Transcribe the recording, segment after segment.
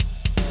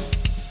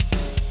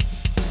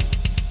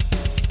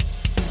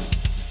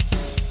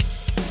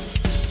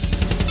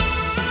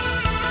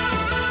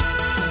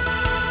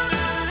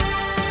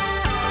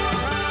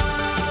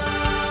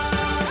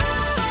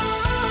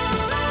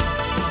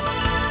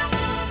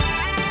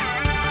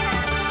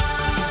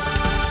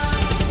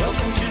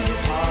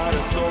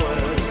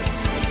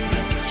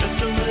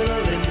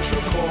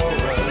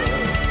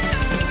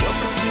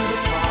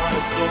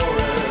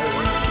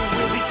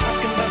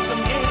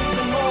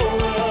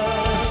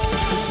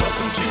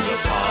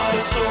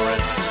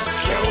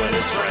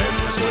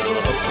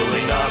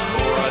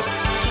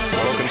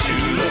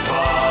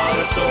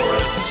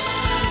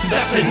Podosaurus.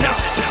 That's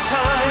enough. It's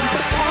time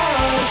for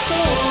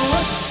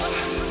Podosaurus.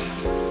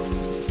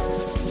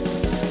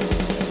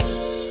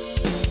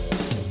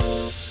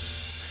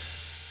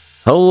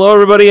 Hello,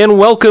 everybody, and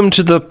welcome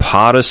to the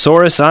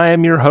Podosaurus. I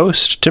am your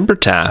host, Timber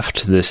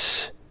Taft,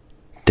 this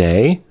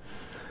day,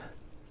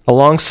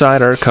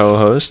 alongside our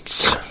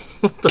co-hosts,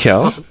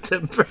 Kel.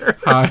 Timber.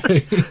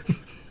 Hi.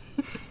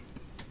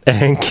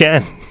 And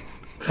Ken.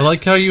 I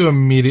like how you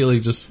immediately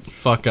just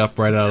fuck up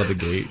right out of the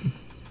gate.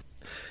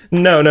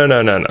 No.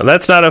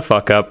 That's not a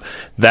fuck up.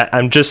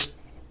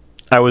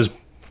 I was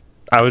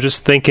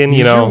just thinking,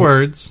 Use your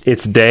words.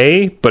 It's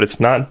day, but it's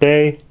not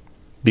day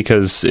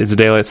because it's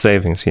daylight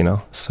savings,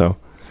 so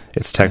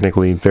it's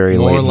technically very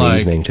More late in the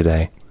like- evening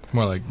today.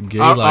 More like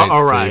daylight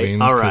all right,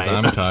 savings all because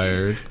right. I'm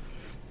tired.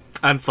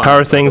 I'm fine. How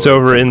are things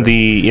over in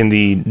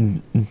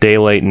the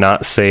daylight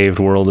not saved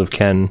world of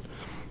Ken?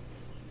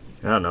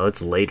 I don't know.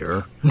 It's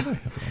later.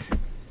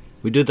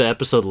 We did the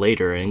episode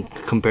later, and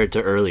compared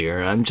to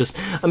earlier, I'm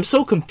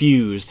so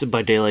confused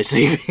by daylight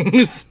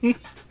savings.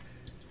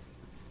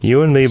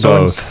 You and me So,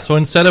 both. so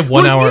instead of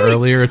 1 hour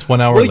earlier, it's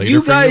 1 hour Well, later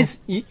you for guys,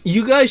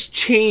 you guys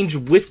change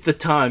with the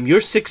time.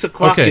 Your 6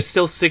 o'clock Okay. is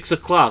still 6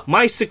 o'clock.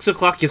 My 6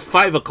 o'clock is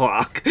 5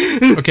 o'clock.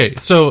 you? Okay,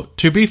 so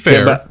to be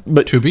fair,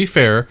 but-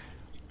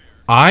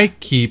 I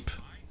keep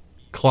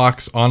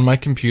clocks on my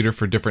computer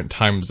for different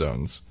time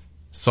zones,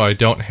 so I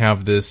don't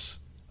have this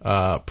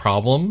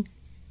problem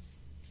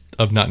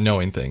of not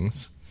knowing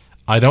things.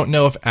 I don't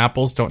know if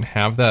apples don't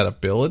have that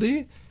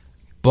ability,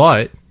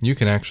 but you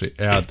can actually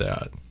add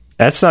that.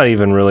 That's not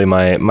even really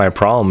my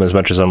problem as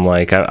much as I'm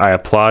like, I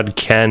applaud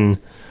Ken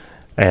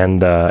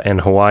and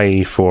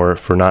Hawaii for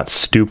not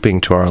stooping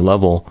to our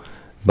level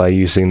by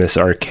using this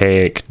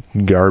archaic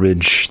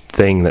garbage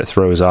thing that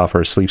throws off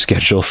our sleep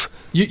schedules.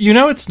 You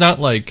know it's not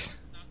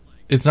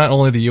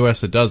only the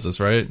US that does this,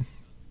 right?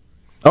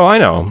 Oh, I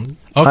know.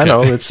 Okay. I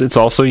know. It's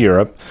also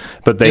Europe,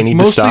 but they It's need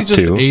to mostly stop just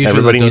too. Asia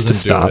Everybody that needs to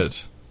doesn't stop. do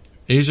it.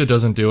 Asia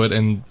doesn't do it,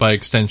 and by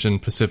extension,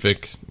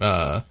 Pacific,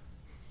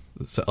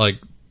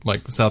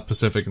 like South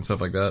Pacific and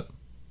stuff like that.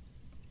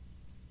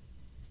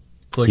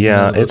 It's like Yeah,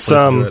 none of those it's,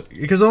 places do it.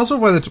 Because also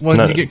when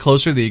no- you get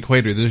closer to the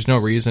equator, there's no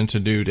reason to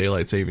do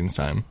daylight savings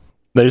time.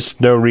 There's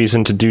no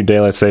reason to do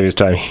daylight savings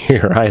time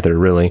here either,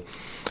 really.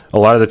 A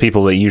lot of the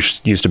people that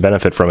used to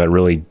benefit from it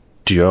really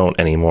don't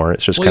anymore.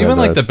 It's just Well, kind even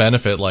of like the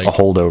benefit, like a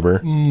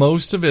holdover.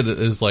 most of it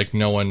is like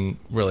no one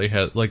really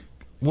had like.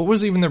 What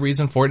was even the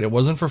reason for it? It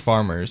wasn't for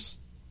farmers.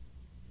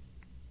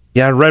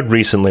 Yeah, I read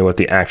recently what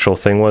the actual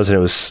thing was, and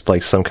it was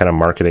like some kind of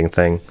marketing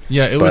thing.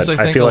 Yeah, it But was. I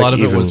I think feel a like lot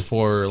of it even- was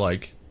for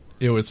like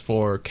it was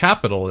for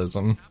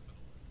capitalism.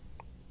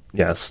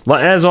 Yes,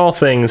 as all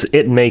things,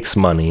 it makes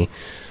money.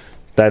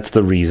 That's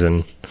the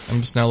reason.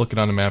 I'm just now looking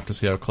on a map to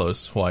see how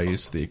close Hawaii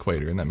is to the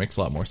equator, and that makes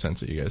a lot more sense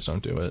that you guys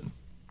don't do it.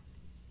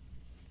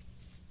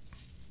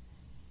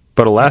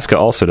 But Alaska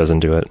also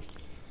doesn't do it.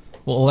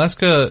 Well,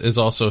 Alaska is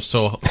also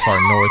so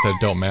far north that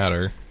it don't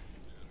matter.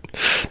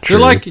 True.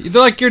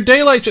 They're like your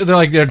daylight. They're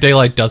like their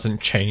daylight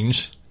doesn't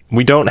change.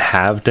 We don't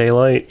have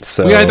daylight,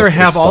 so We either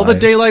have it's all the fine.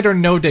 daylight or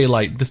no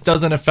daylight. This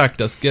doesn't affect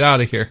us. Get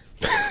out of here.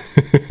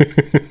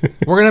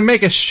 We're gonna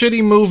make a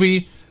shitty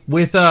movie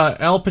with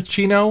Al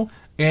Pacino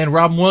and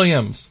Robin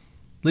Williams.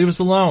 Leave us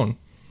alone.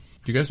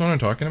 Do you guys know what I'm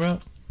talking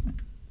about?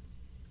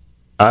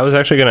 I was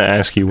actually going to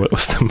ask you what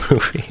was the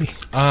movie.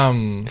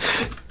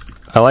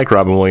 I like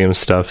Robin Williams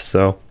stuff,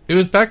 so It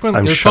was back when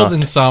I'm it was called shocked.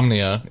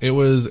 Insomnia. It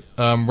was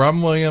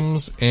Robin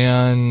Williams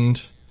and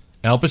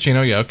Al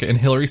Pacino, yeah, okay, and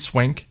Hilary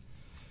Swank.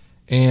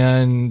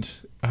 And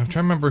I'm trying to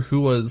remember who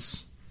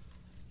was.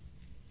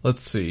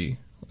 Let's see.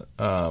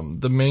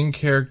 The main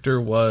character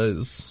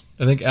was,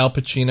 I think, Al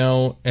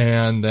Pacino,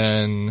 and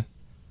then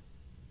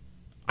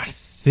I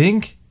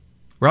think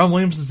Robin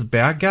Williams is the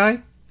bad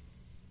guy.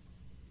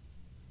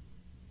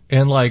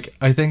 And like,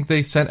 I think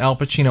they sent Al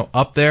Pacino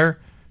up there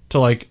to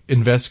like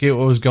investigate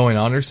what was going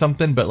on or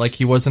something, but like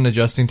he wasn't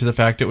adjusting to the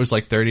fact it was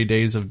like 30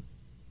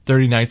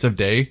 nights of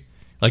day,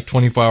 like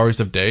 24 hours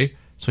of day,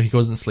 so he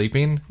wasn't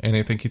sleeping, and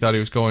I think he thought he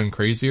was going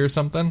crazy or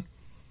something.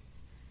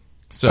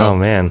 So oh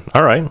man,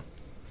 all right.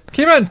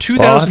 came out in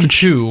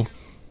 2002,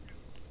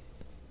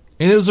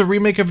 and it was a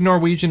remake of a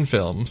Norwegian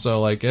film, so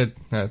like it,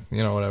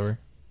 whatever.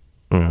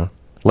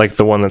 Like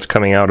the one that's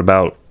coming out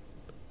about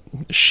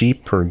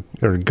sheep or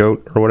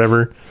goat or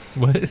whatever.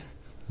 What?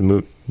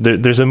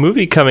 There's a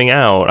movie coming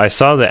out. I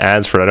saw the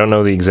ads for it. I don't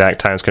know the exact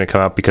time it's going to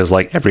come out because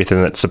like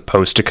everything that's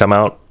supposed to come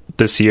out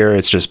this year,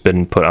 it's just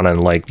been put on a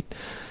like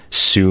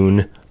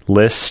soon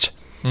list.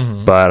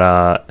 Mm-hmm.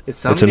 But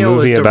it's a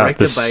movie was about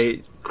directed this. by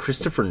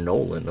Christopher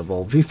Nolan, of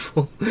all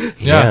people.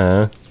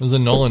 Yeah, it was a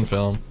Nolan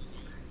film.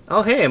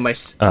 Oh, hey, my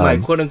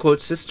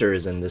quote-unquote sister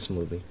is in this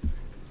movie.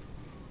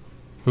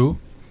 Who?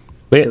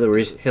 Wait,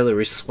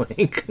 Hilary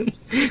Swank.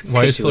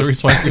 Why is She Hilary was-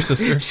 Swank your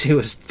sister? She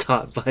was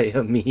taught by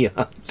a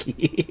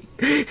Miyake.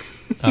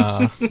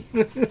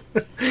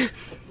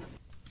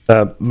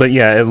 but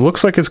yeah, it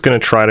looks like it's going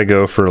to try to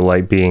go for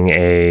like being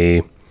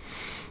a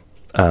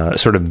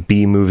sort of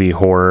B-movie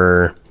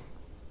horror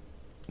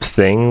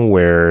thing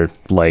where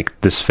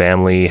like this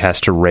family has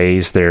to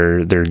raise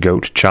their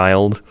goat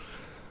child,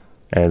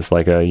 and it's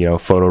like a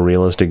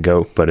photorealistic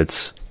goat, but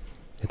it's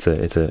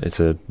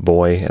a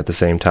boy at the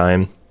same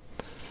time.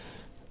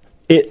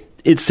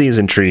 It seems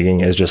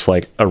intriguing as just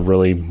like a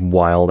really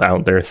wild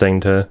out there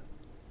thing to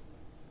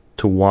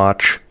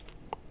watch.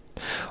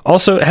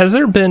 Also, has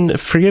there been,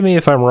 forgive me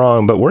if I'm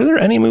wrong, but were there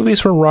any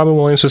movies where Robin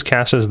Williams was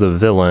cast as the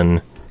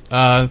villain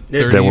that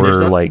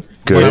were like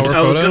good?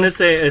 I was going to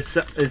say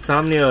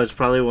Insomnia is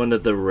probably one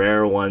of the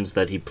rare ones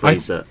that he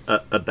plays a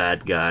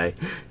bad guy.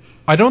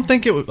 I don't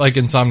think it like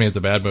Insomnia is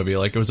a bad movie.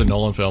 Like, it was a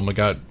Nolan film. It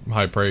got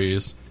high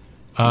praise.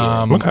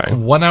 Okay.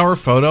 1 Hour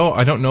Photo.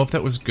 I don't know if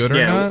that was good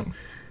or not.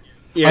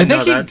 Yeah, I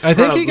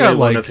think he got one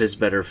like of his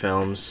better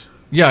films.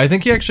 Yeah, I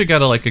think he actually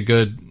got a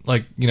good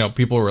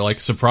people were like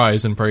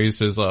surprised and praised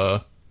his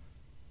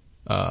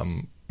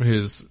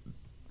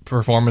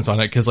performance on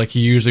it, because like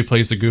he usually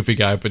plays the goofy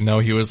guy, but no,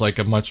 he was like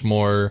a much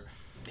more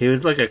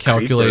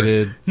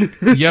calculated.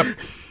 Yep.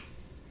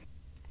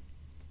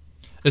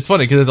 It's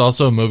funny because it's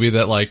also a movie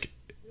that like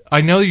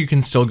I know you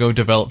can still go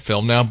develop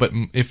film now, but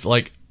if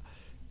like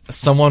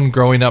someone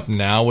growing up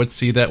now would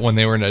see that when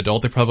they were an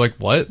adult, they're probably like,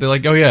 what? They're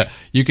like, oh yeah,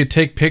 you could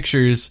take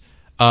pictures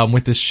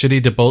with this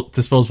shitty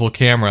disposable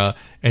camera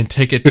and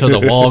take it to the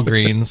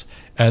Walgreens,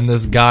 and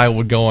this guy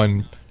would go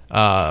and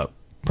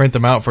print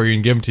them out for you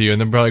and give them to you, and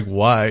then be like,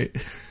 why?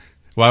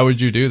 Why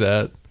would you do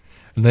that?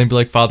 And then be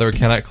like, Father, I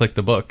cannot click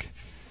the book.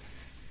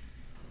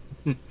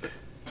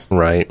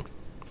 Right.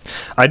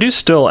 I do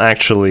still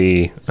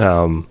actually,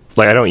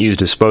 like, I don't use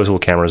disposable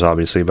cameras,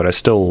 obviously, but I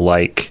still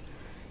like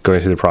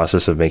going through the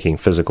process of making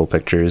physical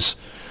pictures.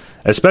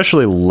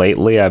 Especially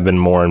lately, I've been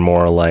more and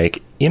more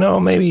like,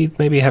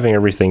 maybe having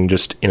everything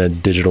just in a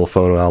digital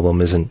photo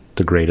album isn't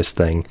the greatest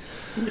thing.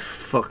 You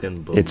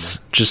fucking boomer. It's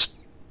just,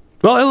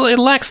 well, it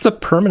lacks the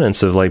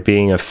permanence of like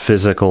being a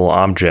physical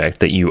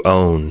object that you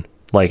own.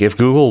 Like, if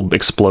Google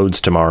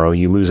explodes tomorrow,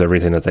 you lose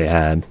everything that they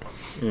had.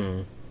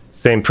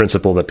 Same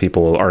principle that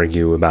people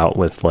argue about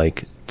with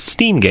like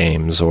Steam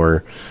games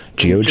or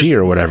GOG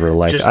or whatever.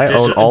 Like, I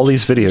own all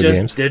these video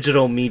games.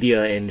 Digital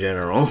media in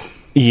general.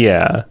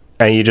 Yeah.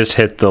 And you just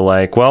hit the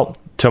like, well,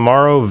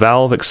 tomorrow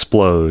Valve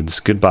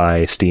explodes.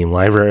 Goodbye, Steam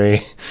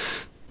library.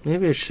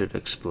 Maybe it should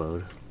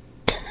explode.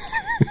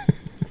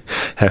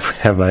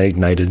 Have I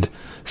ignited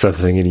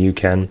something in you,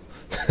 Ken?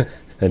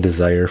 A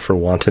desire for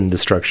wanton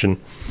destruction?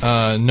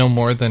 No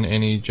more than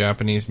any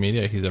Japanese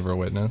media he's ever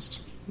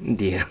witnessed.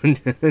 Yeah.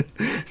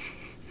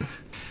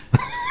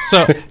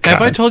 So,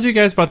 have I told you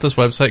guys about this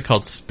website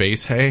called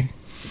Space Hay?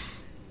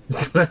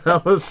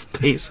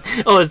 Space.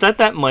 Oh, is that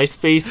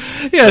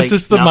MySpace? Yeah, it's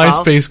just the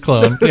MySpace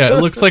clone. Yeah,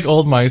 it looks like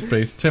old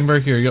MySpace. Timber,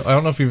 here, I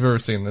don't know if you've ever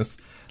seen this.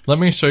 Let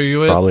me show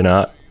you it. Probably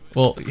not.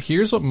 Well,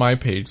 here's what my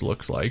page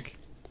looks like.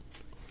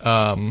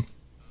 Where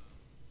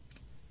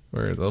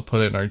they'll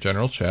put it in our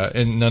general chat,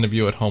 and none of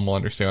you at home will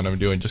understand what I'm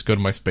doing. Just go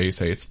to my Space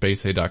Hay. It's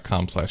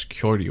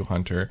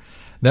spacehay.com/KyoryuHunter.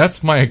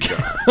 That's my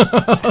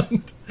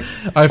account.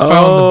 I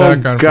found the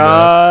background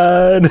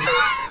God. for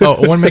that. Oh,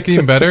 I want to make it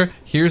even better.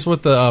 Here's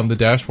what the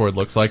dashboard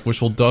looks like,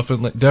 which will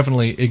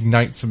definitely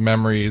ignite some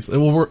memories. It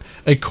will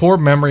a core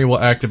memory will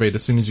activate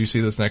as soon as you see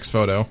this next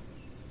photo.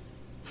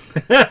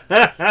 Yep.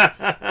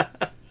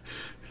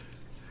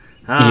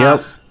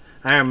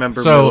 I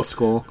remember middle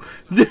school.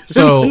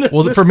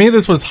 Well, for me,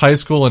 this was high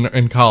school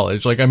and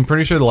college. Like, I'm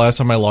pretty sure the last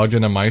time I logged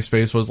into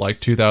MySpace was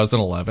like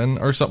 2011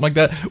 or something like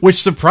that, which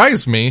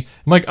surprised me.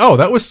 I'm like, oh,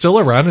 that was still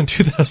around in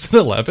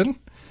 2011?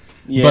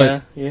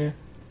 Yeah.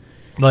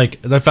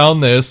 Like, I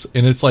found this,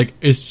 and it's like,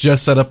 it's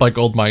just set up like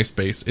old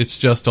MySpace. It's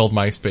just old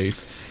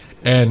MySpace.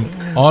 And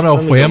on a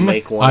whim,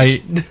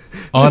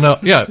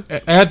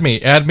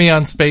 add me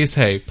on Space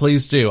Hay,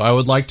 please do. I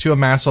would like to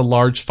amass a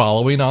large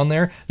following on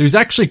there. There's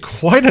actually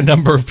quite a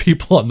number of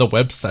people on the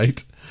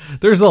website.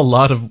 There's a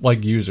lot of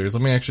like users.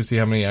 Let me actually see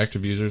how many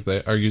active users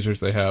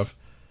they have.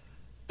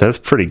 That's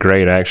pretty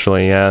great,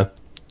 actually. Yeah.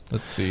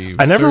 Let's see.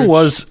 I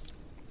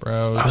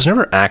Browse. was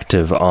never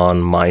active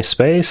on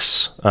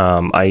MySpace.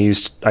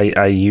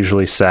 I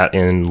usually sat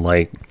in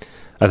like,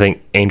 I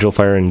think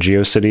Angelfire and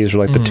GeoCities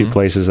were like the two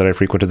places that I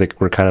frequented that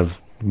were kind of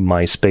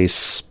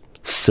MySpace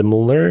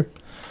similar,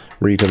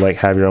 where you could like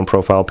have your own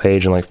profile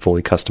page and like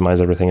fully customize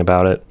everything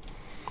about it.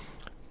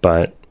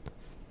 But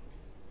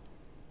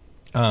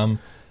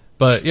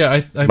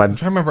yeah, I'm trying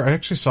to remember. I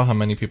actually saw how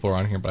many people were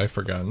on here, but I've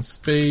forgotten.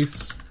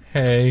 Space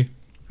Hay.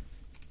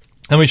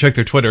 Let me check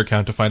their Twitter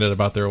account to find out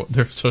about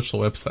their social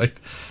website.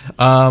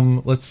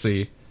 Let's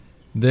see.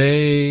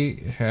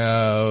 They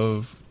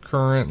have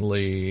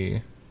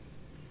currently...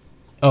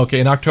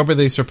 Okay, in October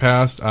they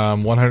surpassed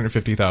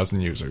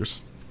 150,000 users.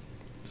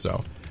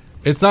 So,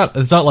 it's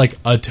not like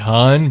a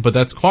ton, but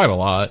that's quite a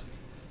lot.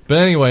 But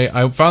anyway,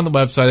 I found the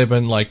website. I've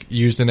been like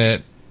using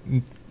it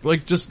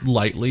like just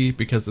lightly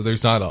because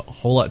there's not a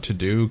whole lot to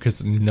do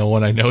because no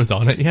one I know is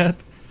on it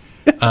yet.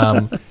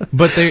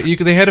 But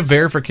they had a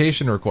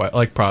verification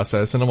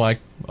process, and I'm like,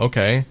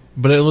 okay.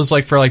 But it was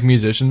like for like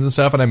musicians and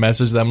stuff, and I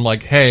messaged them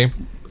like, hey,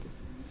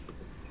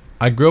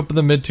 I grew up in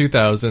the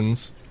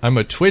mid-2000s. I'm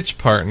a Twitch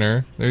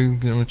partner.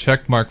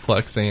 Check mark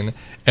flexing.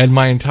 And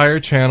my entire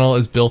channel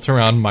is built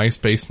around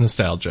MySpace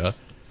nostalgia.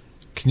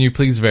 Can you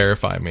please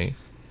verify me?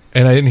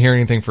 And I didn't hear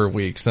anything for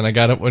weeks. And I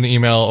got an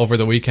email over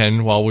the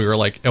weekend while we were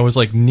I was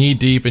knee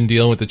deep in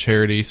dealing with the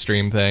charity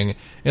stream thing. And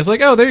it's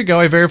like, oh, there you go.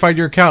 I verified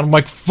your account. I'm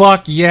like,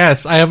 fuck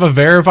yes. I have a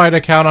verified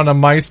account on a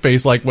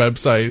MySpace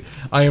website.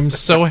 I am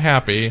so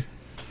happy.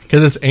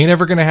 Because this ain't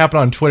ever going to happen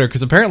on Twitter.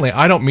 Because apparently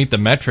I don't meet the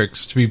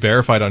metrics to be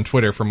verified on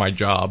Twitter for my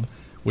job.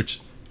 Which,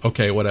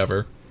 okay,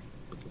 whatever.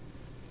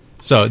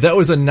 So that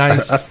was a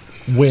nice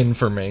win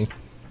for me.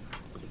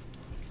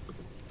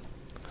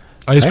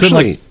 I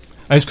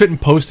just couldn't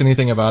post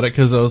anything about it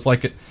because it was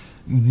like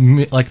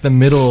the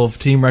middle of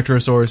Team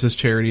Retrosaurus's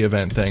charity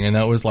event thing, and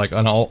that was it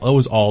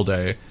was all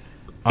day.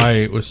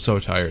 I was so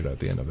tired at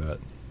the end of that.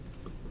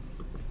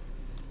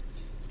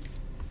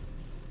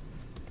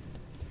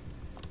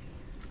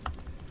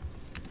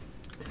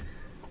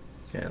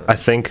 I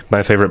think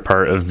my favorite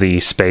part of the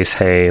Space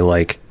Hay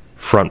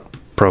front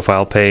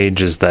profile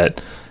page is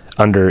that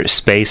under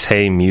Space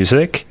Hay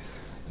Music,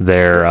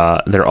 they're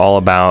all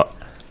about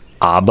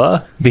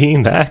ABBA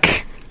being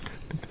back.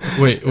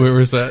 Wait,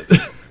 where's that?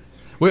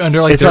 Wait,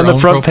 under it's on the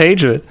front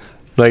page of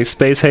it,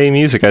 Space Hay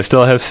Music. I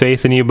still have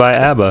faith in you by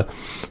ABBA.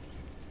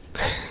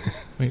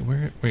 Wait,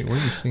 where are you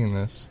seeing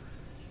this?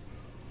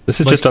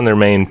 This is just on their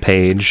main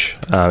page.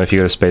 If you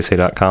go to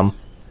spacehay.com.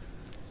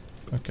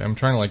 Okay, I'm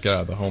trying to get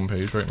out of the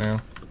homepage right now.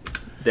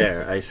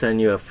 There, I send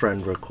you a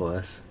friend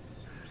request.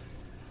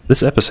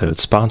 This episode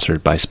is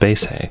sponsored by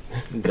Space Hay.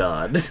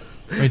 God.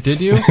 Wait,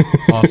 did you?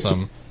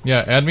 Awesome.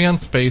 Yeah, add me on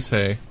Space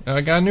Hay.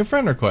 I got a new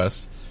friend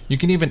request. You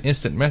can even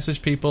instant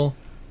message people.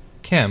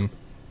 Kim.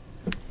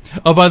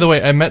 Oh, by the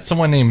way, I met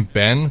someone named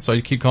Ben, so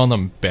I keep calling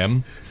them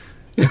Bem.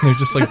 And they're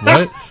just like,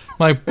 what? I'm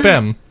like,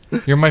 Bem,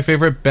 you're my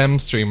favorite Bem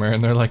streamer.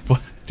 And they're like,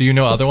 what? Do you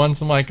know other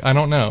ones? I'm like, I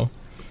don't know.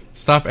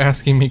 Stop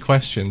asking me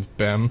questions,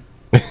 Bem.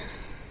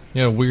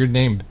 You have a weird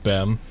name,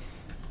 Bem.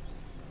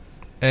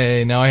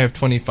 Hey, now I have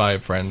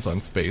 25 friends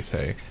on Space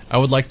Hay. I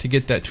would like to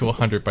get that to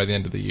 100 by the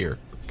end of the year.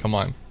 Come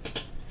on.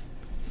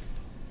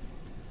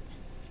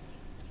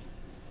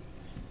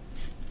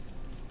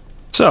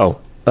 So,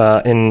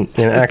 in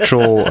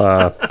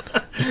actual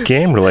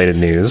game-related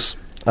news,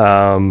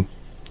 what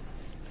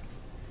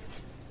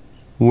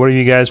have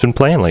you guys been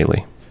playing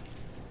lately?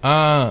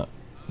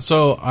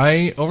 So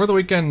over the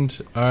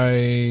weekend,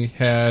 I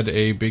had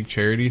a big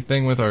charity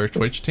thing with our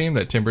Twitch team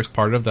that Timber's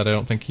part of that I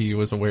don't think he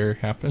was aware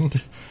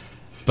happened.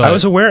 But I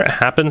was aware it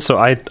happened, so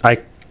I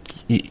don't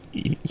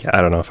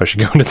know if I should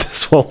go into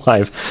this whole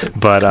live,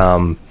 but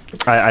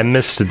I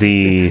missed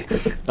the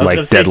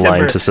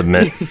deadline to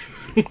submit.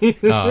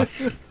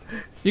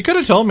 You could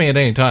have told me at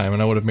any time,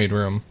 and I would have made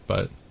room.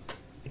 But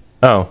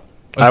I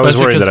was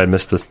worried that I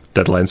missed the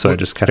deadline, so I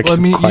just kind of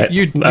kept quiet.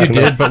 You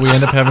did, but we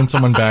ended up having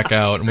someone back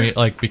out, and we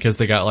because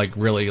they got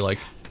really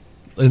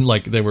and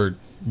they were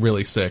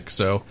really sick,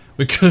 so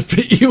we could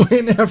fit you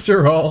in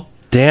after all.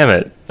 Damn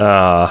it!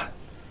 But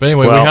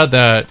anyway, we had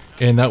that,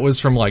 and that was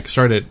from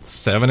started at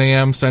 7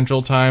 a.m.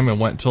 Central Time and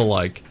went till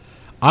I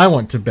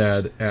went to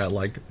bed at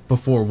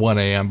before 1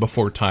 a.m.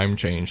 before time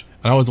change,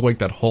 and I was awake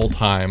that whole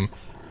time.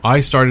 I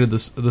started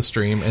the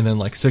stream, and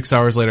then 6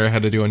 hours later I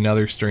had to do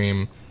another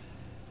stream,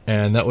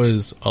 and that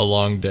was a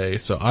long day.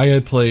 So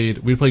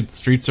we played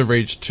Streets of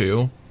Rage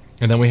 2,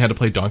 and then we had to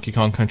play Donkey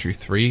Kong Country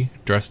 3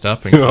 dressed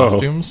up in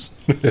costumes.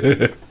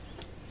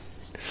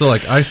 So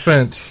I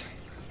spent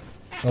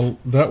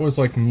that was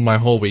my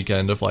whole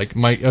weekend of I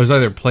was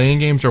either playing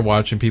games or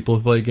watching people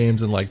play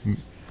games and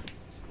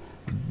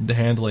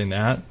handling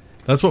that.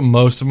 That's what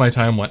most of my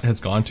time has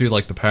gone to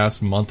the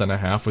past month and a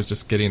half, was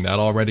just getting that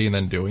all ready and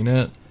then doing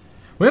it.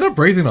 We ended up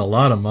raising a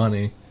lot of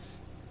money.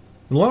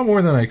 A lot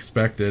more than I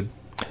expected.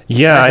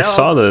 Yeah, I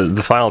saw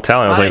the final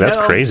tally. I was that's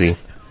crazy.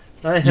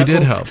 You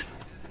did help.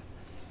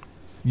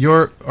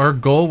 Our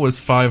goal was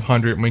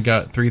 $500 and we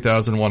got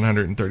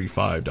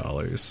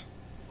 $3,135.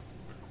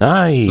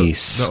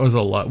 Nice. So that was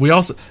a lot. We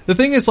also, the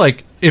thing is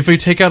if we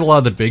take out a lot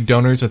of the big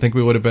donors, I think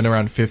we would have been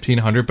around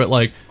 $1,500, but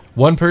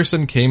one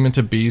person came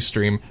into B's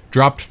stream,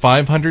 dropped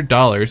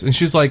 $500, and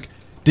she's like,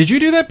 did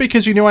you do that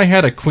because you knew I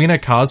had a Queen of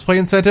cosplay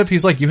incentive?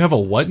 He's like, you have a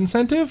what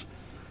incentive?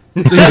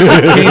 So he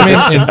just came in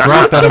and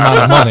dropped that amount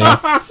of money.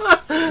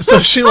 So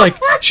she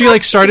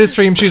started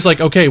stream. She's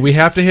like, okay, we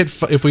have to hit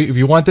if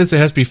you want this, it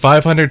has to be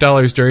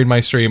 $500 during my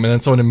stream. And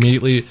then someone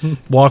immediately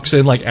walks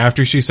in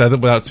after she said it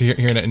without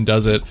hearing it and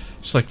does it.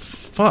 She's like,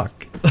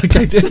 fuck,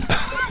 I did.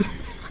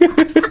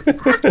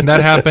 And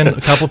that happened.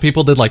 A couple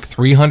people did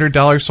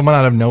 $300. Someone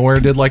out of nowhere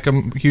did a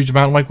huge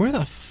amount. I'm like, where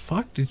the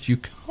fuck did you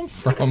come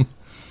from?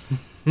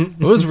 It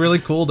was really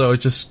cool though. It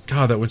just,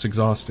 God, that was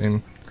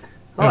exhausting.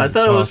 Oh, I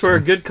thought it was for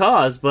a good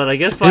cause, but I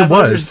guess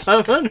 500 is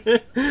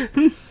 500.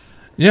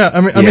 Yeah,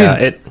 I mean,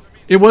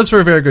 it was for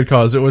a very good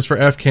cause. It was for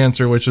F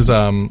Cancer, which is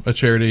a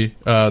charity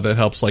that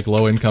helps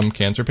low income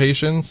cancer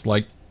patients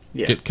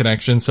get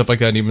connections, stuff like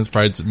that, and even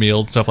provides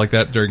meals, stuff like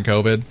that during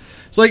COVID.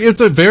 So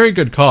it's a very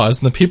good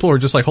cause, and the people were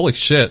just holy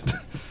shit.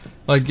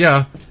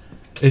 Yeah,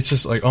 it's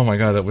just oh my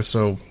God, that was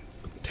so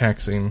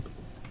taxing.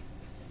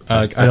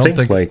 I don't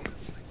think like.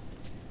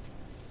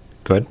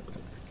 Go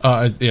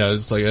ahead. Yeah,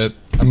 it's like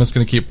I'm just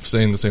gonna keep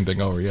saying the same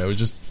thing over. Yeah, it was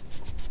just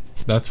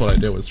that's what I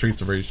did with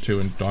Streets of Rage 2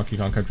 and Donkey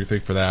Kong Country 3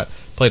 for that.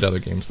 Played other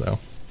games though,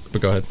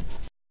 but go ahead.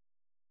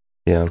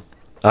 Yeah,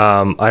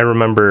 I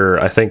remember.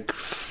 I think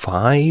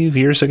 5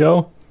 years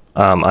ago,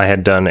 I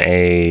had done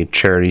a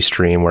charity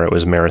stream where it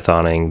was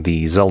marathoning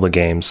the Zelda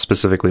games,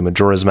 specifically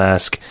Majora's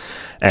Mask,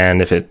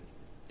 and if it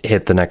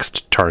hit the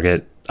next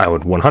target, I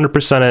would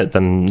 100% it.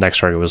 Then next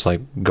target was like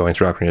going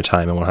through Ocarina of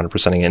Time and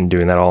 100%ing it and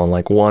doing that all in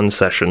like one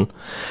session.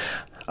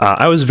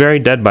 I was very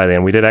dead by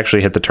then. We did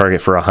actually hit the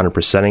target for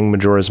 100%ing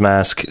Majora's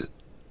Mask,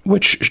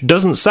 which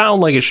doesn't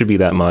sound like it should be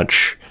that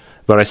much,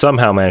 but I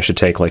somehow managed to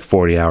take like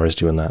 40 hours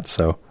doing that.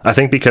 So I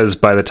think because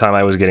by the time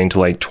I was getting to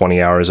like 20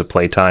 hours of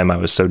playtime, I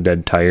was so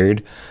dead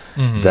tired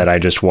that I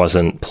just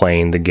wasn't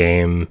playing the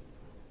game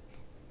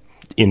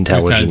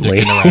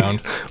intelligently.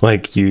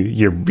 Like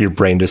your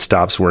brain just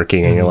stops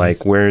working and you're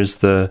like, where's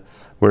the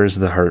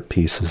heart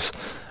pieces?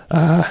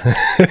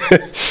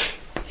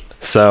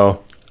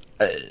 So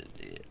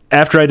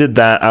after I did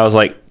that, I was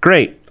like,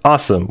 great,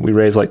 awesome. We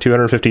raised like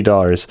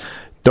 $250.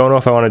 Don't know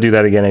if I want to do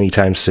that again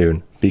anytime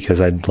soon because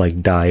I'd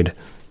like died,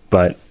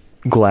 but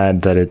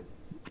glad that it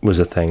was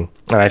a thing.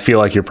 And I feel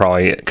like you're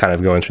probably kind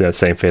of going through that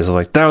same phase of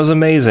like, that was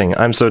amazing.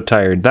 I'm so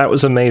tired. That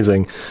was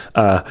amazing.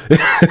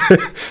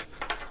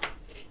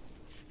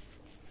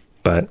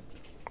 But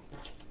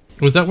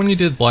was that when you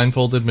did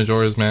Blindfolded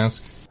Majora's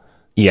Mask?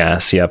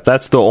 Yes, yep.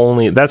 That's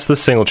the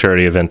single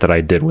charity event that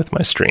I did with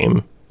my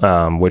stream,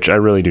 which I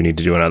really do need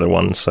to do another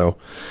one. So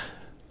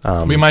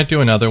we might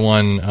do another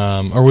one,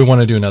 or we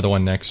want to do another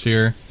one next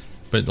year,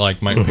 but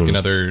like might pick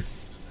another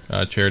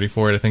charity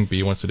for it. I think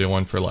B wants to do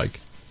one for like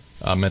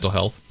mental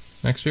health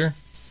next year.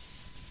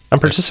 I'm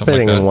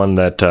participating in one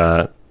that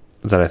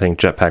I think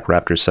Jetpack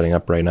Raptor's setting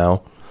up right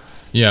now.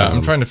 Yeah,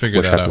 I'm trying to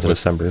figure that out in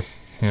December.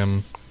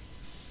 Him.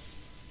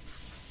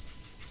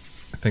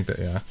 I think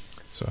that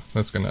So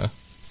that's gonna.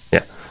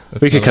 Yeah,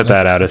 we could cut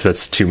that out if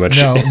that's too much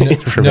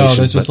information. No,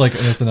 that's just like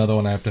that's another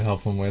one I have to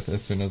help him with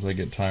as soon as I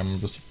get time.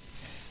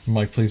 I'm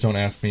like, please don't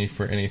ask me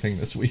for anything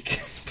this week.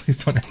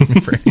 Please don't ask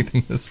me for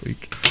anything this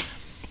week.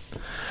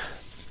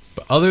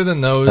 But other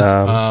than those,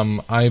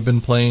 I've been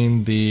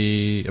playing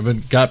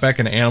got back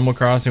into Animal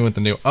Crossing with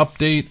the new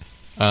update.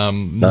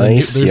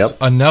 Nice. There's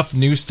enough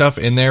new stuff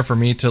in there for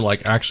me to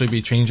like actually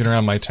be changing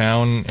around my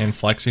town and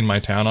flexing my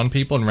town on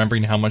people and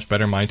remembering how much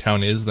better my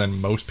town is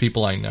than most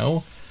people I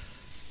know.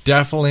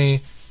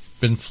 Definitely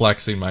been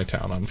flexing my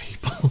town on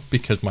people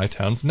because my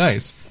town's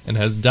nice and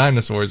has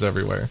dinosaurs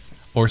everywhere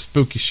or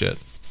spooky shit.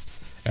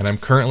 And I'm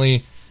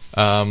currently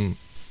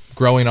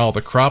growing all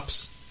the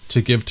crops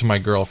to give to my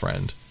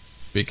girlfriend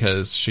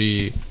because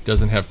she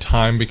doesn't have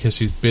time because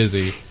she's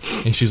busy.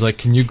 And she's like,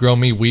 can you grow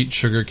me wheat,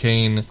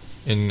 sugarcane,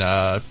 and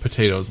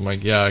potatoes? I'm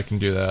like, yeah, I can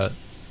do that.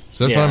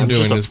 So that's what I'm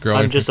doing is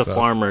growing. I'm just a stuff.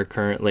 farmer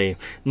currently.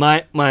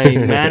 My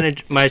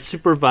my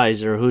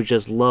supervisor, who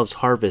just loves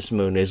Harvest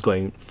Moon, is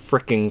going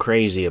freaking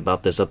crazy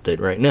about this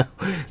update right now.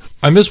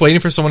 I'm just waiting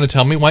for someone to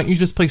tell me, why don't you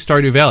just play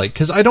Stardew Valley?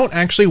 Because I don't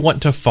actually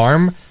want to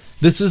farm.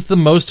 This is the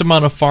most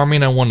amount of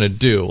farming I want to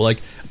do.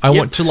 Like, I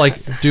want to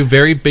like do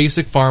very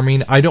basic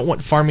farming. I don't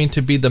want farming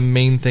to be the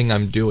main thing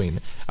I'm doing.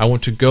 I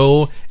want to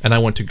go.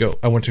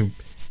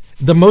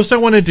 The most I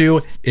want to do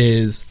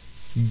is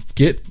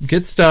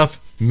get stuff,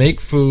 make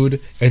food,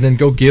 and then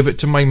go give it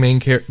to my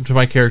to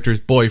my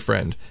character's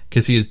boyfriend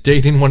because he is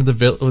dating one of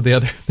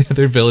the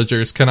other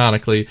villagers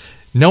canonically.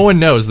 No one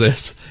knows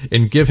this,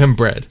 and give him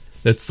bread.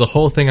 That's the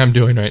whole thing I'm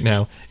doing right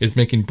now is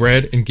making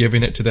bread and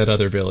giving it to that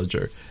other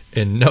villager.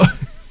 And no,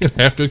 I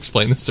have to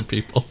explain this to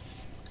people.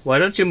 Why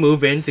don't you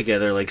move in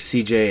together like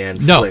CJ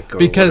and Flick or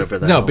whatever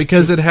the hell?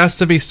 Because it has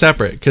to be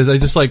separate. Because I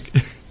just like.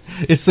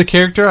 It's the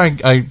character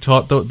I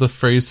taught the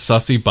phrase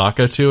 "sussy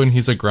baka" to, and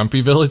he's a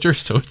grumpy villager,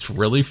 so it's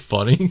really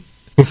funny.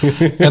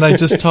 And I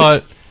just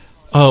taught,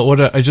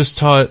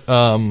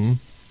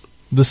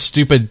 the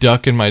stupid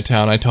duck in my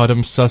town. I taught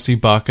him "sussy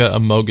baka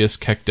amogus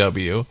kek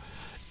w,"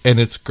 and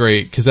it's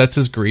great because that's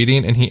his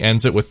greeting, and he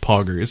ends it with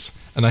poggers.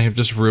 And I have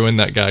just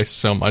ruined that guy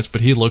so much,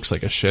 but he looks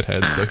like a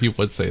shithead, so he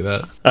would say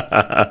that.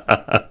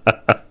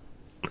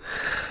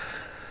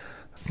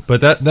 But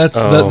the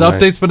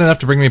update's been enough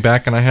to bring me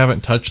back, and I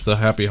haven't touched the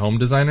Happy Home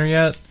Designer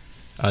yet,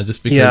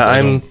 just because I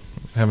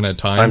haven't had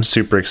time. I'm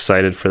super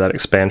excited for that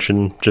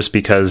expansion, just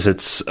because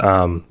it's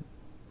I'm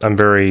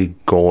very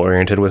goal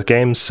oriented with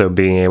games, so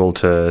being able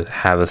to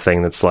have a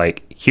thing that's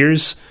like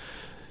here's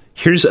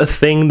a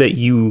thing that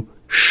you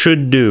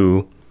should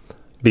do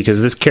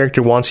because this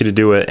character wants you to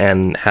do it,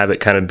 and have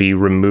it kind of be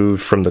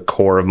removed from the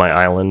core of my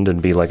island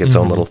and be like its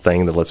own little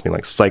thing that lets me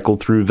like cycle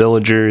through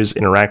villagers,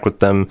 interact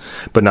with them,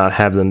 but not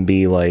have them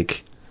be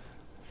like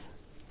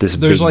this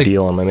big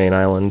deal on my main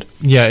island.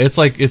 Yeah, it's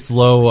like it's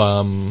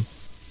low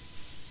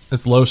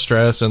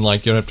stress, and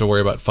like you don't have to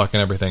worry about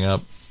fucking everything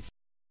up.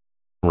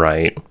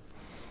 Right.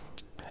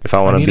 If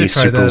I want to be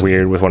super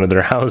weird with one of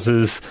their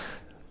houses,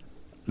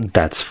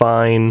 that's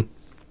fine.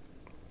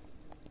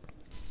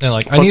 And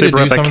like, I need to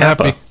do some of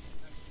that.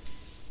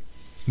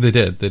 They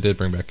did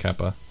bring back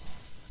Kappa.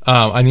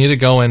 I need to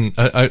go and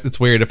it's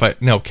weird if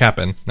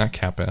Cap'n, not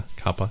Kappa,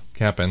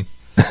 Cap'n.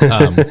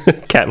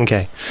 Captain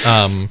K.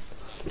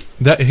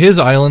 That his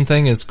island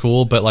thing is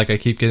cool, but like I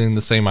keep getting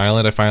the same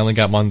island. I finally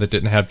got one that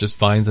didn't have just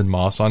vines and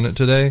moss on it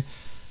today.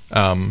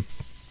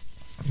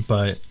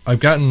 But I've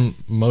gotten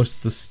most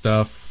of the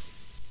stuff.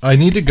 I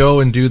need to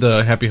go and do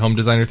the Happy Home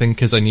Designer thing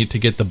because I need to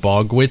get the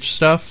Bog Witch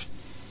stuff.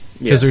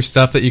 Because there's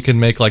stuff that you can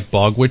make like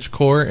Bog Witch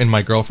core, and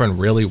my girlfriend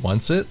really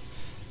wants it.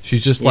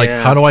 She's just like,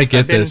 how do I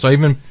get this? So I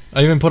even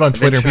put on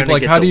Twitter, and people are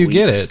like, how do you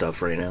get it?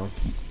 Stuff right now.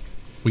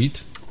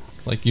 Wheat?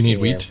 Like you need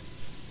wheat?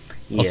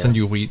 I'll send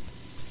you wheat.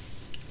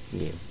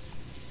 Yeah.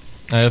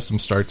 I have some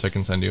starts I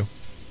can send you.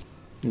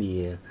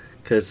 Yeah,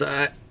 because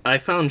I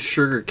found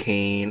sugar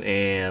cane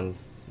and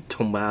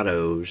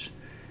tomatoes,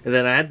 and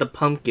then I had the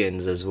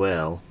pumpkins as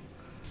well.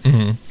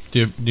 Mm-hmm.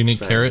 Do you need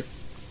carrot?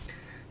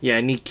 Yeah,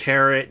 I need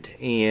carrot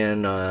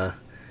and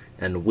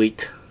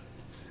wheat.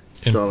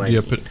 That's all I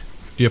need. Do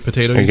you have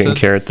potato? Are you getting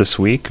carrot this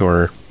week,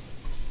 or?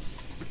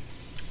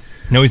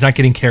 No, he's not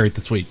getting carrot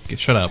this week.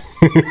 Shut up.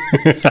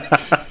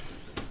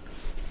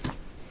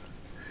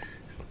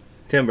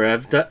 Timber,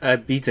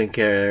 I've beaten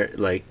carrot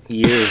like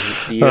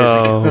years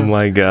ago. Oh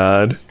my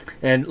god!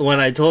 And when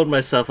I told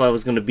myself I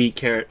was going to beat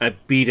carrot, I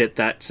beat it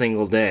that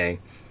single day.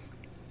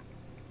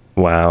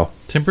 Wow.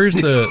 Timber's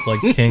the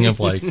king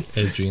of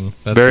edging.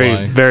 That's very,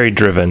 why. very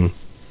driven.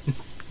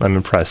 I'm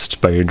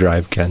impressed by your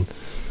drive, Ken,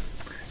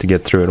 to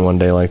get through it in one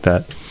day like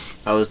that.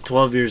 I was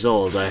 12 years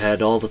old. I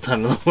had all the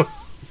time in the world.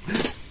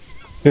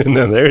 And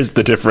then there's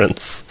the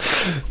difference.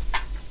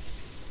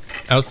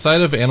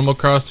 Outside of Animal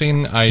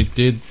Crossing, I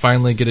did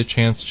finally get a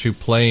chance to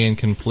play and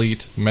complete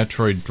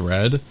Metroid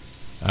Dread.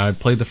 I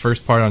played the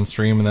first part on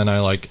stream, and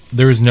then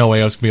there was no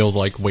way I was going to be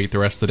able to wait the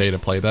rest of the day to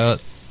play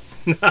that.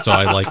 So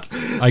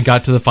I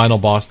got to the final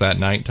boss that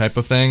night type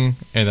of thing,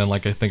 and then I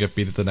think I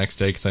beat it the next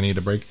day because I need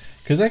a break.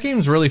 Because that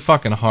game's really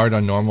fucking hard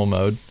on normal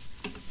mode.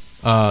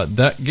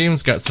 That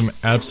game's got some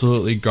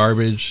absolutely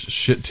garbage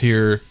shit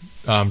tier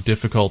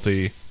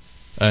difficulty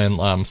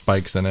and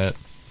spikes in it.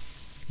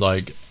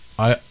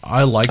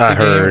 I like the game. I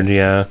heard,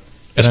 yeah.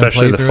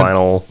 Especially the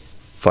final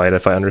fight,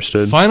 if I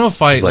understood. Final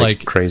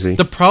fight, crazy.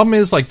 The problem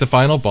is, the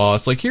final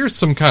boss, here's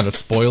some kind of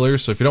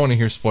spoilers, so if you don't want to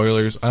hear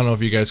spoilers, I don't know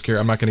if you guys care,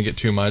 I'm not going to get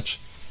too much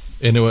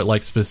into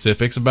it,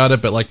 specifics about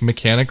it, but,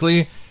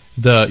 mechanically,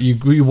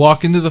 you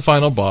walk into the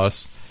final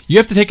boss, you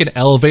have to take an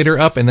elevator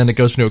up, and then it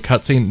goes into a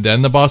cutscene,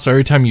 then the boss, so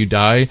every time you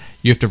die,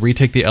 you have to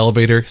retake the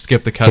elevator,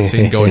 skip the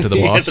cutscene, go into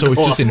the boss, so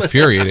it's just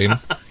infuriating.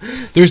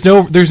 There's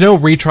no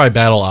retry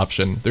battle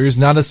option. There's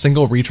not a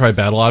single retry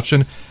battle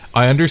option.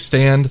 I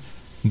understand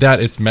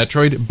that it's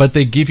Metroid, but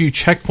they give you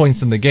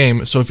checkpoints in the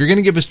game, so if you're going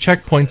to give us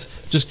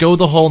checkpoints, just go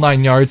the whole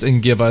 9 yards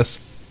and give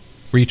us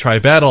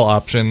retry battle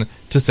option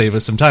to save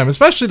us some time,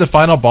 especially the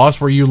final boss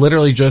where you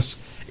literally it's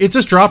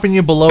just dropping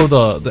you below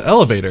the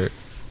elevator.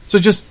 So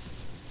just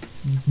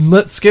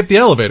let's skip the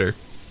elevator.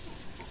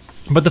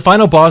 But the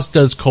final boss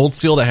does Cold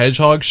Steel the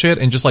Hedgehog shit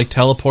and just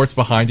teleports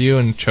behind you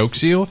and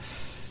chokes you.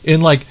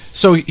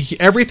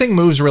 Everything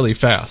moves really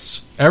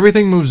fast.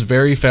 Everything moves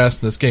very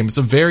fast in this game. It's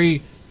a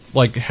very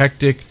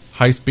hectic,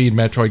 high-speed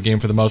Metroid game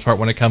for the most part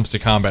when it comes to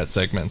combat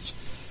segments.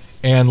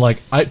 And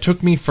it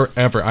took me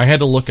forever. I had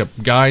to look up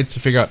guides to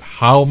figure out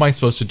how am I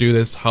supposed to do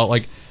this,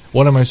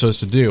 what am I supposed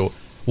to do.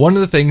 One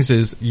of the things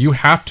is you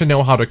have to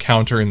know how to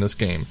counter in this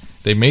game.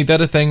 They made that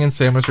a thing in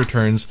Samus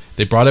Returns.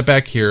 They brought it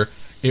back here.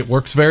 It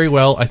works very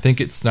well. I think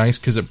it's nice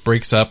because it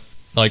breaks up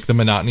the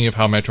monotony of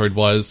how Metroid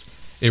was.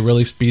 It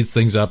really speeds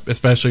things up,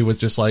 especially with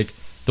just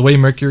the way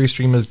Mercury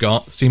Steam has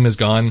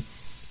gone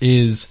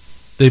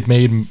is they've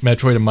made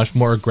Metroid a much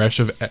more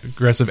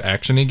aggressive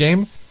action-y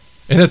game.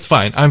 And that's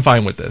fine. I'm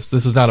fine with this.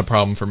 This is not a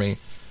problem for me.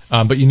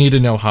 But you need to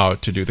know how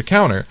to do the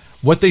counter.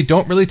 What they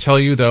don't really tell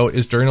you, though,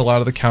 is during a lot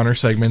of the counter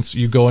segments,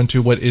 you go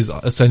into what is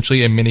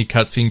essentially a mini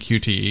cutscene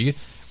QTE,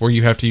 where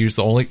you have to use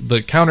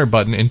the counter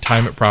button and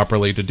time it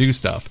properly to do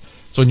stuff.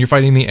 So when you're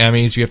fighting the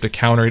enemies, you have to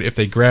counter it. If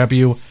they grab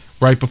you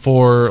right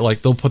before,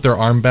 they'll put their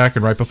arm back,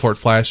 and right before it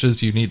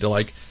flashes, you need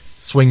to,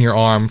 swing your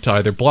arm to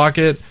either block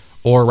it,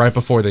 or right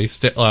before they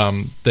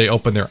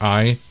open their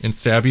eye and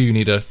stab you, you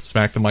need to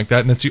smack them like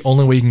that, and that's the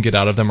only way you can get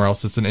out of them, or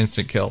else it's an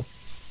instant kill.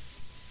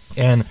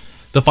 And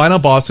the final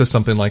boss is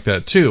something like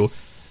that too,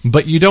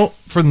 but you don't,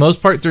 for the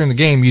most part during the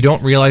game, you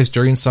don't realize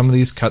during some of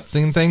these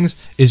cutscene things,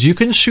 is you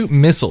can shoot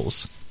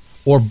missiles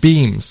or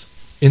beams,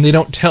 and they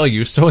don't tell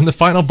you. So in the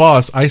final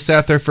boss, I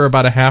sat there for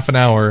about a half an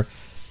hour,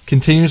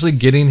 continuously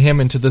getting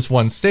him into this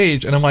one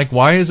stage, and I'm like,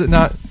 why is it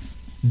not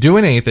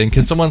doing anything?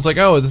 Because someone's like,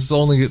 oh, this is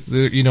only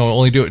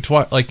do it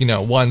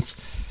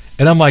once,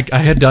 and I'm like, I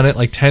had done it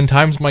 10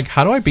 times. I'm like,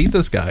 how do I beat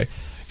this guy?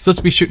 He's supposed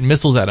to be shooting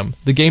missiles at him.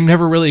 The game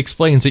never really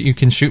explains that you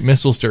can shoot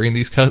missiles during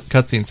these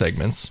cutscene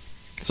segments,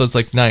 so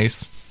it's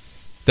nice.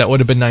 That would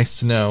have been nice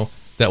to know.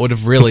 That would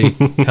have really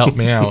helped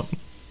me out.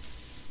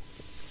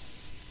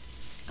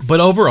 But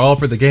overall,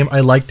 for the game, I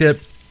liked it.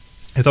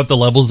 I thought the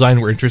level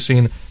design were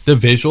interesting. The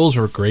visuals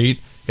were great.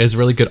 It has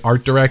really good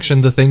art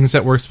direction. The things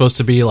that were supposed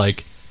to be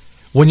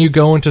when you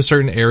go into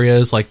certain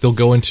areas, like they'll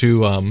go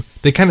into,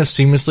 they kind of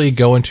seamlessly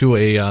go into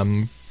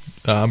a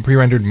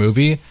pre-rendered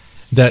movie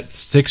that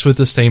sticks with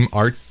the same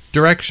art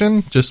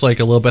direction, just like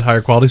a little bit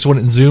higher quality. So when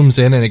it zooms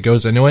in and it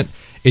goes into it,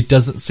 it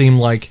doesn't seem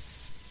like,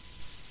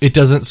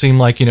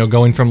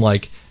 going from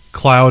like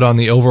Cloud on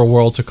the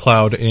overworld to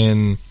Cloud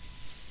in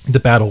the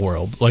battle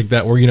world, like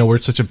that, where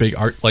it's such a big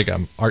art, like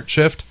art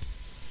shift.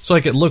 So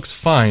like it looks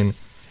fine.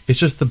 It's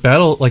just the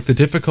battle, like the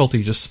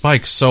difficulty just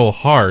spikes so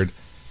hard.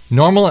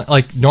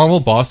 Normal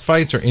boss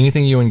fights or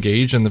anything you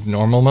engage in the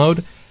normal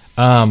mode,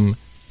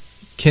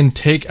 can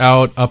take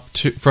out up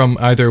to from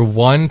either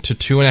 1 to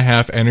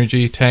 2.5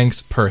 energy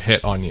tanks per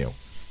hit on you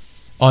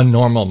on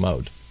normal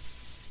mode,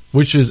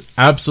 which is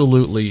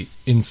absolutely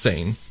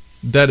insane.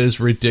 That is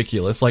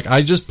ridiculous. Like,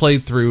 I just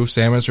played through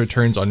Samus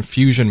Returns on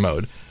Fusion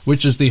mode,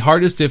 which is the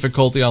hardest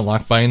difficulty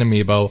unlocked by an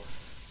amiibo,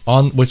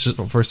 which is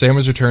for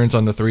Samus Returns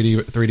on the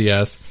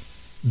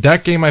 3DS.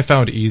 That game I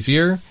found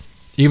easier,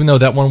 even though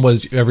that one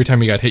was every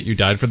time you got hit, you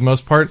died for the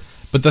most part.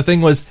 But the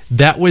thing was,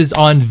 that was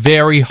on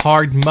very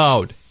hard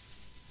mode.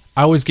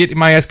 I was getting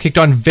my ass kicked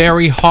on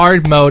very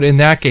hard mode in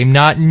that game,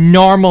 not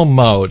normal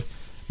mode.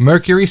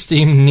 Mercury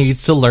Steam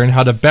needs to learn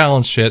how to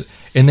balance shit,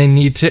 and they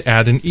need to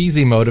add an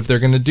easy mode if they're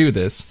going to do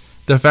this.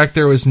 The fact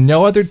there was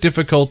no other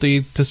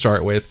difficulty to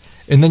start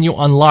with, and then you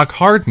unlock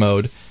hard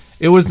mode,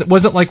 it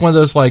wasn't like one of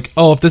those like,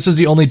 oh, if this is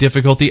the only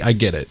difficulty, I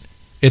get it.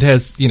 It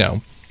has,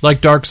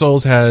 like Dark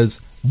Souls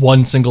has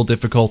one single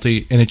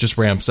difficulty, and it just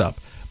ramps up.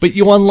 But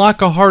you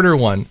unlock a harder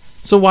one,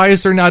 so why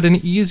is there not an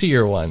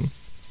easier one?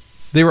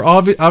 They were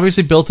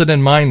obviously built it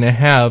in mind to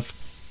have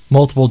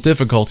multiple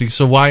difficulties,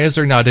 so why is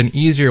there not an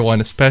easier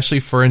one, especially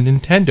for a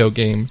Nintendo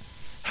game?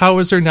 How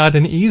is there not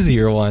an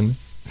easier one?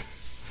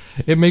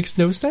 It makes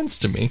no sense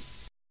to me.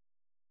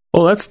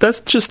 Well,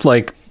 that's just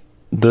like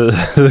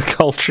the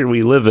culture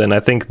we live in. I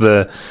think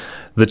the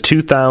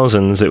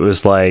 2000s, it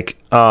was like,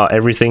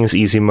 everything's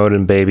easy mode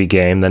in baby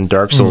game. Then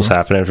Dark Souls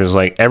happened, and it was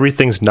like,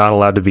 everything's not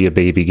allowed to be a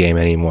baby game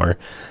anymore.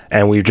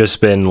 And we've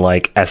just been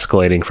like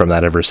escalating from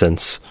that ever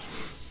since.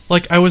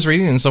 Like, I was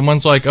reading and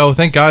someone's like, oh,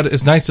 thank God,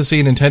 it's nice to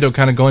see Nintendo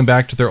kind of going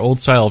back to their old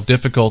style of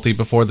difficulty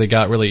before they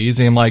got really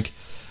easy. I'm like,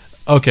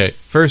 okay,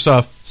 first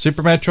off,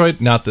 Super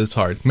Metroid, not this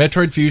hard.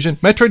 Metroid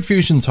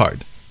Fusion's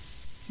hard.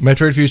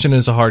 Metroid Fusion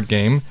is a hard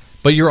game,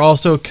 but you're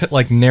also,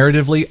 like,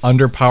 narratively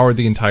underpowered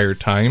the entire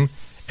time,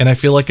 and I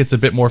feel like it's a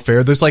bit more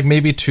fair. There's, like,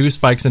 maybe 2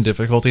 spikes in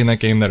difficulty in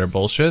that game that are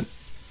bullshit.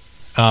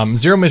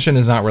 Zero Mission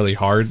is not really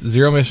hard.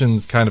 Zero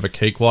Mission's kind of a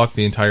cakewalk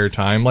the entire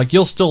time. Like,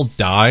 you'll still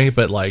die,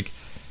 but, like,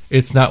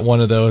 it's not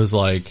one of those,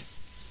 like,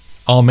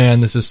 oh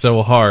man, this is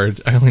so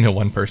hard. I only know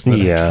one person that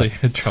actually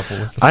had trouble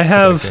with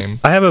that game.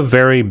 I have a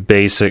very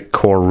basic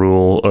core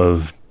rule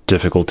of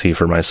difficulty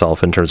for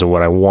myself in terms of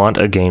what I want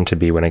a game to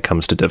be when it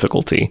comes to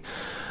difficulty.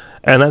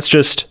 And that's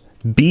just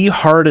be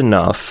hard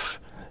enough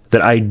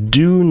that I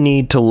do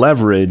need to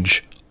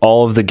leverage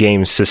all of the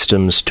game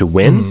systems to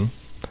win.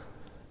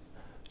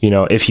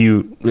 If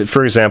you,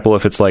 for example,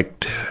 if it's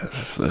like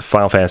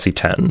Final Fantasy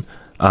X,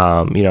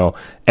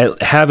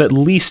 have at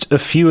least a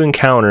few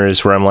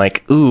encounters where I'm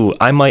like, ooh,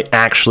 I might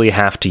actually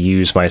have to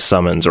use my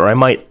summons, or I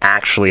might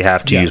actually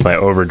have to use my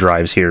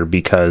overdrives here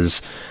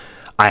because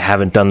I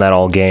haven't done that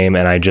all game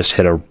and I just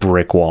hit a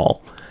brick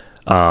wall.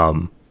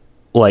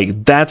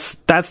 Like that's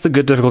the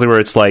good difficulty where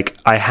it's like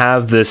I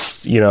have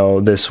this,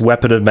 this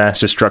weapon of mass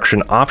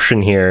destruction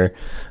option here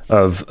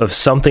of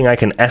something I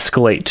can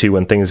escalate to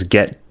when things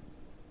get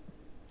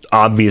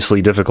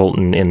obviously difficult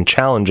and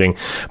challenging,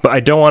 but I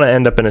don't want to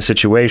end up in a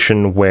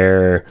situation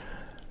where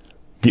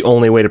the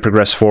only way to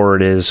progress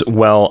forward is,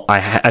 well,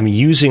 I'm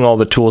using all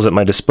the tools at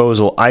my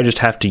disposal, I just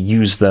have to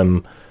use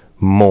them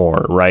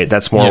more, right?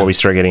 That's more where we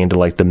start getting into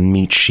like the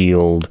meat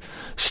shield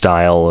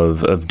style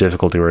of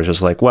difficulty, where it's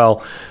just like,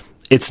 well,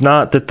 it's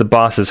not that the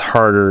boss is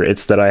harder,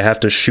 it's that I have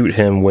to shoot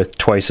him with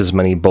twice as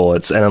many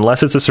bullets. And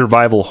unless it's a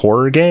survival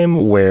horror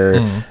game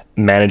where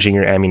managing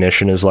your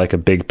ammunition is like a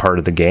big part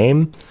of the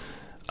game,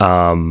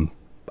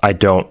 I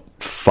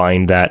don't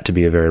find that to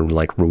be a very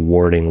like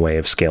rewarding way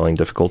of scaling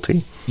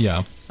difficulty.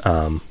 Yeah.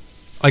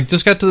 I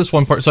just got to this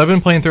one part. So I've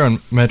been playing through on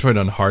Metroid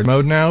on hard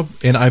mode now,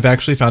 and I've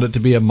actually found it to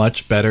be a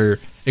much better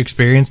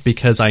experience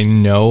because I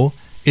know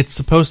it's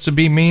supposed to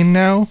be mean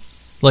now.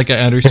 Like, I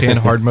understand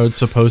hard mode's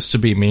supposed to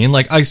be mean.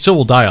 Like, I still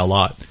will die a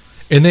lot.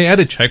 And they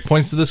added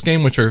checkpoints to this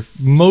game, which are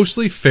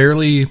mostly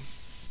fairly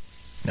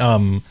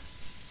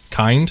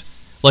kind.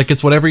 Like,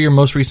 it's whatever your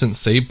most recent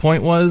save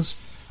point was.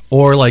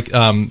 Or, like,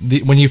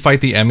 when you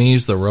fight the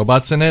Emmys, the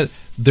robots in it,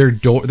 their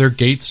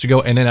gates to go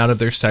in and out of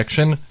their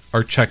section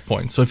are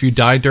checkpoints. So if you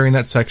die during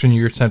that section,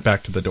 you're sent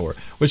back to the door.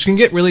 Which can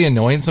get really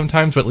annoying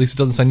sometimes, but at least it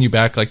doesn't send you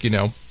back, like,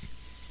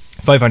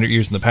 500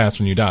 years in the past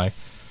when you die.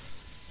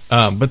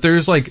 But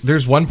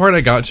there's one part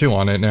I got to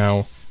on it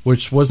now,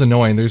 which was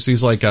annoying. There's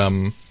these, like,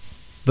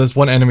 there's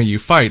one enemy you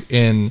fight,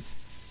 and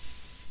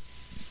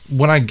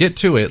when I get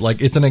to it,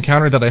 like, it's an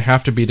encounter that I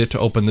have to beat it to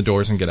open the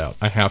doors and get out.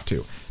 I have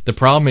to. The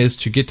problem is,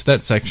 to get to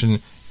that section,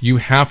 you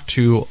have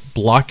to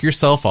block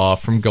yourself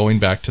off from going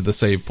back to the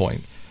save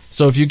point.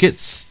 So if you get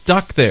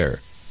stuck there,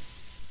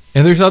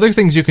 And there's other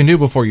things you can do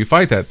before you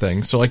fight that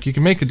thing. So, like, you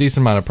can make a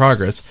decent amount of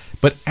progress,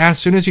 but as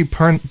soon as you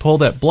pull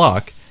that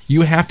block,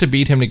 you have to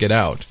beat him to get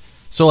out.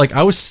 So, like,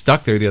 I was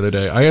stuck there the other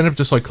day. I ended up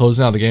just, like,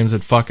 closing out the game and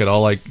said, fuck it,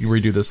 I'll, like,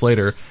 redo this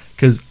later.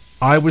 Because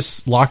I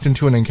was locked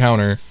into an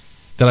encounter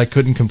that I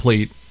couldn't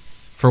complete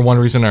for one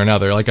reason or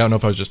another. Like, I don't know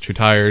if I was just too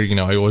tired, you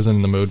know, I wasn't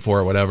in the mood for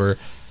it, whatever.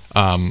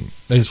 I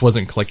just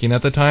wasn't clicking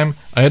at the time.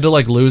 I had to,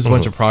 like, lose a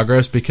bunch of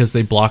progress because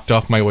they blocked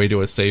off my way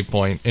to a save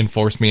point and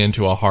forced me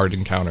into a hard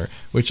encounter,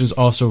 which is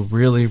also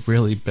really,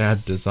 really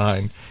bad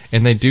design.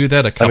 And they do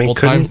that a couple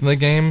times in the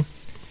game,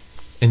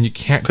 and you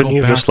can't go backwards. Couldn't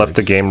you have just left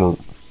the game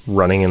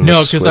running in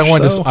No, because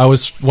I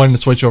was wanting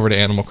to switch over to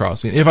Animal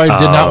Crossing. If I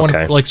did not want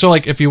to, like, so,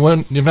 like, if you're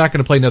not going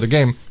to play another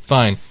game,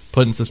 fine,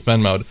 put in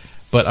suspend mode.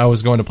 But I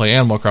was going to play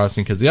Animal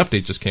Crossing because the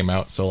update just came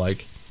out, so,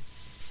 like,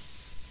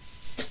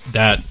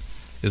 that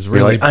is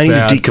really bad. I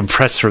need to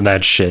decompress from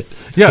that shit.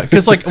 Yeah,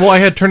 because, like, well, I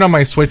had turned on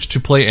my Switch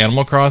to play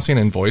Animal Crossing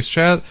and voice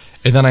chat,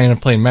 and then I ended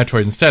up playing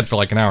Metroid instead for,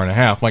 like, an hour and a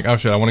half. I'm like, oh,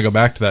 shit, I want to go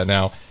back to that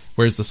now.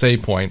 Where's the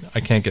save point? I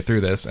can't get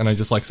through this. And I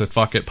just, like, said,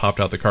 fuck it, popped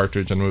out the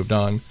cartridge and moved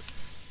on.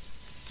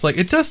 It's like,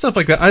 it does stuff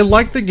like that. I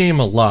like the game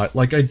a lot.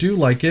 Like, I do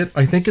like it.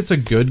 I think it's a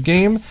good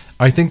game.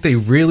 I think they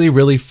really,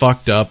 really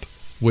fucked up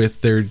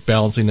with their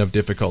balancing of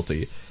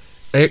difficulty.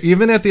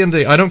 Even at the end of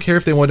the day, I don't care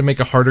if they want to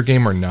make a harder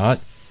game or not.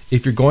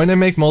 If you're going to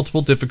make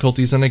multiple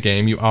difficulties in a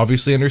game, you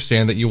obviously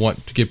understand that you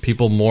want to give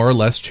people more or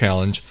less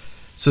challenge.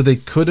 So they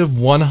could have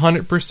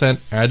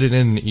 100% added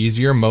in an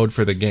easier mode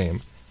for the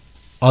game.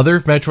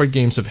 Other Metroid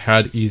games have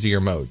had easier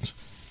modes.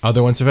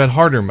 Other ones have had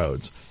harder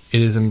modes.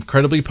 It is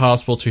incredibly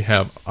possible to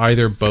have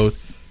either,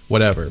 both,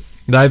 whatever.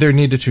 They either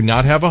needed to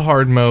not have a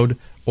hard mode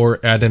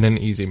or add in an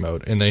easy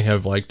mode, and they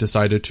have, like,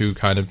 decided to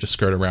kind of just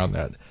skirt around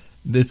that.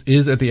 This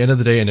is, at the end of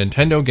the day, a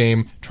Nintendo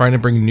game trying to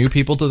bring new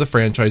people to the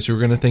franchise who are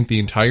going to think the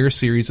entire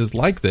series is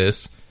like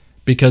this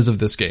because of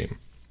this game.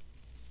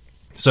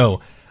 So,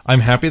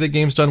 I'm happy the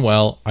game's done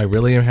well. I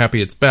really am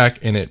happy it's back,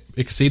 and it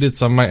exceeded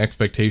some of my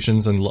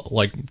expectations and,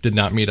 like, did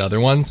not meet other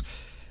ones.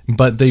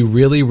 But they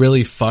really,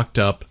 really fucked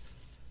up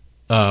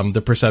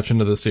the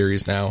perception of the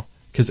series now.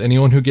 Because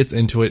anyone who gets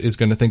into it is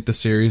going to think the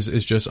series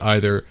is just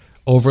either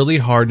overly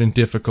hard and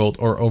difficult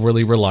or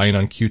overly relying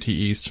on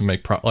QTEs to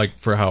make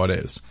for how it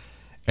is.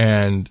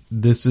 And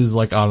this is,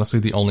 like, honestly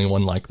the only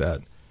one like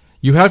that.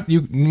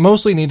 You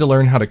mostly need to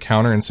learn how to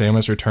counter in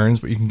Samus Returns,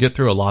 but you can get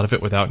through a lot of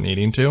it without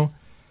needing to.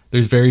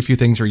 There's very few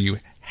things where you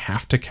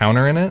have to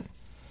counter in it.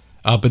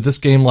 But this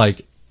game,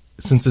 like,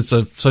 since it's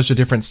such a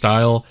different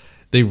style,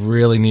 they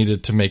really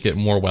needed to make it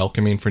more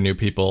welcoming for new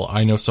people.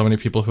 I know so many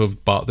people who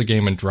have bought the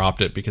game and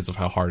dropped it because of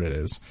how hard it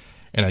is.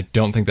 And I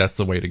don't think that's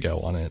the way to go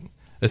on it.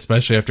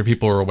 Especially after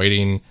people were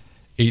waiting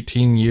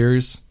 18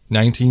 years,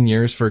 19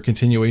 years for a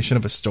continuation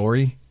of a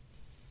story.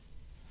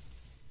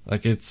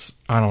 Like,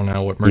 I don't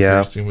know what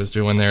Mercury was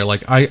doing there.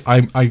 Like,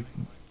 I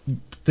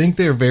think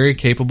they're very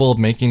capable of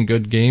making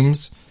good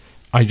games.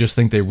 I just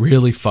think they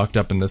really fucked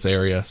up in this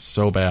area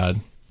so bad.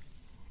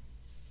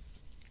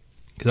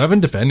 Because I've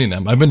been defending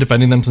them. I've been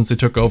defending them since they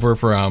took over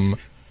from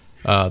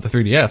the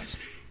 3DS.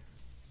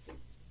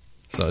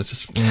 So it's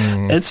just...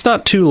 It's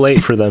not too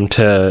late for them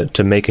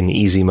to make an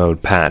easy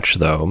mode patch,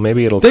 though.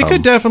 Maybe it'll They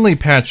could definitely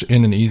patch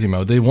in an easy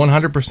mode. They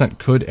 100%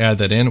 could add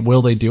that in.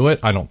 Will they do it?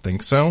 I don't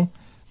think so.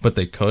 But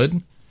they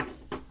could.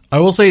 I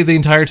will say the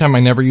entire time I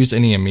never used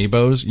any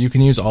amiibos. You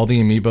can use all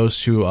the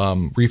amiibos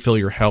to refill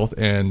your health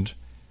and...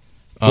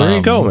 there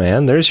you go,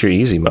 man. There's your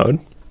easy mode.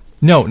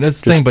 No,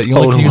 that's the thing, but you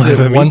only can use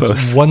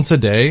it once a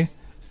day.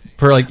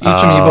 Per, like, each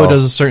amiibo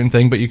does a certain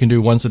thing, but you can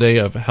do once a day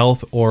of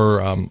health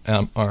or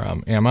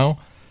ammo,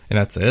 and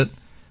that's it.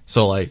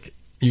 So, like,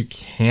 you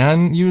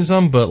can use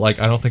them, but, like,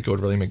 I don't think it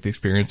would really make the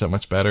experience that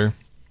much better.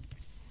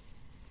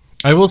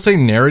 I will say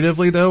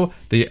narratively, though,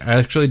 they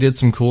actually did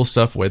some cool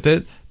stuff with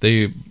it.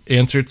 They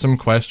answered some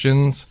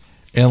questions,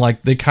 and,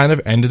 like, they kind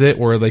of ended it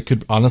where they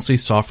could honestly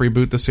soft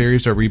reboot the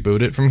series or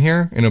reboot it from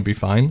here, and it'll be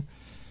fine.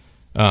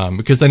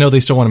 Because I know they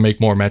still want to make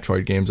more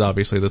Metroid games,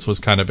 obviously. This was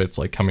kind of its,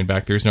 like, coming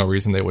back. There's no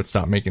reason they would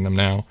stop making them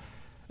now.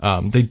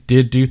 They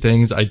did do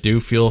things I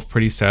do feel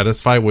pretty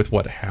satisfied with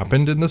what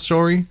happened in the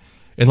story.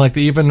 And, like,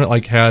 they even,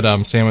 like, had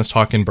Samus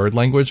talk in bird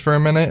language for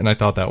a minute, and I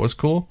thought that was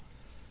cool.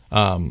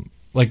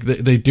 Like,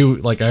 they do,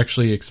 like,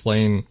 actually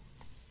explain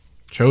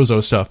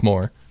Chozo stuff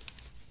more.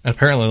 And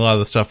apparently a lot of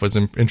the stuff was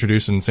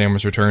introduced in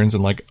Samus Returns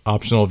and, like,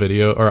 optional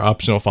video or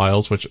optional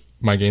files, which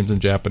my game's in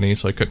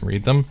Japanese, so I couldn't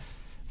read them.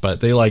 But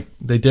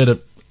they did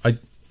it. I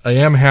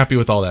am happy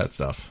with all that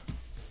stuff.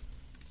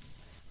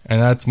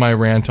 And that's my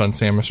rant on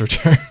Samus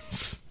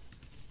Returns.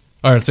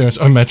 Or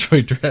Samus on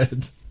Metroid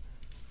Dread.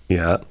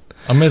 Yeah.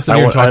 I'm missing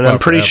your talk about I'm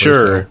pretty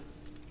sure.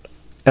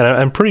 And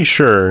I'm pretty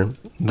sure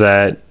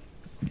that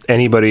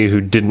anybody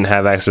who didn't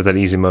have access to that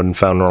easy mode and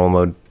found normal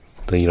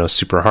mode,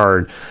 super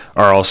hard,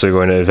 are also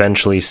going to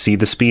eventually see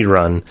the speed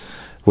run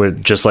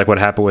with just like what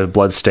happened with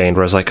Bloodstained,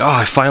 where I was like, oh,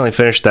 I finally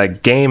finished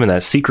that game and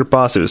that secret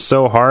boss. It was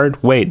so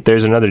hard. Wait,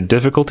 there's another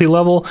difficulty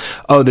level?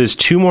 Oh, there's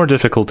 2 more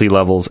difficulty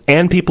levels,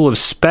 and people have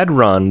sped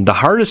run the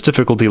hardest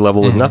difficulty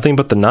level with nothing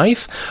but the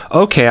knife?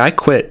 Okay, I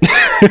quit.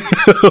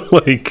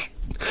 like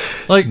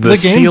the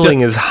game ceiling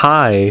is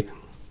high.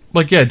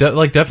 Like, yeah,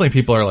 definitely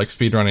people are like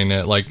speedrunning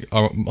it. Like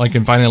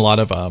and finding a lot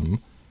of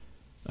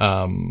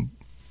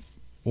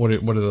what are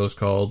those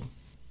called?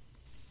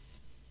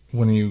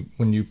 When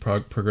you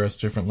progress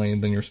differently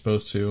than you're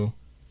supposed to.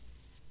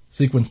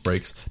 Sequence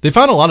breaks. They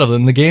found a lot of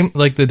them. The game,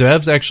 like the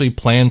devs actually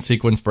plan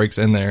sequence breaks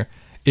in there.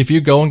 If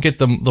you go and get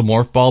the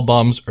morph ball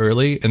bombs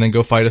early and then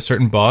go fight a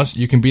certain boss,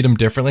 you can beat them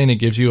differently, and it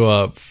gives you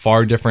a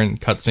far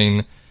different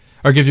cutscene,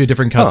 or gives you a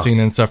different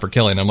cutscene and stuff for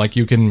killing them. Like,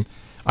 you can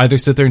either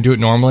sit there and do it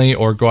normally,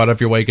 or go out of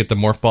your way, get the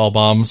morph ball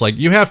bombs. Like,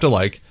 you have to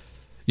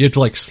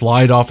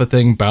slide off a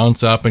thing,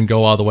 bounce up, and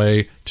go all the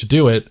way to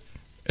do it.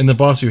 And the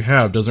boss you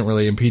have doesn't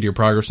really impede your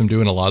progress from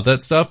doing a lot of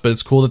that stuff, but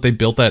it's cool that they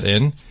built that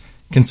in,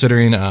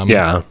 considering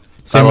yeah,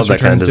 Samus I love that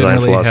kind of Returns design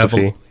didn't really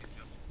philosophy.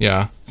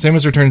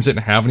 Samus Returns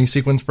didn't have any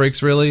sequence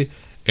breaks really,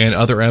 and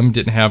Other M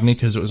didn't have any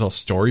because it was all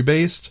story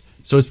based.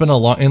 So it's been a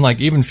lot, and like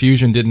even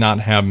Fusion did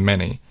not have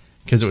many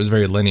because it was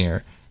very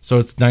linear. So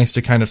it's nice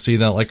to kind of see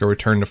that like a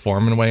return to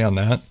form in a way on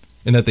that,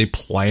 and that they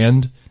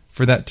planned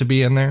for that to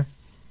be in there.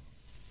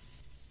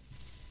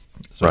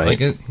 So Right.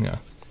 like it, yeah.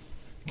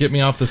 Get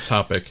me off this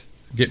topic.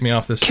 Get me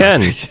off this Ken,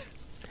 topic.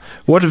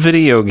 what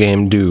video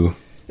game do?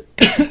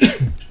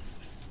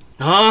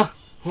 Huh?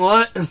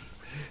 What?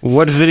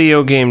 What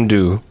video game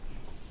do?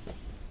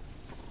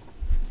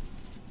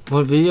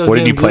 What video What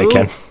game did you play, do?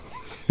 Ken?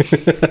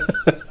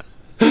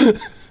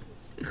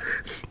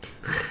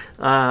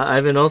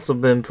 I've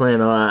been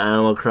playing a lot of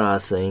Animal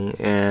Crossing,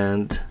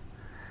 and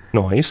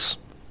Nice.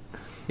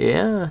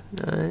 yeah,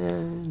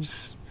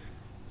 just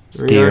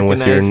Skiing with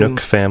your reorganizing, Nook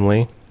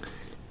family.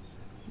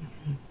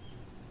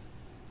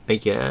 I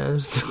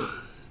guess.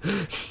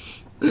 I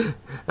don't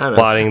know.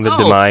 Plotting the Oh!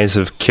 demise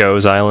of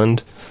Kyo's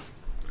Island.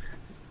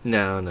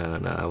 No,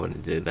 I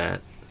wouldn't do that.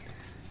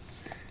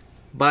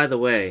 By the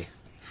way,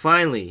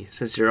 finally,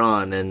 since you're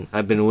on, and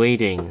I've been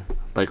waiting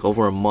like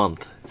over a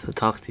month to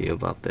talk to you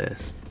about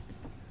this,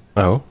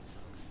 Oh.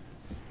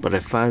 but I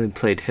finally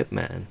played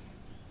Hitman.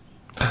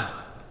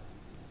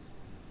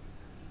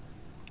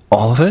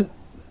 All of it?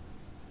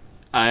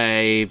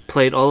 I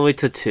played all the way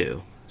to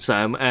 2, so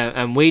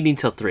I'm waiting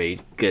till 3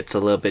 gets a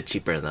little bit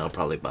cheaper, and then I'll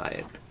probably buy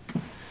it.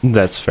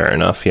 That's fair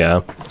enough,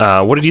 yeah.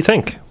 What did you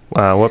think?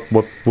 What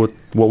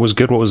was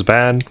good, what was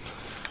bad?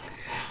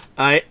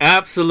 I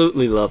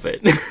absolutely love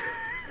it.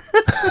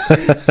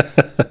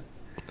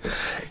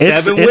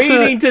 It's, I've been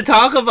waiting to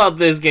talk about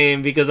this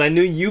game because I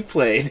knew you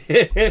played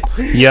it.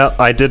 Yeah,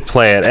 I did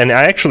play it, and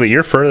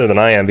you're further than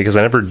I am because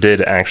I never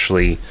did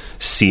actually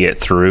see it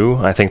through.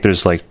 I think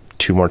there's like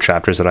 2 more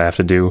chapters that I have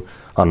to do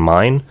on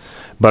mine,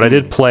 but I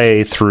did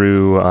play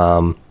through.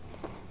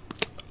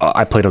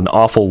 I played an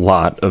awful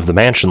lot of the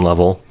mansion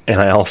level, and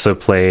I also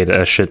played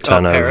a shit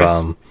ton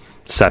of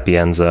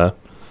Sapienza,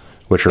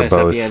 which are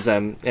both.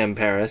 Sapienza and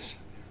Paris.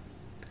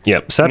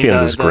 Yep,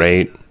 Sapienza is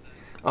great.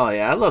 Oh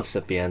yeah, I love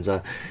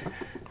Sapienza.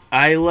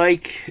 I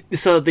like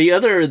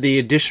the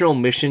additional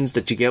missions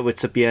that you get with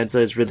Sapienza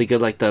is really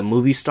good. Like the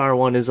movie star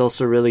one is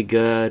also really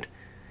good,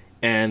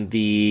 and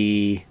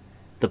the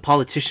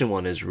politician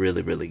one is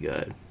really, really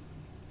good.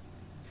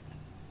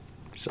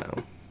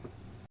 So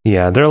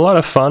Yeah, they're a lot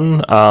of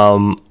fun.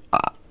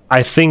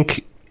 I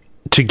think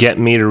to get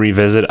me to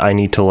revisit, I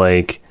need to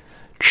like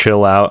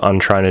chill out on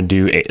trying to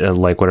do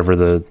like whatever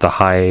the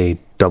high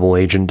double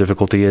agent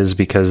difficulty is,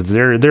 because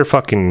they're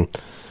fucking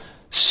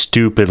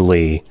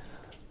stupidly.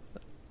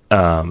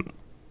 Yeah,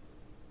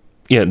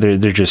 they're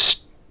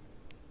just.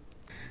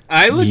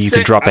 You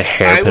could drop a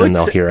hairpin and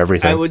they'll hear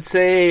everything. I would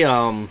say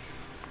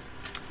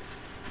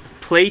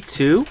play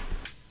 2.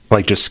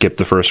 Like just skip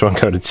the first one,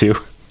 go to 2.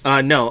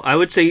 No, I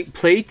would say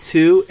play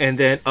 2 and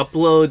then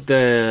upload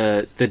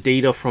the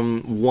data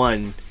from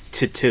 1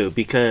 to 2,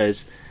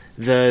 because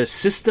the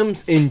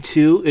systems in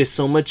 2 is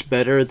so much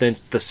better than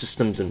the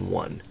systems in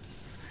 1.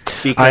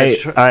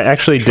 Because I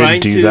actually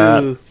did do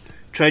that.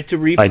 Tried to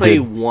replay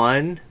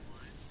 1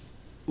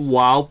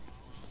 while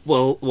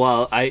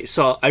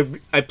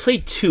I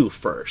played 2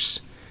 first,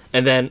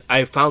 and then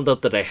I found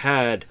out that I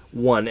had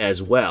 1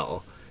 as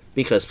well,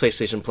 because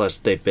PlayStation Plus,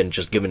 they've been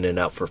just giving it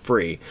out for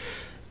free.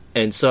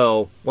 And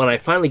so when I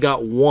finally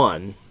got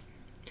 1,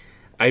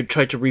 I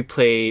tried to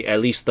replay at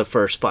least the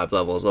first 5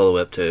 levels all the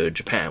way up to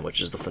Japan,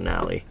 which is the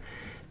finale.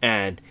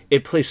 And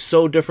it plays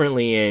so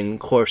differently in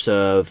course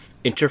of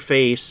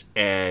interface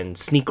and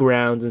sneak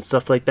arounds and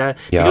stuff like that.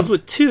 Yeah. Because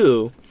with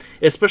 2,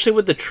 especially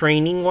with the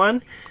training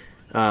one,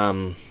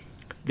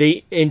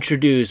 they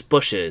introduce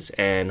bushes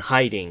and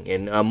hiding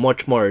and a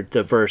much more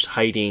diverse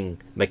hiding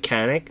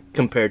mechanic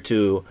compared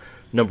to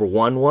number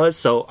 1 was.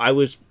 So I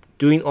was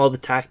doing all the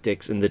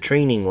tactics in the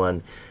training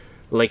one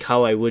like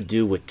how I would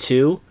do with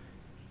 2,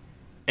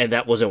 and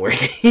that wasn't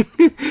working.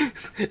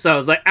 So I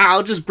was like,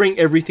 I'll just bring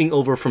everything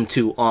over from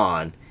 2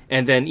 on,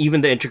 And then even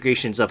the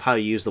integrations of how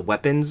you use the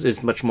weapons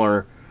is much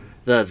more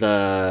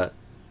the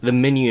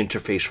menu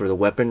interface for the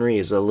weaponry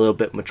is a little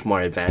bit much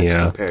more advanced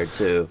compared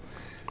to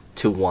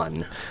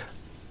 1.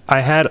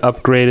 I had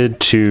upgraded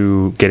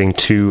to getting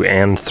 2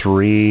 and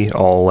 3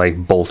 all like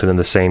bolted in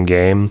the same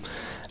game.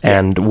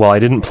 And while I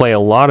didn't play a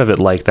lot of it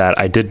like that,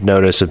 I did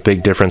notice a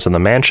big difference in the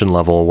mansion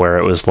level where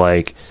it was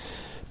like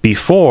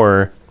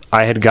before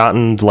I had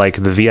gotten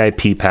like the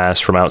VIP pass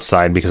from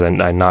outside because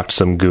I knocked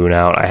some goon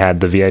out. I had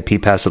the VIP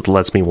pass that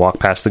lets me walk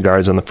past the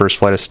guards on the first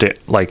flight of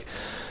stairs.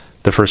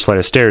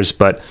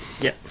 But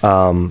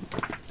in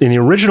the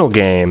original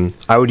game,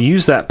 I would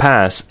use that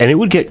pass and it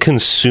would get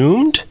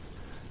consumed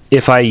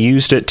if I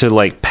used it to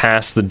like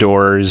pass the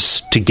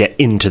doors to get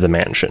into the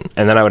mansion.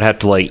 And then I would have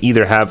to like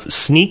either have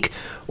sneak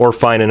or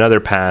find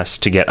another pass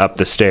to get up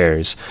the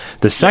stairs.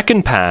 The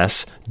second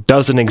pass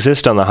doesn't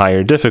exist on the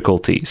higher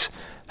difficulties.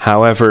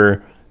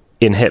 However,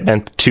 in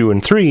Hitman 2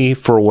 and 3,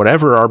 for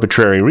whatever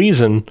arbitrary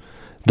reason,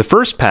 the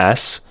first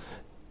pass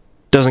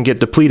doesn't get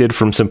depleted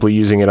from simply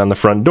using it on the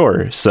front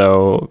door.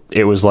 So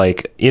it was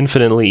like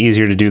infinitely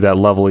easier to do that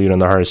level even on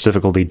the hardest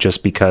difficulty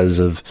just because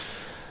of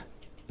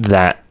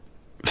that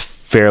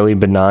fairly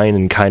benign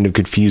and kind of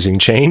confusing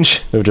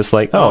change. They were just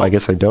like, I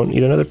guess I don't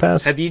need another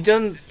pass. Have you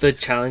done the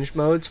challenge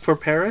modes for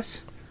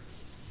Paris?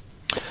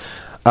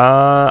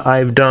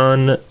 I've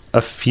done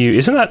a few.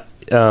 Isn't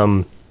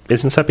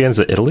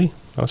Sapienza Italy?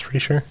 I was pretty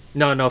sure.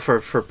 No,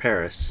 for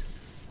Paris.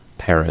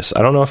 Paris.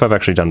 I don't know if I've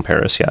actually done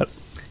Paris yet.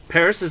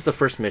 Paris is the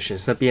first mission.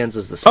 Sapienza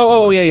is the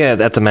second. Yeah,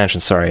 at the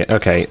mansion. Sorry.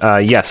 Okay.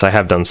 Yes, I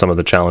have done some of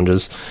the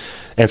challenges,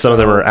 and some of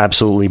them are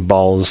absolutely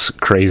balls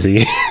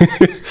crazy.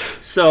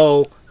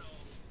 So,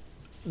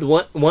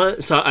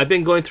 So I've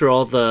been going through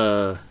all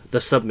the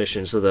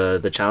submissions of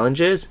the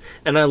challenges,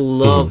 and I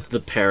love the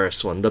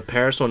Paris one. The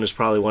Paris one is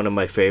probably one of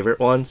my favorite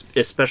ones,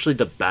 especially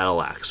the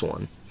Battle Axe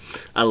one.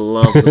 I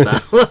love the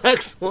Battle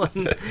Axe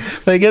one.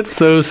 They get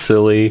so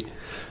silly.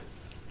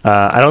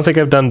 I don't think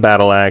I've done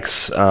Battle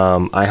Axe.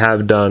 I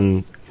have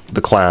done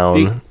the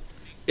Clown.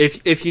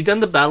 If you've done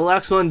the Battle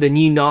Axe one, then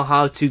you know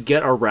how to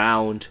get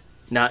around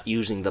not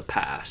using the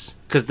pass.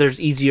 Because there's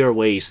easier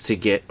ways to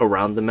get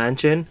around the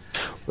mansion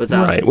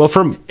without... Right. Well,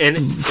 from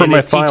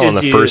my file on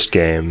the first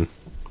game,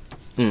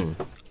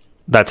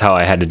 that's how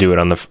I had to do it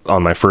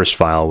on my first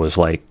file, was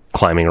like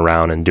climbing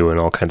around and doing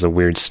all kinds of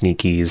weird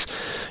sneakies,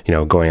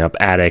 going up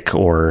attic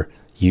or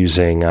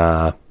using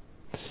the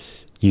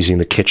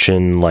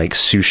kitchen like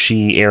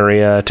sushi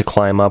area to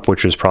climb up,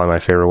 which was probably my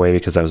favorite way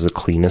because that was the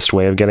cleanest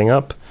way of getting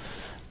up.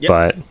 Yep.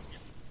 But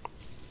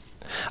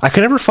I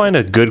could never find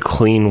a good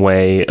clean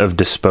way of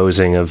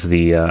disposing of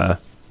the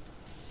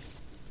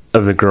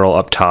girl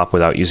up top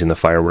without using the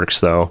fireworks,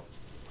 though.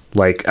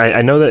 Like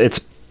I know that it's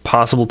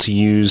possible to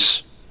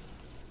use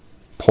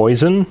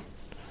poison,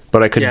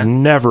 but I could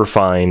never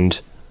find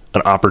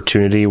an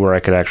opportunity where I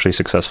could actually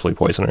successfully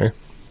poison her.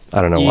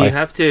 I don't know why.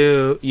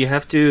 You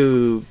have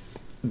to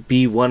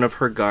be one of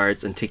her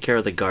guards and take care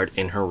of the guard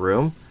in her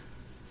room.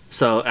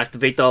 So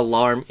activate the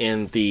alarm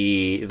in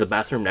the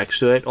bathroom next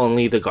to it.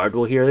 Only the guard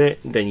will hear it.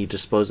 Then you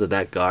dispose of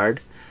that guard,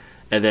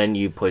 and then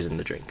you poison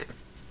the drink.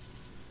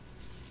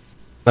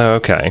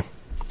 Okay.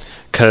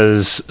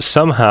 Because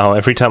somehow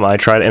every time I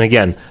tried, and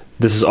again,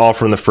 this is all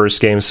from the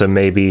first game, so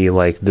maybe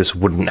like this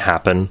wouldn't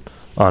happen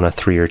on a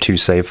 3 or 2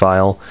 save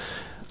file.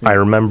 I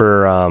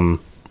remember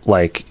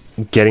like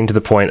getting to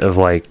the point of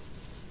like,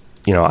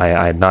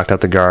 I had knocked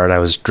out the guard, I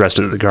was dressed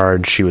as the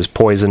guard, she was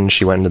poisoned,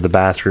 she went into the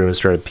bathroom and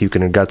started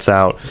puking her guts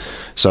out,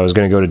 so I was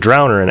going to go to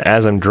drown her, and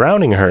as I'm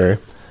drowning her,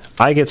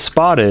 I get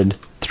spotted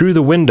through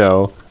the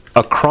window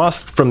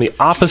across from the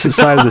opposite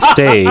side of the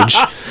stage.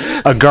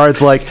 A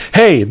guard's like,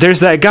 "Hey,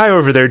 there's that guy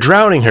over there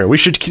drowning her. We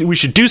should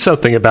do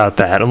something about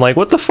that." I'm like,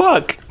 "What the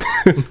fuck?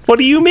 What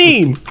do you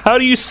mean? How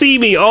do you see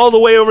me all the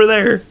way over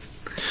there?"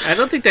 I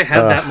don't think they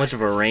have that much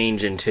of a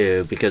range in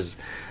 2, because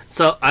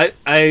so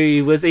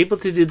I was able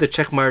to do the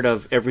checkmark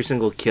of every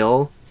single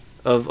kill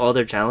of all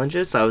their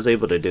challenges, so I was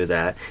able to do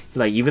that.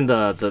 Like even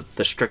the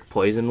strict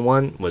poison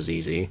one was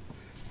easy.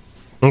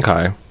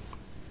 Okay.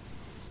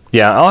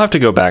 Yeah, I'll have to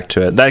go back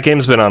to it. That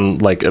game's been on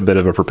like a bit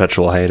of a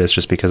perpetual hiatus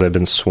just because I've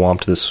been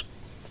swamped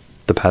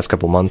the past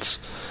couple months,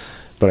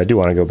 but I do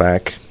want to go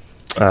back.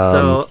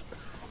 So,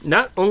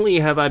 not only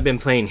have I been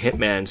playing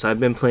Hitman, so I've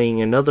been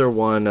playing another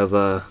one of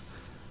a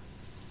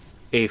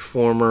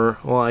former,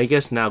 well, I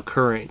guess now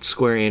current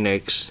Square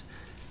Enix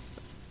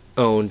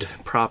owned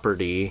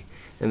property,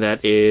 and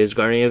that is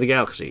Guardian of the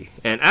Galaxy.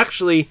 And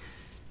actually,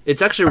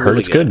 it's actually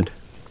really good.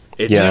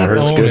 I heard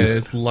it's good.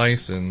 It's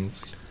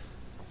licensed.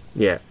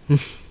 Yeah.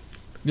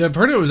 Yeah, I've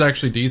heard it was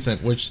actually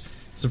decent, which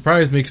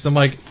surprised me because I'm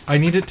like, I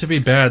need it to be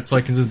bad so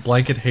I can just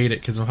blanket hate it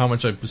because of how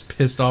much I was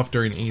pissed off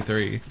during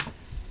E3.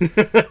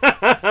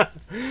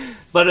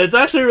 But it's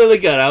actually really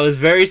good. I was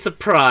very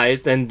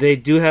surprised, and they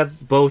do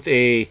have both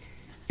a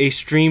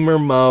streamer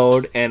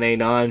mode and a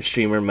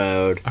non-streamer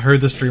mode. I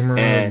heard the streamer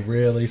mode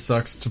really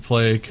sucks to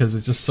play because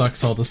it just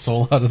sucks all the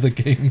soul out of the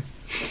game.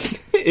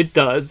 It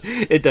does.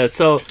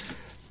 So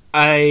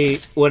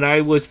when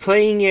I was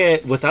playing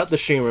it without the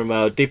streamer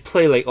mode, they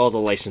play like all the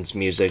licensed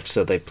music,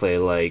 so they play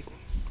like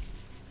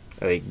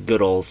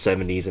good old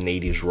 70s and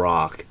 80s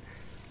rock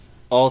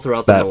all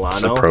throughout the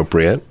That's Milano.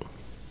 appropriate.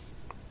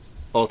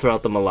 All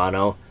throughout the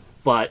Milano,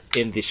 but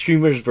in the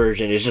streamer's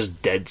version, it's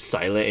just dead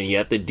silent, and you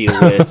have to deal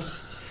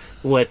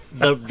with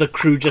the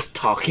crew just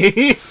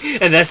talking,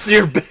 and that's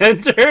your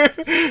banter.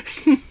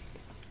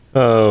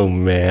 Oh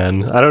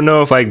man, I don't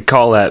know if I'd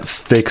call that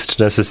fixed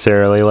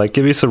necessarily. Like,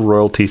 give me some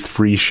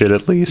royalty-free shit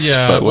at least.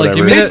 Yeah, but like, whatever.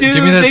 give me They that- do,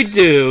 give me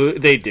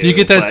that they do. Do you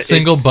get that but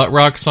single it's- butt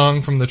rock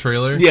song from the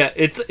trailer? Yeah,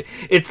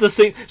 it's the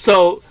same.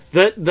 So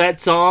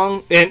that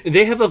song, and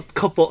they have a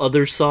couple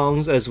other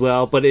songs as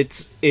well, but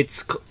it's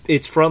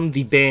from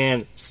the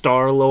band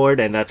Star-Lord,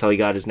 and that's how he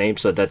got his name.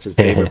 So that's his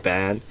favorite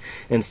band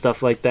and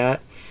stuff like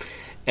that.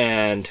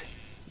 And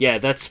yeah,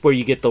 that's where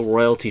you get the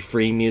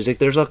royalty-free music.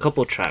 There's a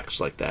couple tracks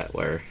like that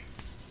where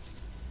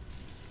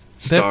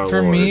That,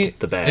 for me,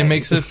 the band. it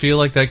makes it feel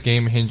like that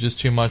game hinges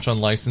too much on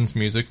licensed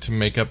music to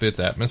make up its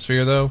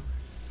atmosphere, though.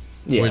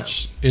 yeah.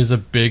 Which is a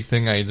big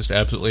thing I just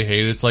absolutely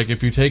hate. It's like,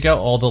 if you take out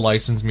all the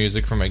licensed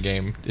music from a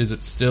game, is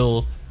it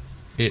still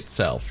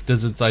itself?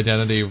 Does its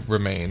identity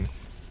remain?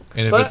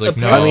 And if But it's like,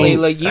 no, apparently,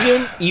 like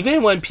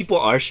even when people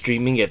are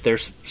streaming it, they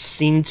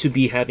seem to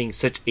be having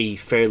such a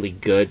fairly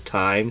good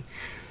time.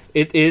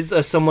 It is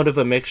a somewhat of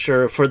a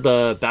mixture for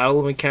the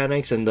battle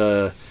mechanics and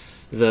the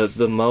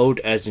mode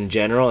as in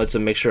general. It's a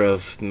mixture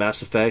of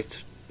Mass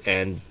Effect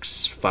and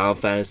Final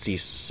Fantasy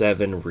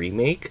VII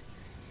Remake.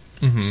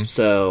 Mhm.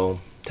 So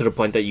to the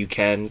point that you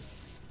can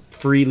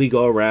freely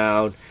go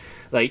around.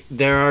 Like,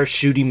 there are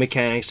shooting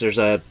mechanics. There's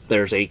a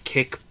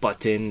kick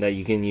button that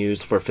you can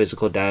use for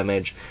physical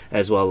damage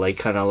as well, like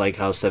kind of like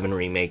how 7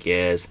 Remake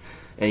is.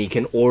 And you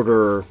can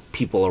order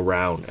people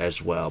around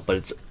as well. But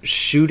it's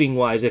shooting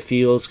wise, it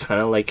feels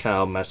kind of like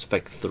how Mass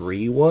Effect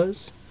 3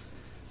 was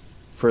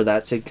for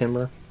that sake,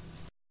 Timber.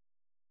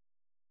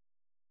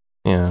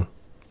 Yeah.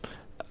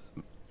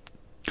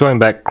 Going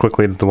back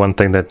quickly to the one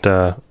thing that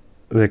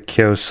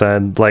Kyo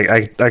said, like,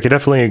 I could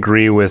definitely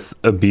agree with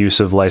abuse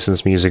of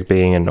licensed music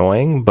being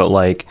annoying, but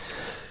like,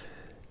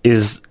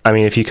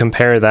 if you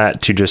compare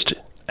that to just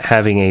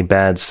having a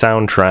bad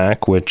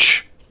soundtrack,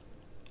 which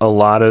a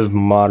lot of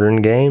modern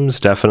games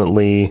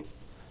definitely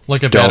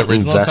like a bad don't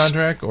original invest-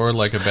 soundtrack or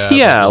like a bad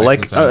like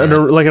licensed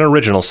soundtrack? like an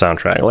original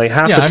soundtrack. Like,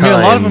 half Yeah, the I time mean,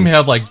 a lot of them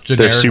have like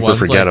generic they're super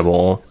ones. Like,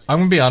 forgettable. I'm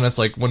gonna be honest,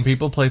 like, when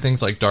people play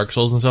things like Dark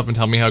Souls and stuff and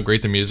tell me how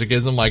great the music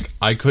is, I'm like,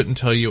 I couldn't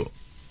tell you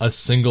a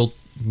single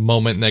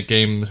moment in that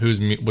game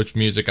which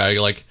music I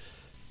like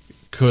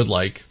could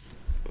like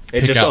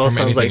It pick just out all from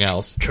sounds anything like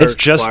else. It's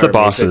just the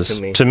choir music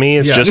bosses. To me,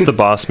 it's Yeah. just the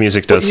boss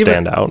music does Well, even-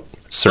 stand out.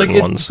 Certain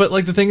Like, ones. But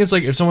like, the thing is,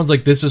 like, if someone's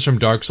like, this is from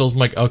Dark Souls, I'm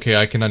like, okay,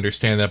 I can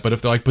understand that. But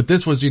if they're like, but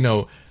this was,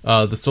 the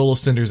Soul of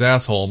Cinder's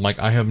asshole, I'm like,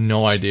 I have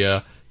no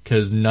idea,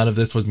 because none of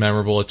this was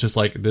memorable. It's just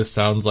like, this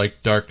sounds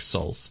like Dark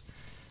Souls.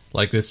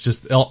 Like, this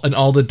just, and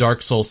all the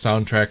Dark Souls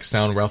soundtracks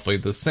sound roughly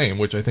the same,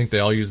 which I think they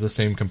all use the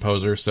same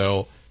composer,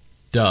 so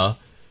duh.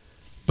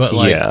 But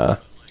like, yeah.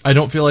 I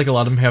don't feel like a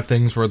lot of them have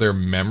things where they're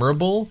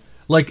memorable.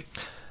 Like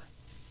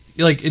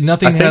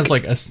nothing I think-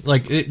 has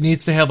like it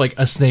needs to have like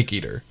a Snake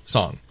Eater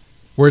song,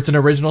 where it's an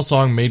original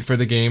song made for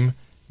the game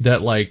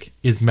that like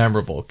is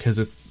memorable because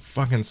it's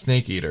fucking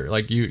Snake Eater.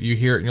 Like you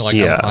hear it and you're like,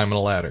 Yeah. I'm climbing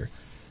a ladder.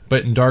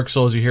 But in Dark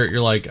Souls, you hear it,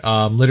 you're like,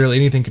 literally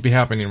anything could be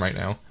happening right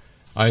now.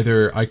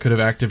 Either I could have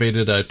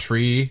activated a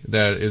tree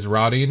that is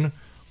rotting,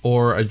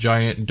 or a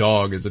giant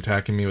dog is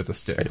attacking me with a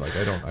stick. Like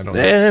I don't know.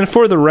 And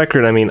for the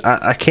record, I mean,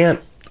 I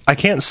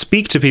can't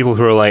speak to people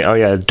who are like, oh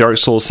yeah, Dark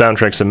Souls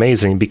soundtrack's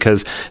amazing,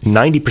 because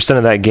 90%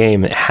 of that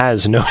game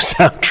has no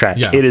soundtrack.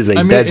 Yeah. It is a I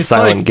mean, dead it's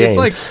silent like, game It's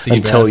like Seabass,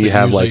 until you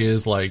have usually like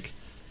is like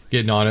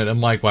getting on it.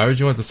 I'm like, why would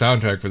you want the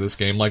soundtrack for this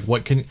game? Like,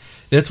 what can?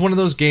 That's one of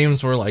those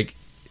games where like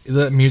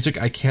the music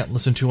I can't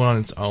listen to on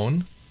its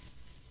own.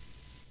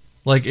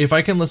 Like, if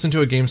I can listen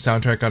to a game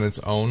soundtrack on its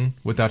own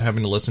without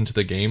having to listen to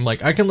the game,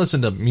 like I can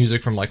listen to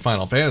music from like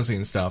Final Fantasy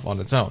and stuff on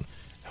its own.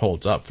 It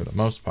holds up for the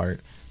most part.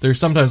 There's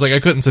sometimes like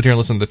I couldn't sit here and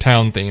listen to the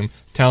Town theme.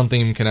 Town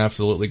theme can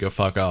absolutely go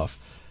fuck off.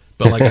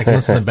 But like I can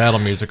listen to battle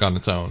music on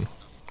its own,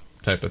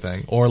 type of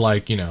thing. Or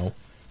like, Dance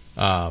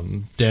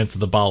of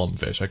the Balam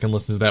Fish. I can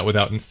listen to that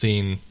without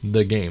seeing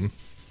the game.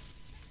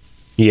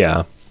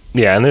 yeah,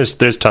 and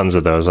there's tons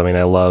of those. I mean,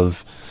 I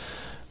love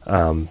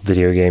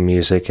video game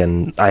music,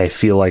 and I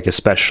feel like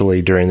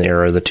especially during the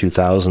era of the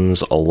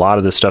 2000s, a lot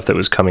of the stuff that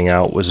was coming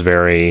out was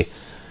very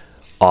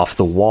off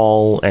the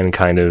wall and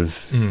kind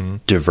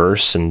of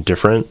diverse and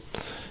different.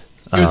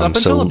 It was up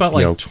until so, about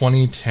like you know,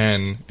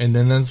 2010, and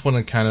then that's when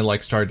it kind of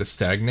like started to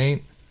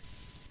stagnate.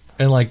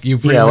 And like you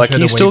pretty yeah, much like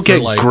had you to still wait get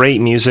for, like, great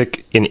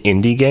music in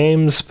indie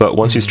games, but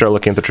once you start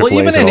looking at the AAAs, well,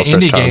 even in it all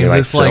starts indie talking games, like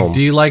it's like, film.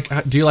 do you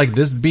like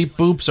this beep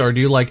boops, or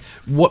do you like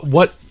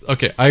what?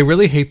 Okay, I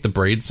really hate the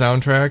Braid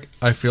soundtrack.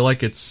 I feel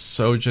like it's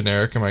so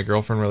generic, and my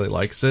girlfriend really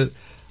likes it.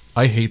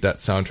 I hate that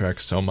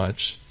soundtrack so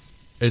much.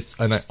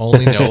 And I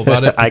only know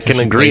about it. I because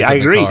can she agree. plays I in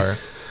the agree. car.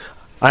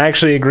 I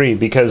actually agree,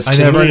 because I to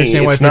never me,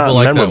 understand why it's people not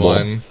like memorable.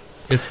 that one.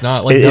 It's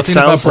not like It nothing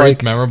about sounds Braid's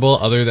like- memorable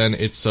other than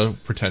it's so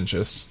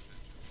pretentious.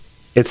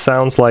 It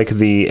sounds like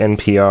the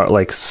NPR,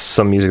 like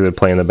some music they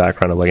play in the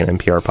background of like an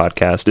NPR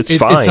podcast. It's It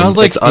fine. sounds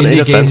like it's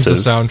indie games the inoffensive.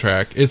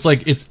 soundtrack. It's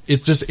like it's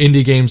just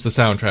indie games the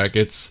soundtrack.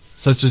 It's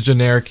such a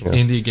generic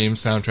indie game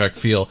soundtrack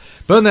feel.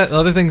 But then that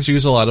other things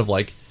use a lot of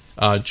like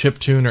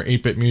chiptune or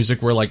 8-bit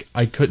music where like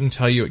I couldn't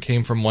tell you it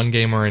came from one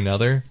game or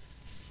another.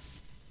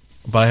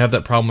 But I have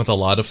that problem with a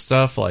lot of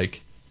stuff.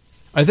 Like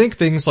I think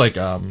things like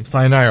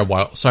Sayonara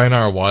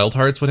Wild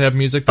Hearts would have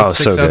music that Oh,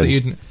 sticks so out that good.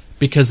 you'd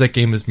because that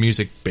game is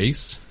music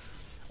based.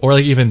 Or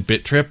like even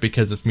Bit Trip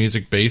because it's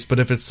music based, but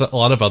if it's a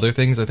lot of other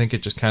things, I think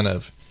it just kind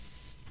of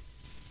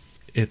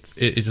it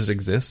just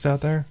exists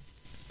out there.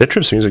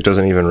 Bitrip's music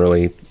doesn't even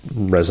really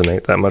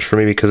resonate that much for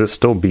me because it's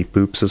still beat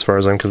boops as far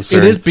as I'm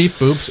concerned. It is beat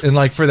boops, and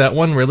like for that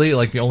one, really,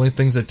 like the only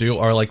things that do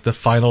are like the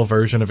final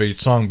version of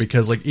each song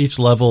because like each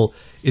level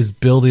is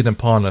building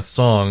upon a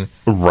song.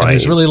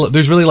 Right. And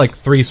there's really like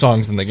 3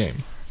 songs in the game.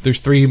 There's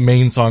 3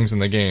 main songs in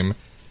the game,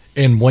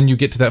 and when you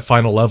get to that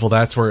final level,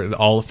 that's where it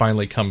all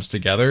finally comes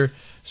together.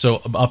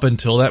 So up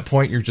until that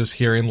point, you're just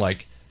hearing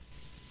like,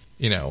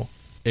 you know,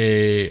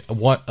 a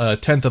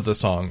tenth of the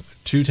song,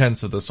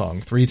 2/10 of the song,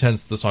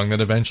 3/10 of the song.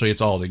 Then eventually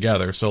it's all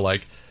together. So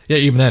like, yeah,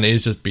 even then it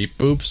is just beat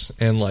boops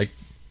and like,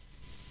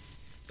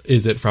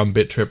 is it from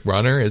Bit Trip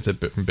Runner? Is it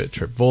from Bit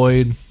Trip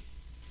Void?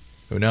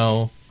 Who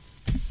know?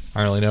 I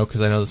don't really know because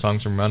I know the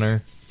songs from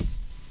Runner.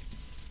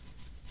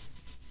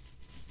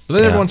 But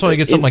then Yeah. every once in a while you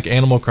get something like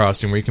Animal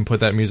Crossing where you can put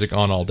that music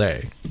on all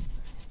day.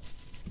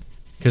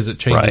 Because it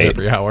changes Right.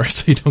 every hour,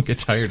 so you don't get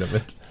tired of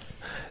it.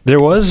 There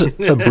was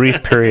a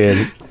brief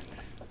period.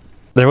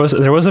 There was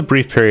a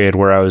brief period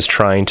where I was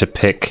trying to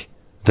pick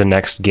the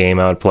next game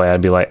I would play.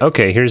 I'd be like,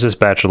 okay, here's this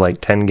batch of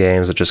like 10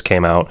 games that just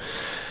came out.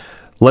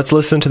 Let's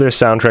listen to their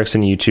soundtracks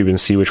on YouTube and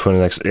see which one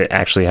it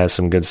actually has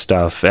some good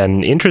stuff.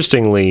 And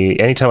interestingly,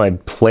 anytime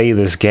I'd play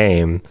this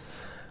game,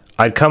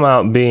 I'd come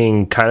out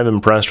being kind of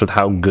impressed with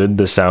how good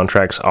the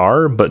soundtracks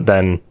are. But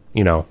then,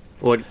 you know,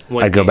 What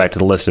I'd go game? back to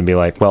the list and be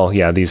like, well,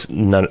 yeah,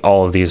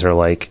 all of these are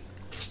like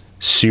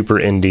super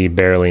indie,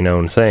 barely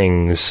known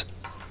things.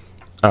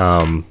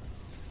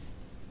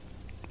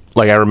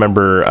 Like I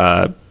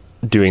remember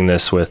doing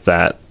this with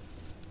that.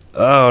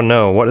 Oh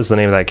no, what is the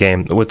name of that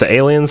game? With the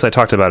aliens, I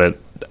talked about it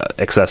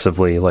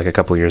excessively like a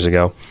couple years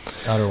ago.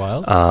 Outer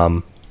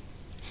Wilds?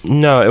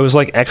 No, it was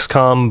like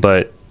XCOM,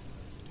 but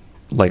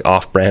like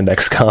off-brand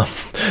XCOM.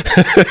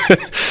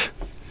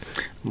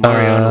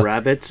 Mario and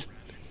Rabbids.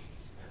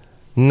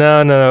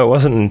 No, it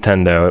wasn't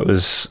Nintendo. It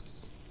was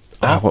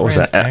what was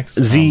that? Off-brand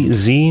XCOM.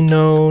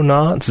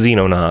 Xenonauts.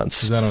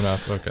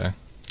 Xenonauts, okay.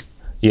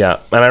 Yeah,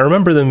 and I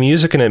remember the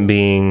music in it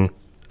being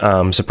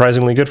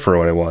surprisingly good for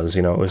what it was.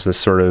 You know, it was this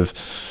sort of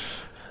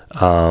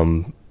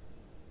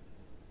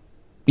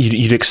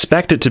you'd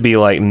expect it to be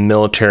like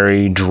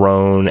military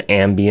drone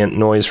ambient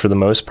noise for the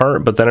most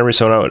part, but then every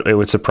so often it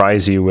would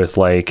surprise you with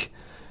like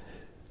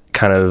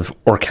kind of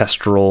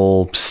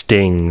orchestral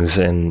stings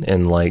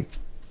and like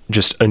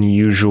just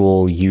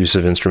unusual use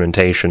of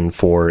instrumentation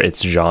for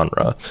its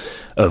genre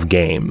of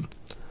game.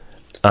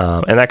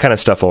 And that kind of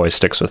stuff always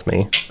sticks with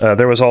me.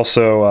 There was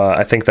also,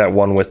 I think, that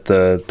one with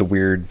the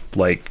weird,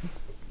 like,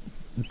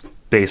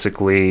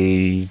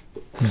 basically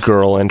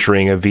girl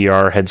entering a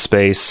VR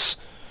headspace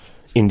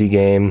indie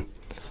game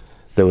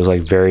that was,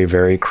 like, very,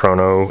 very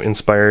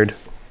Chrono-inspired.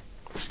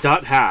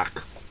 Dot hack.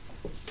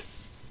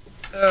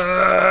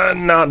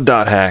 Not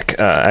Dot Hack,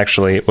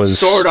 actually. It was...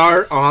 Sword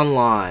Art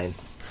Online.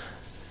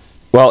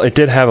 Well, it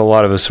did have a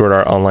lot of a Sword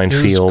Art Online It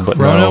feel, was but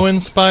Chrono no.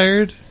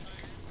 inspired?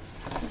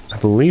 I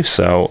believe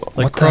so. Like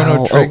What the Chrono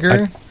hell?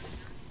 Trigger?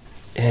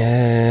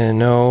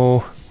 No.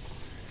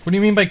 What do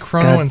you mean by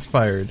Chrono God.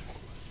 inspired?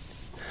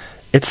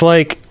 It's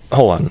like...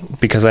 Hold on,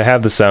 because I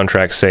have the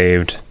soundtrack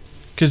saved.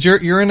 Because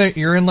you're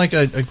in like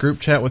a group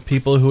chat with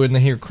people who when they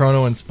hear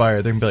Chrono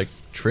inspired, they're gonna be like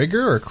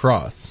Trigger or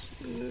Cross.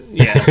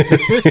 Yeah.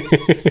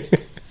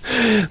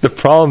 The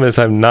problem is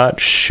I'm not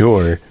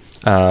sure.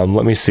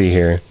 Let me see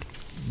here.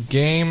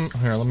 Game.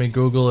 Here, let me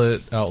Google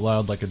it out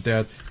loud like a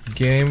dad.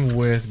 Game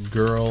with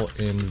girl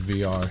in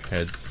VR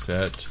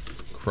headset.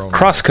 Chrono.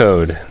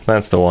 Crosscode.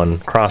 That's the one.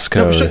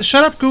 Crosscode. No,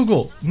 shut up,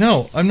 Google.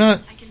 No, I'm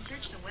not. I can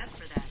search the web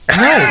for that.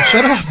 No,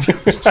 shut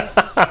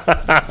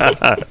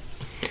up.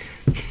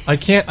 I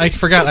can't. I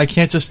forgot. I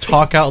can't just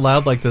talk out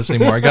loud like this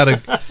anymore. I got a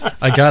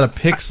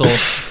Pixel,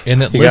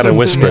 and it You gotta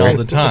listens to me whisper. all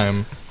the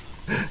time.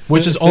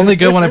 Which is only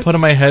good when I put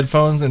in my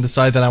headphones and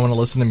decide that I want to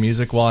listen to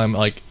music while I'm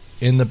like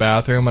in the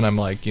bathroom and I'm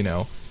like, you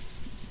know,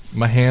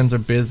 my hands are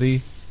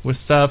busy with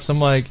stuff. So I'm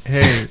like,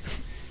 hey,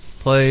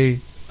 play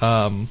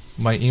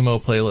my emo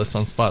playlist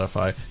on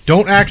Spotify.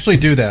 Don't actually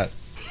do that.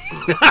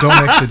 Don't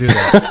actually do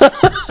that.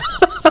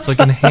 So I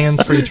can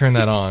hands-free turn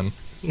that on.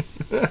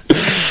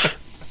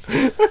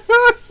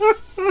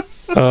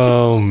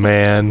 Oh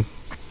man.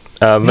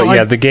 But No,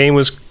 yeah, the game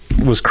was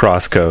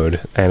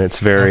Crosscode, and it's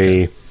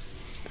very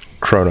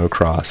Chrono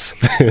Cross.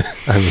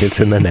 I mean, it's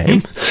in the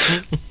name.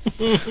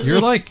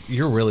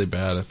 You're really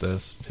bad at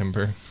this,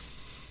 Timber.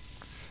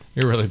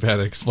 You're really bad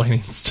at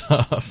explaining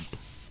stuff.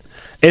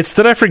 It's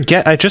that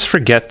I just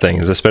forget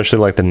things, especially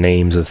like the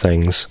names of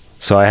things.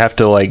 So I have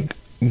to like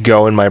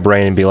go in my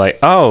brain and be like,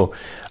 oh,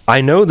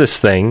 I know this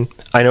thing.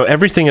 I know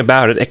everything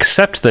about it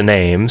except the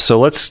name. So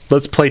let's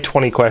play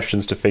 20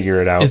 questions to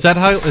figure it out. Is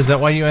that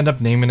why you end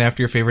up naming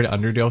after your favorite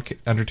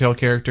Undertale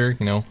character?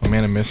 You know, a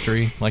man of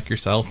mystery like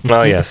yourself.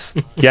 Oh yes,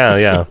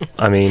 yeah.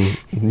 I mean,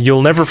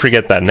 you'll never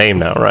forget that name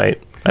now,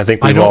 right? I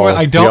think we all.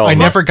 I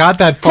never got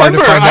that far Timber,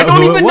 to find out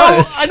who it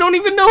was. I don't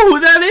even know who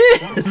that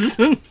is.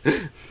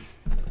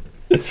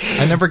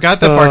 I never got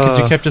that far because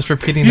you kept just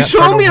repeating You that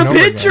part showed me over a and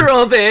over picture again.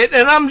 of it,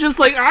 and I'm just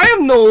like, I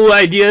have no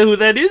idea who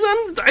that is.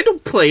 I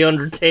don't play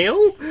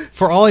Undertale.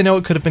 For all I know,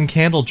 it could have been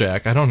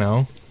Candlejack. I don't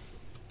know.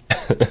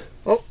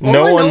 All No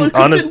I know, one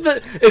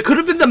it could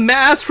have been the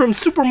mask from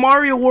Super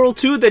Mario World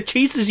 2 that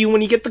chases you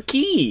when you get the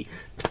key.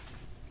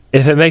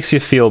 If it makes you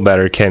feel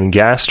better, Ken,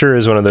 Gaster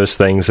is one of those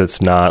things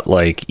that's not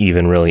like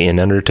even really in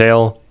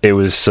Undertale. It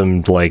was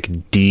some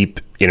like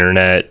deep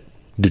internet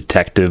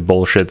detective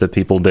bullshit that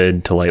people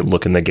did to like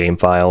look in the game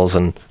files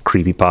and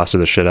creepypasta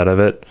the shit out of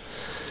it.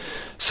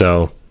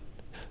 So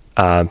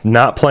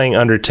not playing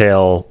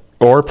Undertale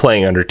or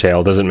playing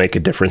Undertale doesn't make a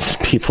difference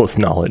in people's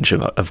knowledge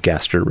of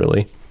Gaster,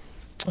 really.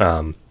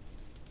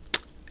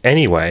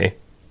 Anyway,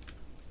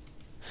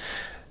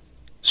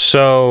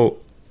 so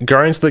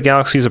Guardians of the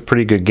Galaxy is a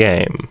pretty good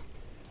game.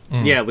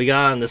 Yeah, we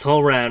got on this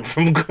whole rant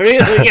from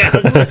Guardians of the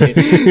Galaxy.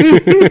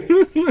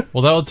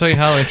 Well, that will tell you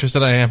how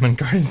interested I am in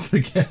Guardians of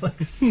the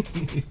Galaxy.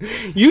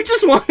 You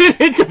just wanted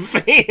it to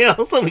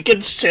fail so we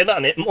could shit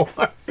on it more.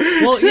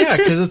 Well, yeah,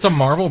 because it's a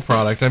Marvel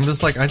product. I'm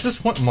just like, I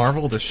just want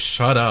Marvel to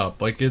shut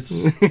up. Like,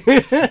 it's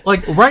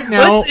like right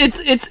now, It's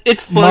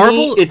funny.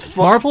 Marvel. It's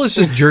fun. Marvel is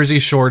just Jersey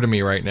Shore to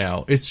me right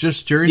now. It's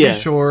just Jersey Yeah.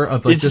 Shore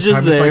of like It's this just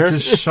time. It's there. like,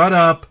 just shut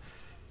up,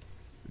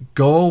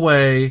 go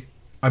away.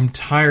 I'm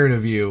tired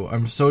of you.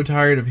 I'm so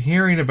tired of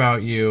hearing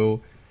about you,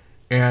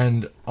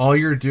 and all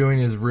you're doing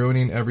is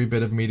ruining every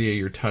bit of media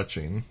you're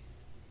touching.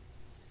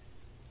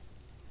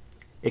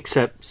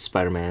 Except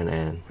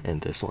Spider-Man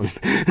and this one.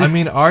 I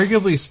mean,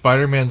 arguably,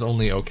 Spider-Man's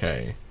only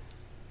okay.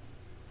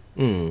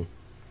 I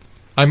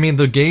mean,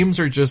 the games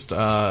are just,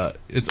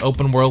 it's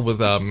open world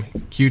with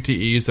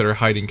QTEs that are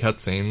hiding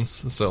cutscenes,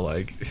 so,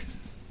 like...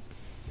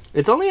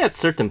 It's only at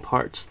certain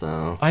parts,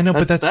 though. I know,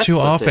 but that's too the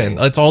often. thing.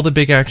 It's all the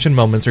big action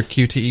moments are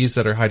QTEs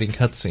that are hiding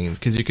cutscenes,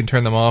 because you can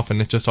turn them off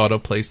and it just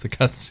auto-plays the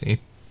cutscene.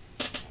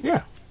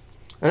 Yeah.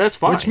 And that's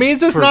fine. Which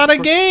means it's not a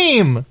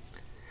game!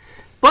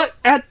 But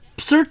at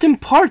certain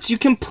parts, you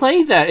can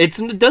play that.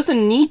 It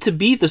doesn't need to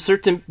be the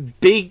certain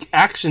big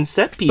action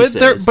set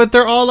pieces. But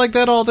they're all like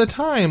that all the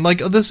time. Like,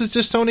 this is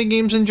just Sony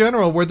games in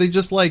general, where they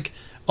just, like,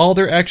 all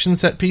their action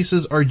set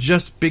pieces are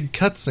just big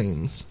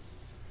cutscenes.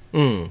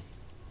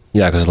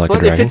 Yeah, because like a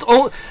But dragon.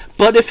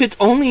 if it's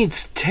only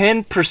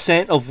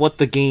 10% of what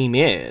the game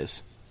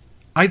is.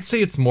 I'd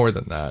say it's more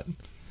than that.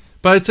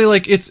 But I'd say,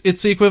 like, it's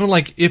the equivalent,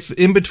 like, if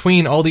in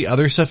between all the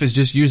other stuff is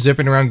just you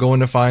zipping around going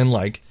to find,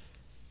 like,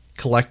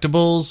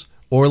 collectibles,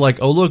 or,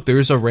 like, oh, look,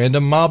 there's a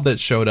random mob that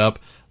showed up.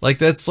 Like,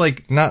 that's,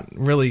 like, not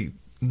really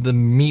the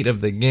meat of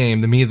the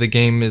game. The meat of the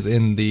game is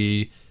in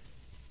the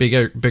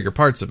bigger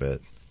parts of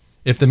it.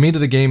 If the meat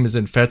of the game is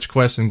in fetch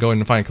quests and going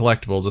to find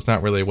collectibles, it's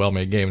not really a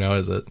well-made game now,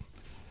 is it?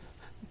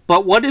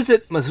 But what is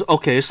it?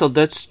 Okay, so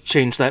let's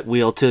change that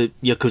wheel to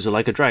Yakuza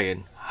Like a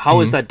Dragon. How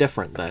is that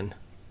different then?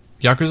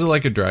 Yakuza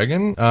Like a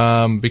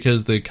Dragon,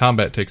 because the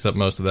combat takes up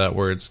most of that,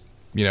 where it's,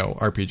 you know,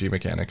 RPG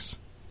mechanics.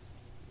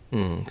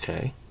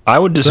 Okay. I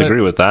would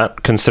disagree with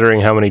that,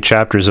 considering how many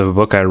chapters of a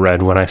book I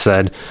read when I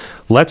said,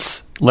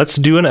 let's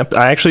do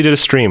I actually did a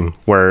stream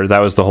where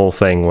that was the whole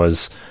thing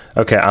was,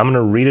 okay, I'm going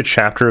to read a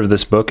chapter of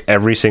this book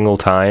every single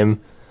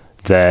time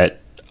that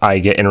I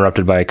get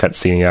interrupted by a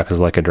cutscene in Yakuza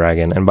Like a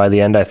Dragon. And by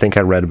the end, I think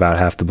I read about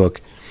half the book.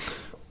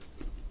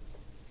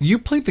 You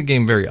played the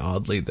game very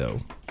oddly, though.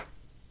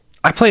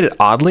 I played it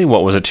oddly.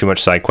 What was it? Too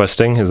much side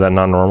questing? Is that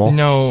not normal?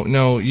 No,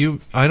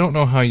 I don't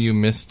know how you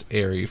missed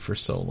Eri for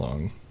so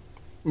long.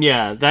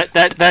 Yeah,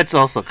 that's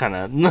also kind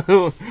of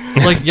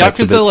Like, That's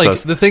a Yakuza, bit like,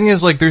 sus. the thing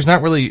is, like, there's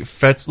not really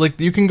fetch, like,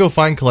 you can go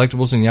find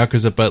collectibles in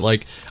Yakuza, but,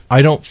 like,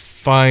 I don't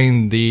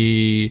find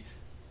the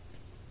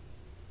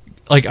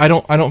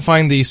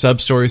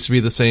sub-stories to be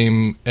the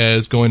same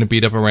as going to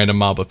beat up a random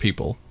mob of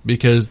people,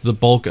 because the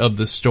bulk of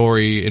the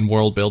story and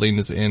world building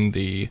is in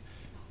the, in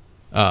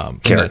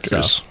that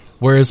Characters. stuff.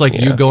 Whereas, like,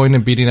 you Yeah. going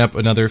and beating up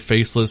another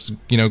faceless,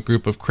 you know,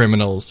 group of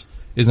criminals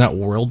is not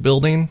world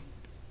building.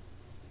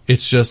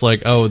 It's just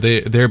like, oh,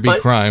 there be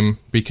But- crime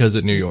because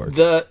at New York.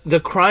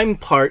 the crime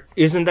part.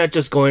 Isn't that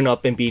just going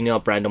up and beating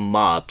up random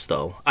mobs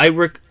though?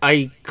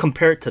 I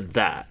compare it to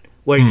that,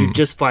 where you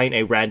just find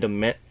a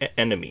random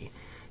enemy.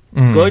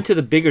 Going to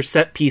the bigger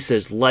set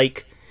pieces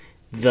like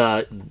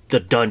the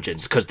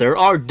dungeons, because there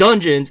are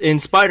dungeons in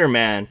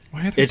Spider-Man.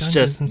 Why are there It's dungeons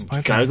just in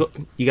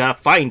Spider-Man? you gotta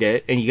find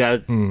it and you gotta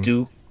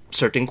do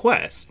certain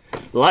quests.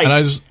 Like, And I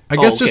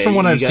guess just okay, from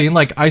what you I've got- seen,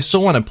 like, I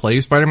still want to play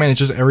Spider-Man. It's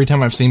just every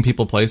time I've seen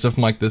people play stuff,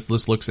 I'm like, this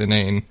looks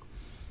inane.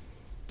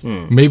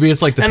 Maybe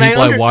it's like the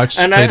people I watched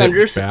and played I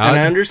it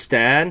bad.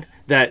 understand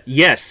that.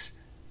 Yes,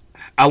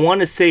 I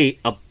want to say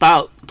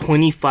about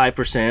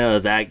 25%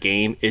 of that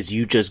game is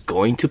you just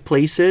going to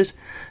places.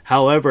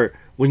 However,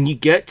 when you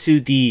get to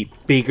the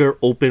bigger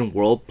open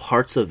world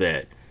parts of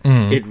it,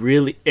 it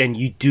really, and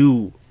you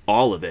do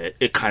all of it,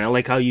 it kind of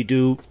like how you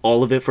do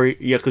all of it for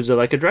Yakuza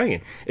Like a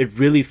Dragon. It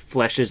really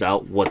fleshes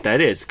out what that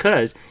is,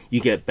 because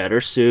you get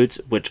better suits,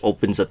 which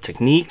opens up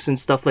techniques and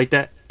stuff like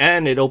that,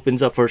 and it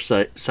opens up for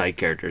side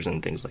characters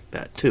and things like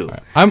that too.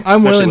 I'm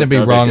willing to with be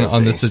the other wrong DLC.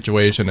 on this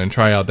situation and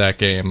try out that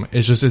game.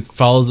 It's just it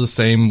follows the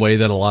same way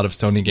that a lot of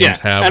Sony games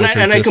have, which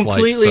are just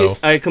like so.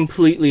 I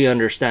completely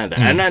understand that,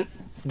 and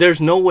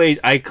there's no way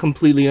I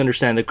completely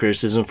understand the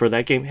criticism for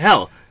that game.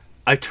 Hell,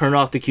 I turn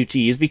off the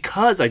QTEs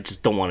because I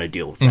just don't want to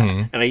deal with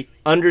that, and I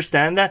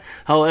understand that.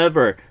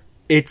 However,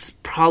 it's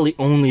probably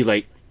only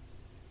like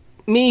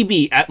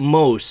maybe at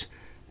most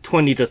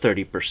 20 to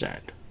 30%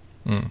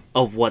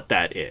 of what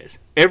that is.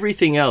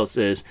 Everything else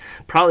is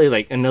probably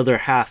like another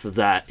half of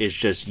that is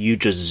just you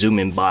just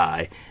zooming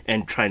by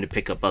and trying to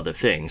pick up other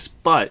things.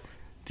 But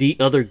the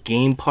other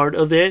game part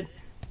of it,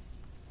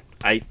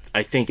 I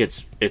think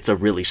it's a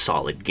really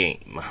solid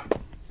game.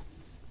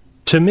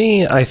 To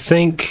me, I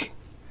think,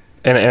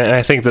 and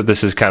I think that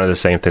this is kind of the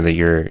same thing that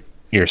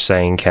you're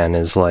saying, Ken,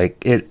 is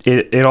like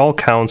it all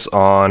counts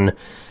on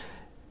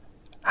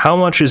how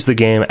much is the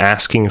game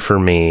asking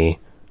from me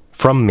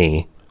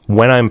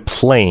when I'm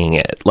playing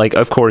it. Like,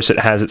 of course, it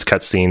has its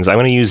cutscenes. I'm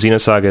going to use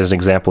Xenosaga as an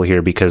example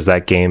here because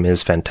that game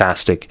is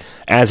fantastic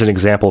as an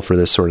example for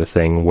this sort of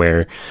thing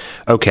where,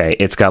 okay,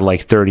 it's got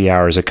like 30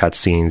 hours of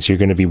cutscenes. You're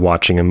going to be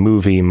watching a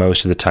movie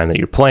most of the time that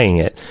you're playing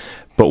it.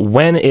 But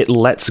when it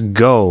lets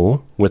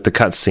go with the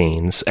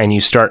cutscenes and you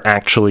start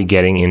actually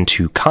getting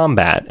into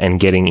combat and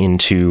getting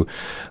into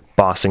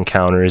boss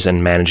encounters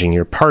and managing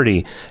your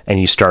party, and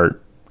you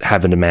start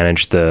having to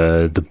manage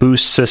the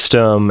boost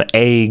system,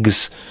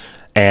 eggs,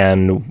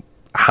 and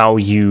how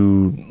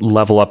you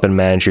level up and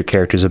manage your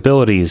character's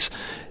abilities,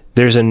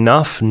 there's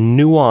enough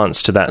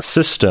nuance to that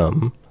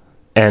system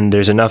and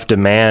there's enough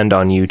demand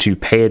on you to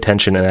pay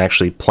attention and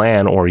actually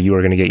plan, or you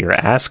are going to get your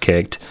ass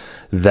kicked,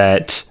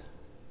 that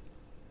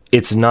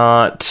it's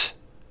not...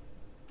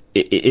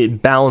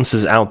 It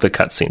balances out the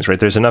cutscenes, right?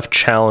 There's enough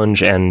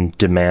challenge and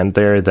demand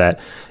there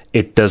that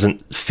it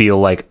doesn't feel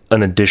like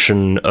an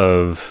addition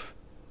of...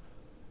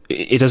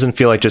 It doesn't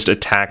feel like just a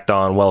tacked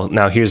on, well,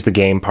 now here's the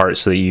game part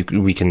so that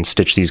we can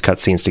stitch these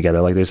cutscenes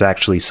together. Like, there's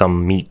actually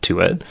some meat to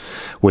it,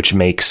 which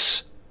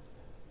is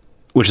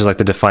like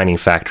the defining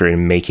factor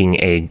in making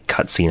a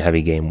cutscene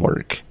heavy game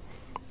work.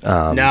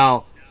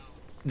 Now,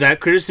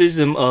 that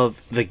criticism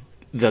of the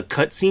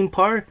cutscene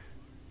part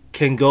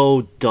can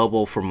go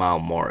double for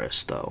Miles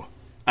Morris, though.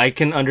 I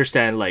can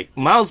understand, like,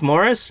 Miles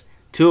Morris,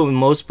 to the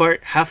most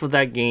part, half of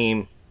that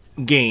game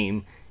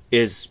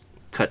is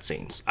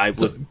cutscenes. I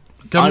would...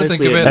 Come to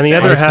think of it, and the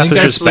other half is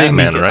just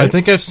Batman, right? I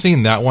think I've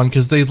seen that one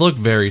because they look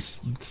very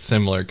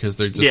similar. Because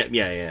they're just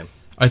yeah.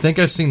 I think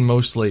I've seen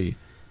mostly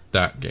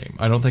that game.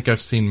 I don't think I've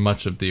seen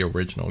much of the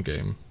original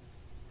game.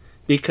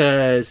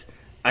 Because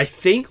I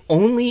think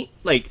only,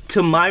 like,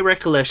 to my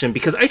recollection,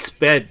 because I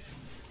sped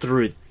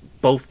through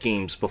both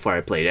games before I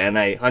played, and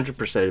I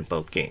 100%ed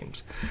both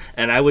games,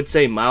 and I would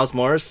say Miles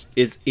Morris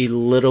is a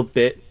little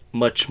bit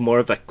much more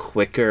of a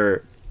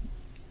quicker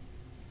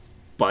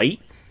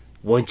bite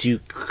once you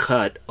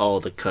cut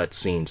all the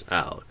cutscenes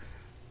out.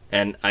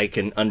 And I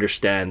can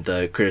understand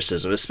the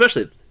criticism,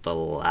 especially the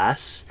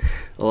last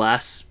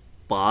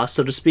boss,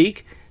 so to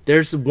speak.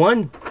 There's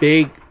one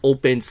big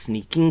open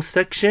sneaking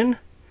section.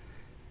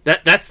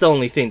 That's the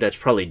only thing that's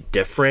probably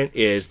different,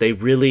 is they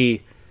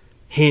really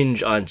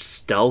hinge on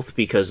stealth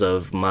because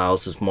of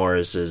Miles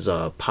Morris's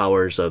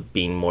powers of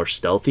being more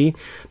stealthy.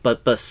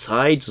 But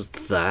besides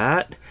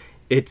that,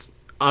 it's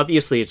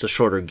obviously a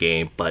shorter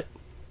game, but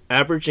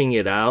averaging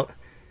it out,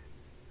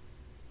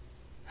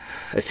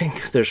 I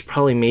think there's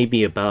probably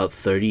maybe about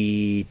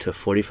 30 to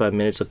 45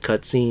 minutes of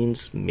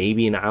cutscenes,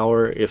 maybe an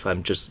hour if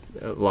I'm just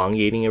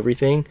elongating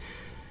everything.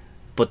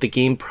 But the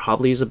game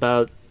probably is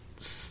about,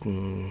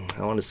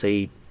 I want to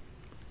say,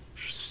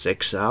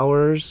 6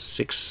 hours,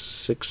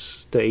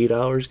 6 to 8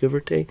 hours, give or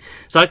take.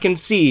 So I can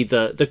see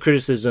the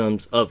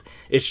criticisms of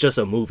it's just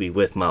a movie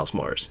with Miles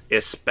Morris,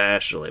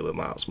 especially with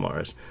Miles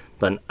Morris.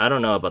 But I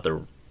don't know about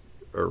the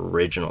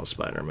original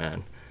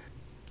Spider-Man.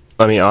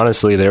 I mean,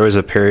 honestly, there was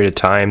a period of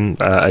time,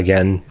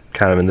 again,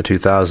 kind of in the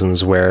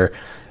 2000s, where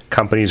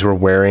companies were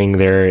wearing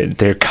their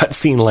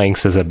cutscene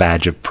lengths as a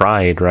badge of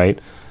pride, right?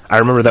 I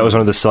remember that was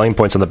one of the selling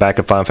points on the back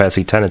of Final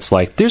Fantasy X. It's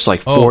like, there's like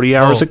 40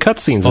 hours of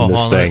cutscenes in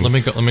this thing. Let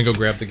me go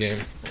grab the game.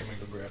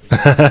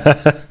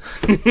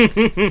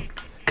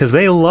 Because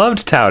they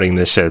loved touting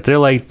this shit. They're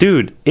like,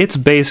 dude, it's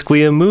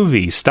basically a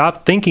movie.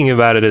 Stop thinking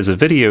about it as a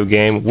video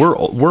game.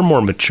 We're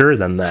more mature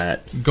than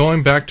that.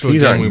 Going back to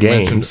These a game we aren't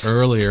mentioned games.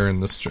 earlier in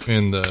the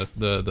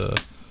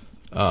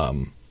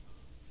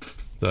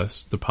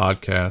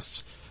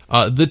podcast,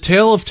 the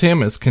tale of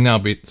Samus can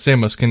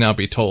now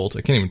be told.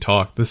 I can't even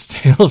talk. This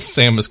tale of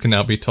Samus can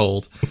now be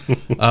told.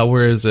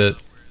 Where is it?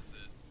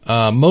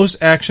 Most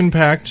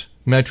action-packed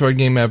Metroid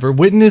game ever.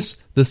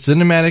 Witness the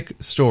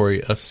cinematic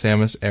story of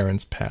Samus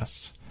Aran's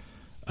past.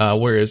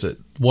 Where is it?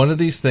 One of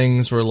these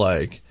things were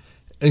like,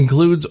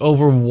 includes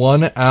over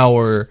 1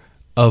 hour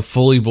of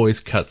fully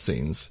voiced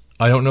cutscenes.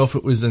 I don't know if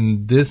it was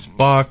in this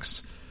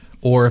box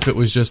or if it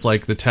was just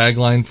like the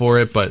tagline for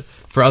it, but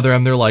for Other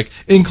M, they're like,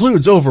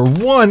 includes over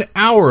 1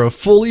 hour of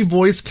fully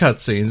voiced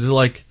cutscenes. They're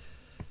like,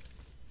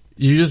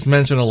 you just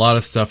mentioned a lot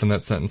of stuff in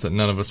that sentence that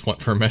none of us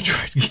want for a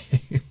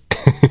Metroid game.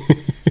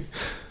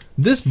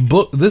 This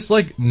book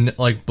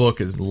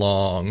is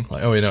long.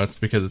 Like, oh wait, no, it's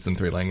because it's in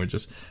 3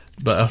 languages.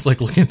 But I was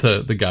like looking at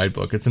the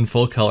guidebook. It's in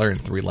full color in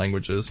 3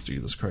 languages.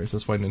 Jesus Christ,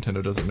 that's why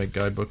Nintendo doesn't make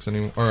guidebooks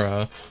anymore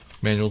or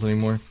manuals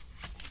anymore.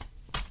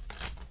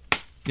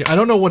 Yeah, I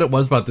don't know what it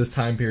was about this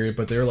time period,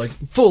 but they're like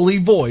fully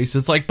voiced.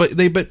 It's like, but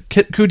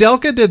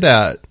Kudelka did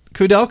that.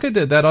 Kudelka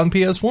did that on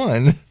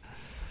PS1.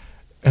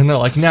 And they're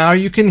like, now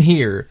you can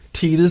hear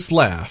Tidus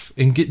laugh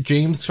and get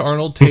James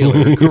Arnold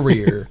Taylor a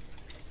career.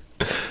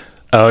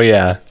 Oh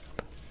yeah.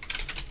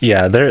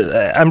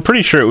 Yeah, I'm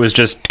pretty sure it was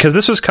just because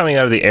this was coming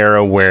out of the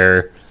era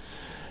where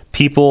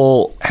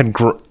people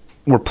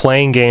were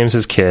playing games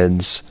as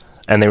kids,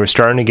 and they were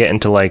starting to get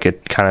into like a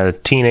kind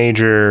of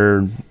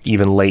teenager,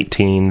 even late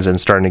teens,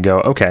 and starting to go,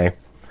 okay,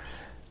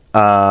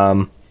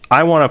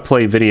 I want to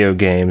play video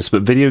games,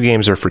 but video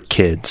games are for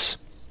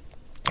kids.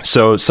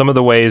 So some of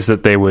the ways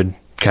that they would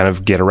kind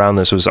of get around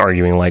this was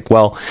arguing like,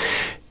 well,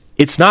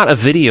 it's not a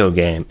video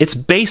game. It's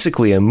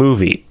basically a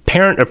movie.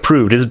 Parent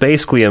approved is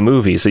basically a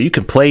movie. So you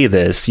can play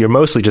this. You're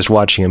mostly just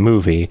watching a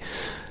movie.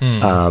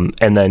 And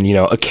then,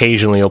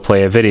 occasionally you'll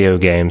play a video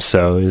game.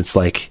 So it's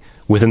like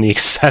within the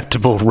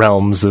acceptable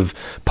realms of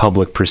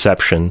public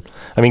perception.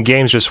 I mean,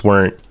 games just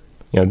weren't,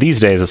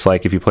 these days it's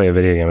like if you play a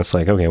video game, it's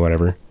like, okay,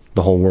 whatever.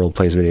 The whole world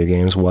plays video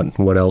games.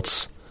 What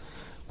else?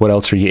 What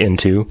else are you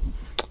into?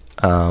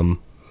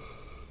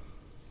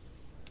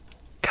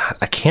 God,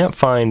 I can't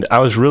find... I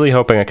was really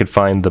hoping I could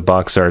find the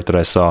box art that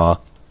I saw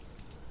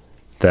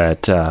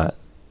that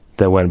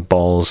went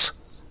balls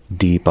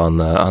deep on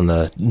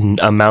the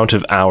amount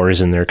of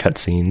hours in their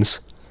cutscenes.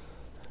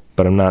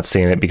 But I'm not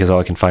seeing it because all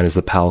I can find is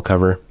the PAL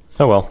cover.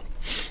 Oh well.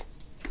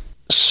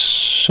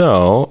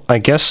 So, I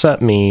guess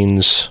that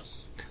means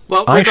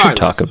I should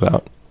talk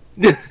about...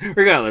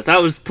 Regardless, I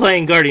was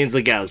playing Guardians of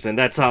the Galaxy, and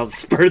that's how it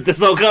spurred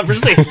this whole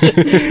conversation.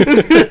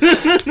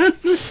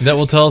 That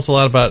will tell us a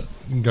lot about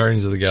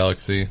Guardians of the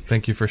Galaxy.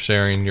 Thank you for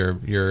sharing your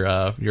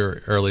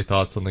early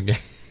thoughts on the game.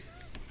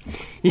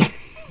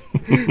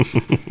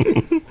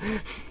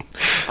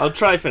 I'll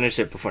try to finish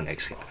it before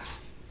next game.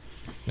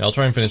 Yeah, I'll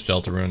try and finish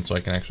Deltarune so I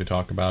can actually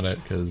talk about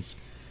it because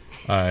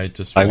I've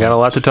got a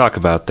lot to talk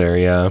about there.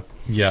 Yeah.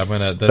 Yeah,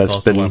 that's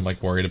also why I'm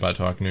like worried about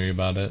talking to you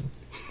about it.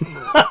 It'll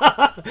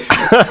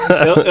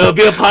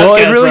be a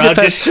podcast where I'll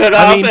just shut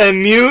off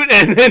and mute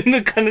and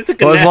then kind of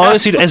take a nap.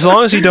 As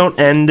long as you don't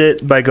end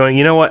it by going,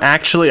 you know what?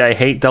 Actually, I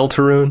hate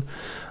Deltarune.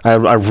 I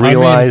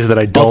realize that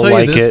I don't I'll tell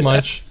like you this it.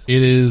 Much,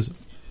 it is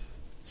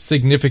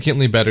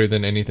significantly better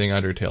than anything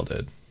Undertale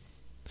did.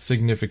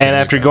 Significantly. And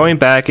after going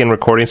back and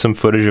recording some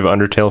footage of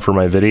Undertale for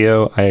my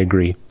video, I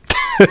agree.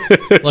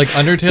 Like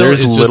Undertale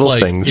There's is just little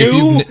like things.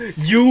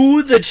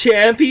 You, the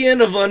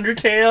champion of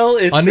Undertale,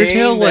 is Undertale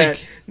saying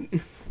like.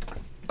 that...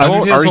 I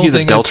won't Undertale's argue whole that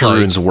thing is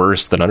Deltarune's like,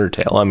 worse than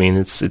Undertale. I mean,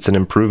 it's an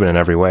improvement in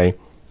every way.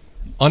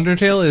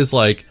 Undertale is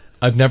like,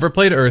 I've never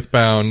played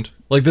Earthbound.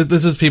 Like,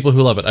 this is people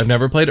who love it. I've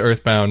never played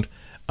Earthbound.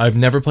 I've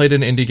never played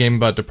an indie game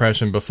about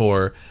depression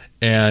before.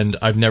 And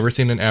I've never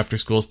seen an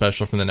after-school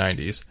special from the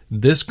 90s.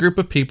 This group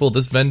of people,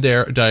 this Venn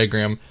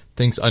diagram,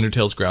 thinks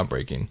Undertale's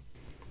groundbreaking.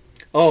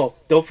 Oh,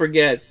 don't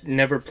forget,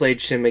 never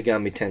played Shin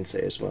Megami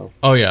Tensei as well.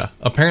 Oh, yeah.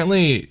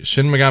 Apparently,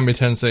 Shin Megami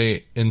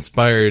Tensei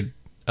inspired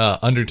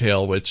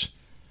Undertale, which...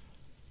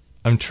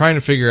 I'm trying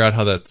to figure out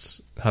how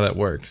that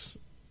works.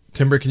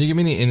 Timber, can you give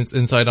me any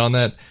insight on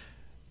that?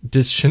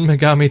 Did Shin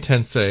Megami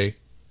Tensei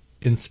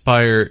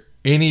inspire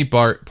any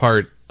part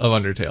of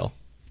Undertale?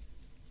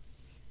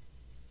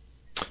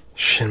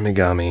 Shin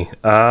Megami.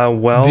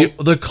 Well...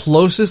 The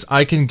closest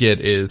I can get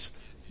is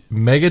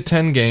Mega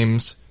 10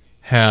 games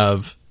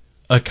have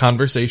a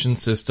conversation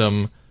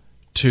system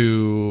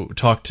to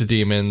talk to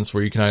demons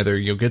where you can either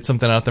get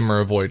something out of them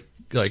or avoid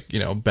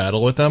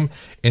battle with them,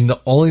 and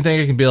the only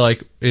thing I can be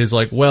like is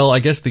like, well, I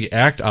guess the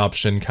act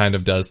option kind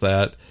of does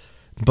that,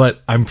 but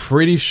I'm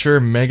pretty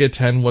sure Mega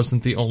 10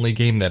 wasn't the only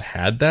game that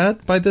had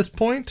that by this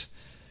point.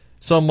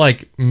 So I'm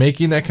like,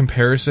 making that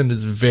comparison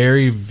is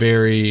very,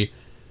 very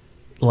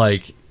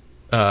like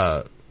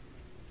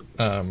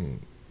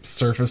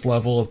surface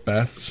level at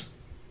best,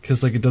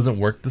 because like it doesn't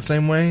work the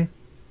same way.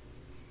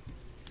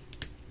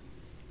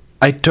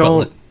 I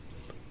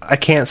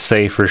can't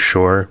say for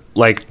sure.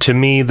 Like, to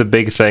me, the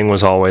big thing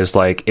was always,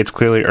 like, it's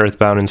clearly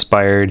Earthbound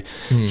inspired.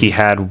 He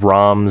had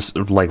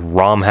ROMs, like,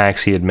 ROM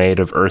hacks he had made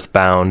of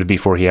Earthbound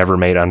before he ever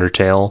made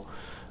Undertale.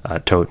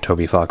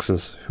 Toby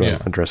Fox's, who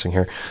I'm addressing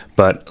here.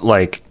 But,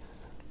 like,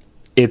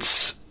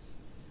 it's...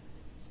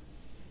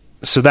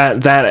 So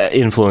that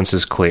influence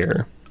is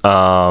clear.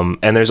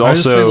 And there's I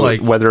just say, also,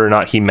 like- whether or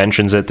not he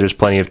mentions it, there's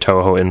plenty of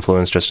Toho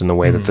influence just in the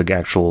way that the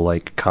actual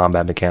like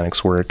combat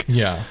mechanics work.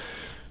 Yeah.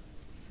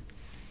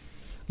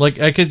 Like,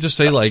 I could just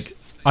say, like,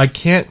 I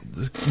can't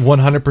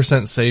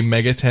 100% say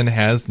Megaten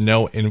has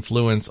no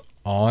influence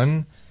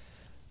on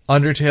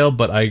Undertale,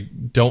 but I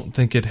don't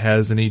think it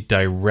has any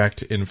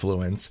direct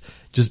influence.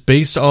 Just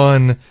based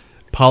on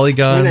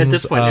polygons. at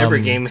this point,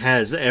 every game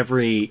has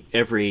every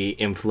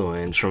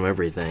influence from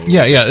everything.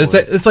 Yeah.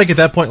 It's like at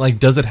that point, like,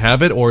 does it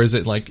have it, or is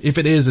it like, if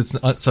it is, it's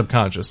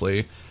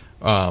subconsciously.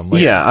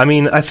 Yeah, I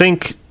mean, I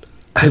think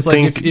It's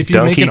like if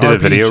you make Donkey an did a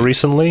video RPG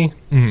recently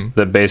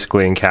that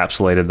basically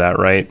encapsulated that,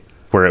 right?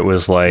 Where it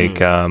was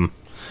like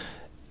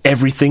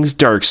everything's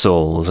Dark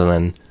Souls, and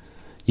then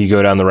you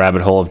go down the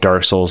rabbit hole of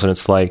Dark Souls, and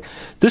it's like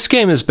this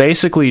game is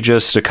basically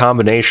just a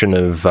combination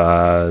of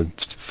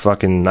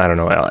fucking, I don't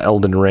know,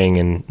 Elden Ring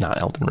and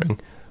not Elden Ring.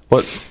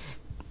 What?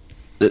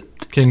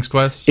 King's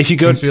Quest. If you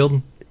go-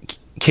 Kingsfield.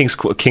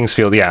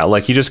 Kingsfield, yeah.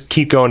 Like, you just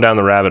keep going down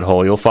the rabbit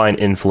hole, you'll find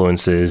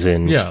influences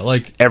in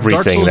Like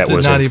everything Dark Souls that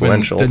was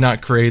influential. did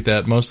not create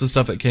that. Most of the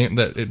stuff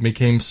that it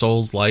became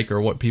Souls like, or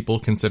what people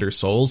consider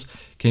Souls,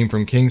 came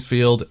from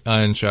Kingsfield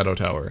and Shadow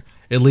Tower.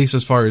 At least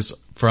as far as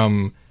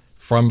from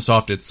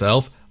FromSoft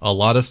itself, a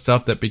lot of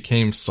stuff that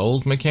became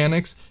Souls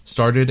mechanics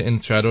started in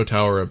Shadow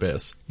Tower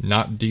Abyss,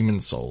 not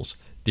Demon Souls.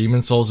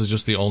 Demon Souls is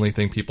just the only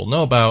thing people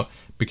know about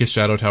because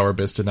Shadow Tower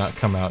Abyss did not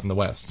come out in the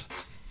West.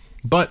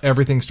 But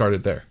everything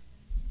started there.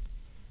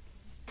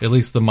 At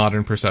least the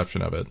modern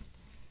perception of it.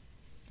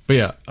 But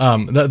yeah,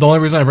 the only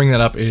reason I bring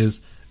that up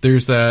is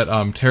there's that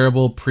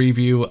terrible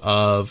preview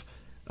of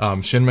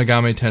Shin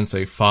Megami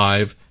Tensei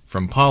 5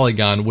 from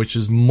Polygon, which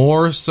is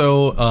more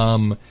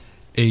so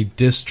a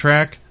diss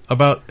track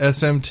about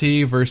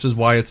SMT versus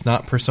why it's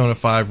not Persona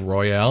 5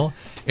 Royale.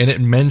 And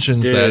it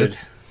mentions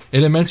that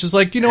it mentions,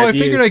 like, I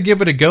figured I'd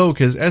give it a go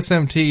because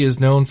SMT is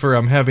known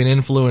for having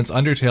influence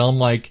Undertale. I'm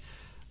like,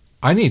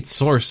 I need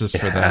sources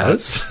for that.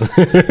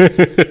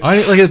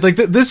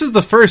 This is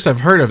the first I've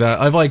heard of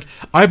that.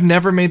 I've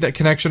never made that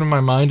connection in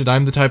my mind, and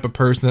I'm the type of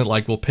person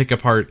that will pick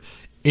apart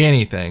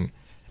anything.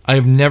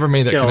 I've never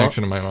made that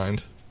connection in my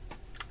mind.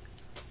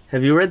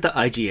 Have you read the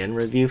IGN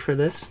review for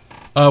this?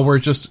 Where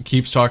it just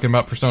keeps talking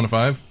about Persona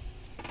 5?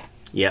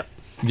 Yep.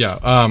 Yeah.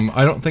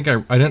 I don't think I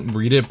didn't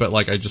read it, but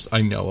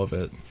I know of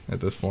it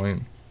at this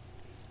point.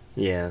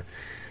 Yeah.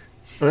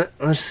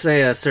 Let's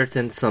say a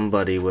certain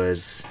somebody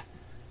was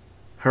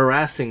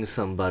harassing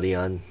somebody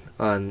on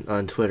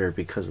Twitter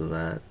because of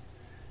that.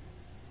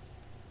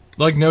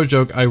 Like, no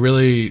joke, I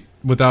really,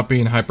 without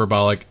being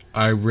hyperbolic,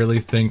 I really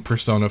think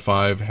Persona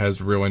 5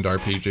 has ruined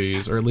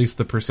RPGs, or at least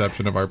the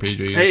perception of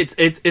RPGs.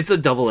 Hey, it's a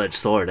double-edged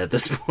sword at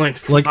this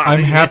point. Like, Fine,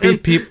 I'm happy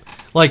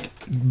man.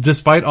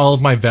 despite all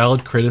of my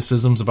valid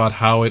criticisms about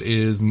how it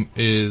is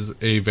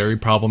a very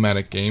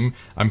problematic game,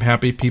 I'm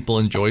happy people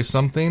enjoy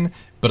something,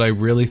 but I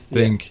really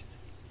think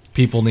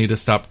people need to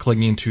stop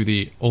clinging to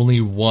the only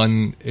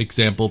one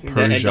example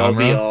per The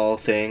genre. end-all-be-all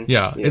thing.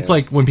 Yeah, it's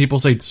like when people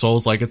say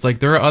Souls, it's like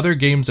there are other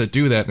games that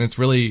do that, and it's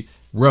really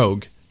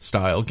rogue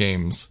style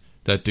games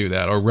that do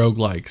that, or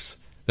roguelikes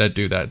that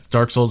do that.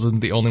 Dark Souls isn't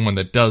the only one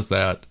that does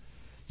that.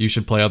 You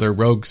should play other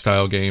rogue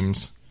style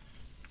games.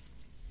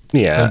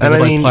 Yeah, Same thing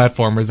and with I mean,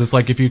 platformers. It's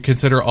like if you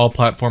consider all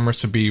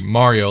platformers to be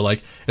Mario,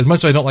 as much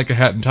as I don't like A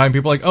Hat in Time,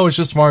 people are like, oh, it's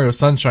just Mario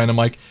Sunshine. I'm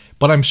like,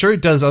 but I'm sure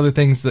it does other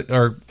things that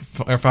are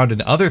found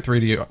in other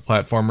 3D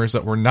platformers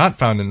that were not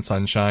found in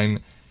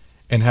Sunshine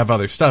and have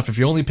other stuff. If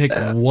you only pick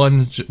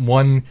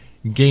one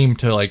game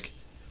to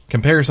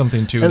compare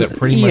something to, that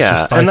pretty much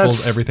just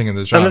stifles everything in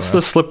the genre. And that's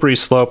the slippery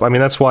slope. I mean,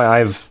 that's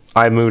why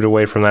I moved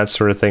away from that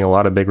sort of thing. A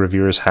lot of big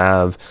reviewers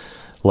have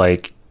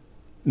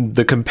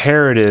the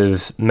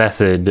comparative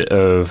method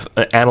of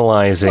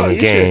analyzing a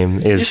game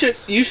is...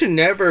 You should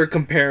never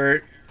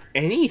compare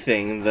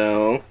anything,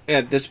 though,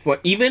 at this point.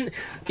 Even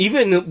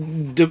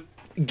the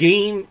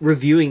game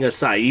reviewing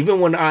aside, even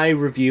when I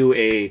review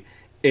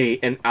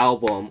an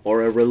album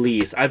or a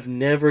release, I've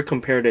never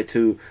compared it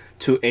to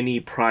any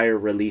prior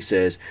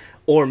releases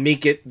or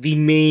make it the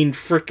main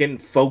frickin'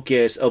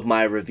 focus of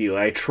my review.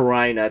 I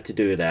try not to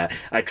do that.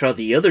 I try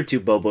the other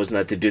two Bobos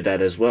not to do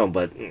that as well,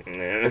 but...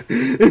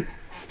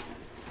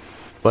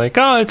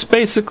 it's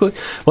basically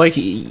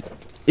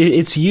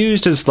it's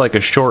used as a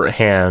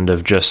shorthand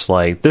of just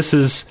this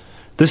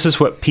is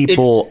what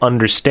people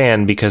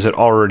understand because it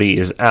already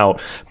is out.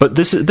 But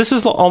this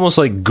is almost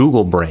like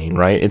Google Brain,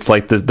 right? It's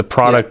like the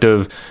product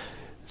of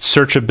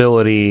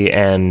searchability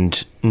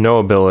and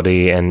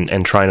knowability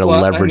and trying to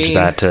leverage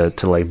that to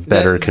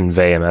better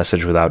convey a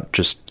message without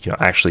just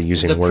actually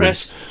using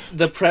words.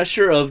 The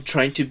pressure of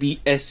trying to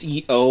be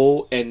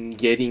SEO and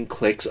getting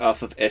clicks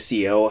off of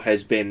SEO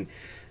has been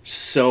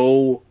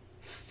so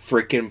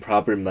freaking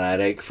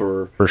problematic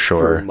for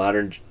sure, for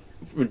modern,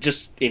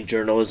 just in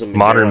journalism,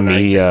 modern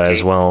media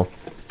as well.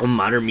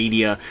 Modern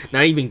media,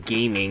 not even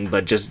gaming,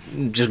 but just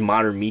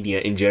modern media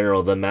in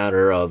general. The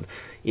matter of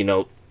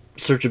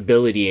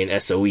searchability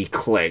and SOE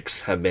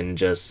clicks have been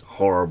just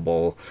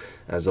horrible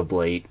as of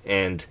late,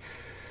 and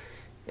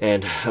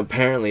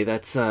apparently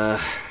that's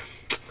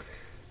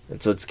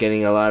And so it's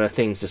getting a lot of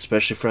things,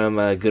 especially from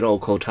good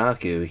old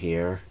Kotaku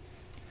here.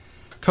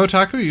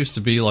 Kotaku used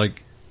to be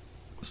like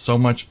so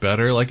much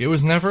better. Like it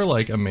was never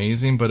like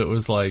amazing, but it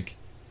was like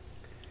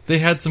they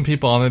had some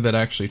people on there that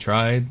actually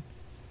tried.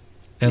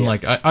 And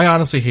like I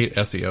honestly hate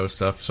SEO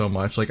stuff so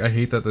much. Like I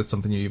hate that that's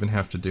something you even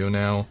have to do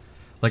now.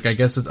 Like I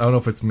guess I don't know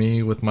if it's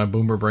me with my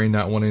boomer brain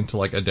not wanting to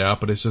like adapt,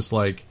 but it's just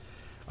like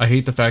I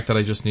hate the fact that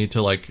I just need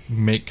to like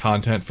make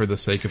content for the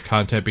sake of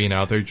content being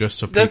out there just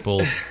so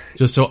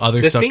just so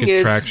other stuff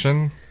gets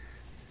traction.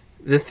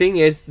 The thing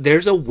is,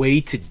 there's a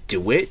way to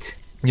do it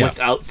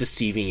without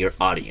deceiving your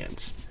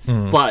audience.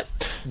 But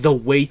the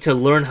way to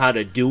learn how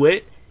to do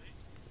it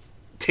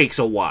takes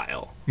a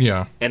while.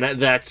 Yeah. And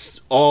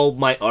that's all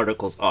my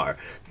articles are.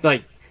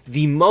 Like,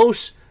 the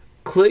most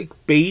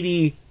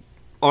clickbaity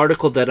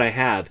article that I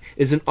have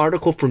is an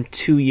article from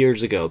 2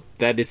 years ago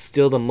that is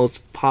still the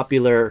most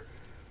popular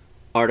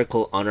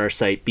article on our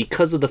site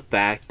because of the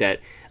fact that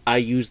I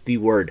used the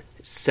word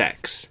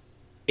sex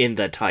in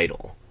the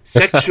title.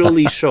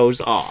 Sexually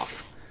shows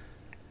off.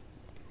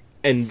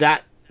 And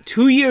that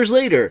 2 years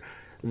later,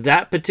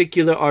 that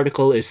particular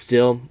article is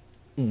still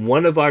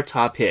one of our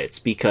top hits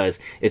because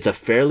it's a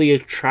fairly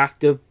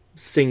attractive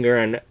singer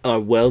and a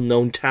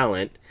well-known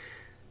talent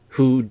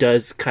who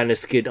does kind of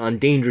skid on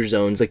danger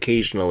zones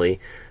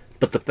occasionally.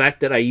 But the fact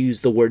that I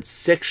used the word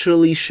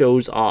sexually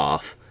shows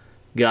off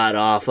got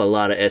off a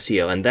lot of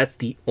SEO, and that's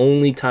the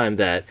only time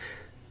that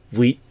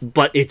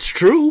but it's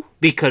true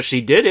because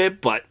she did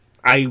it, but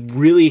I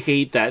really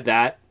hate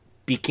that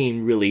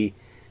became really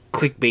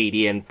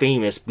clickbaity and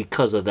famous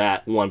because of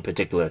that one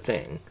particular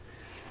thing.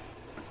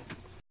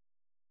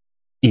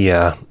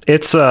 Yeah,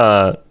 it's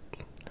a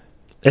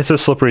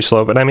slippery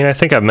slope, and I mean, I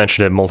think I've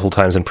mentioned it multiple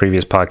times in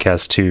previous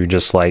podcasts too.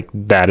 Just like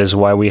that is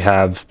why we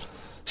have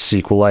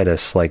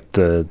sequelitis, like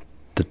the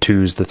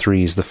 2s, the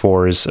 3s, the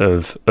 4s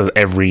of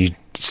every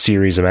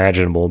series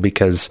imaginable,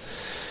 because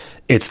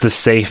it's the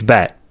safe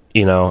bet.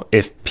 You know,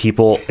 if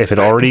it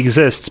already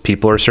exists,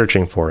 people are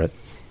searching for it.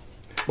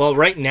 Well,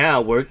 right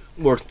now we're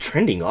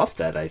trending off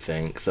that, I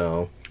think,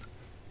 though.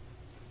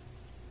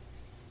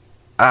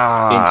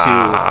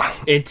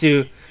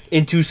 Into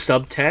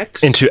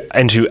subtext,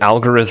 into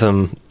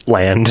algorithm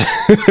land,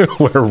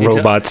 where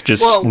robots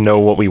just know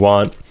what we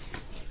want.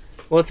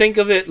 Well, think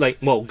of it like,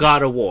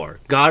 God of War,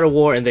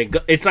 and then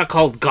it's not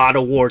called God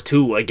of War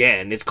 2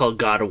 again. It's called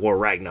God of War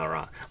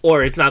Ragnarok,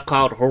 or it's not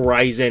called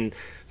Horizon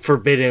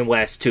Forbidden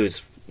West 2,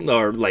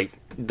 or like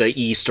the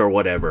East or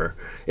whatever.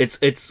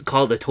 It's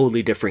called a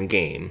totally different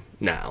game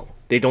now.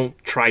 They don't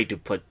try to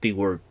put the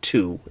word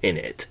 2 in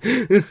it.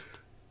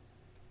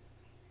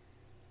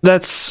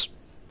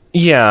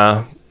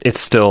 It's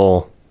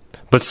still,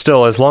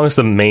 as long as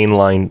the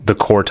mainline, the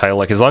core title,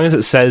 like as long as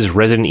it says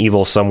Resident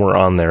Evil somewhere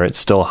on there, it's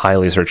still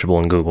highly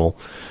searchable in Google,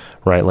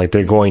 right? Like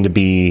they're going to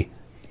be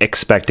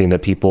expecting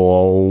that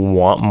people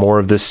want more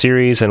of this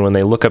series, and when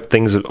they look up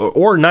things,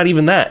 or not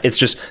even that, it's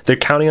just they're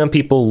counting on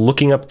people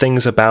looking up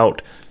things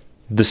about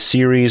the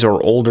series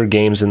or older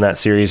games in that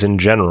series in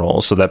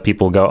general, so that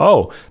people go,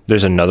 oh,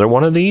 there's another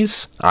one of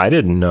these? I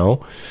didn't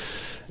know.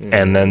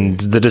 And then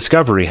the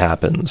discovery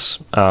happens.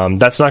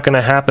 That's not going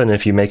to happen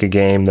if you make a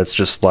game that's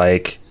just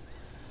like,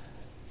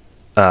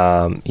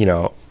 I'm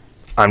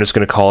just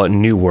going to call it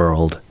New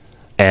World,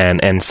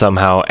 and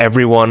somehow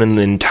everyone in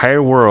the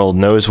entire world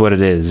knows what it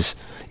is,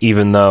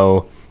 even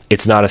though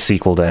it's not a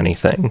sequel to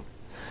anything.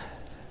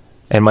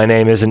 And my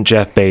name isn't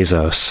Jeff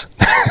Bezos,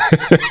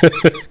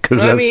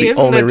 because that's the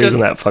only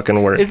reason that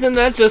fucking works. Isn't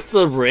that just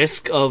the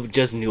risk of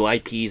just new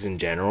IPs in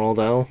general,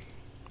 though?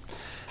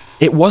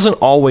 It wasn't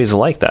always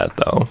like that,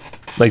 though.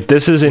 Like,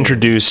 this is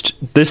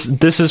introduced...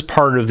 This is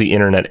part of the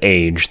internet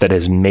age that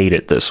has made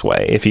it this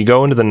way. If you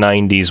go into the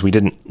 90s, we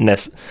didn't...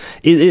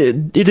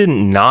 It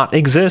didn't not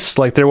exist.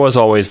 Like, there was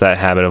always that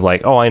habit of,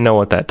 like, oh, I know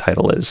what that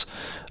title is.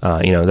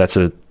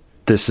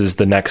 This is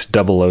the next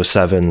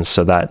 007,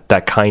 so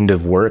that kind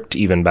of worked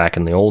even back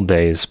in the old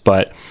days.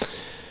 But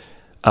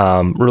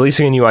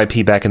releasing a new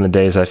IP back in the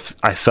days, I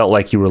felt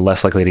like you were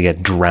less likely to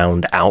get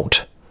drowned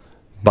out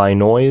by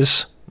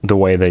noise the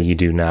way that you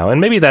do now.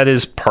 And maybe that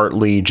is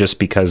partly just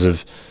because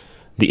of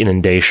the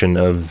inundation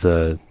of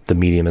the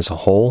medium as a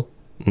whole.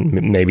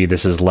 Maybe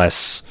this is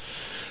less...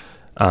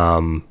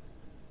 maybe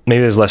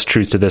there's less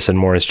truth to this and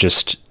more is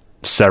just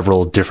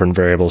several different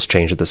variables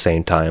change at the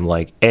same time.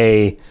 Like,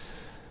 A,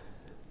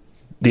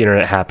 the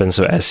internet happened,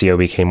 so SEO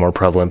became more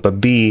prevalent. But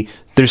B,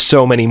 there's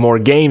so many more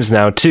games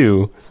now,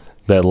 too,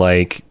 that,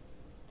 like,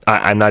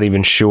 I'm not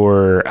even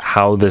sure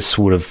how this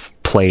would have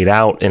played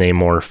out in a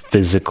more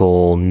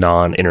physical,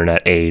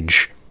 non-internet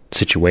age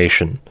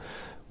situation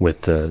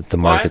with the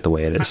market the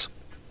way it is.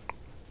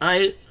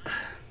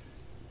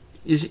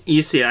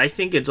 You see, I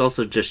think it's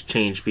also just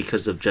changed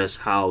because of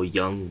just how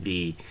young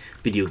the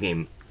video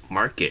game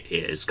market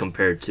is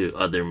compared to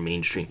other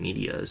mainstream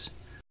medias.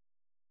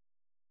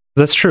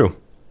 That's true.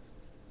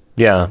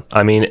 Yeah,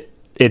 I mean,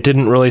 it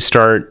didn't really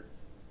start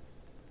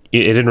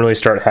it didn't really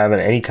start having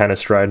any kind of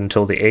stride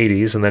until the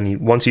 80s, and then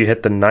once you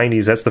hit the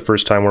 90s, that's the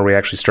first time where we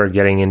actually started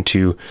getting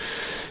into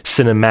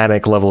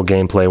cinematic level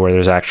gameplay where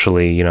there's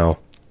actually, you know,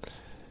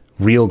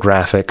 real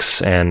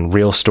graphics and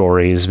real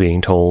stories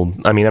being told.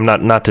 I mean, I'm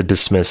not to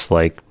dismiss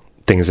like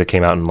things that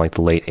came out in like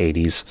the late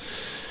 80s,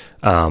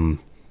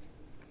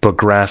 but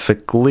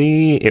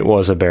graphically it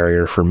was a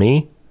barrier for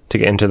me to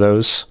get into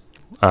those,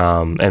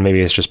 and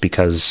maybe it's just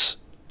because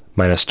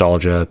my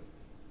nostalgia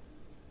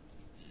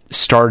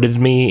started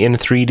me in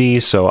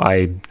 3D, so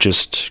I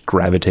just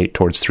gravitate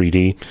towards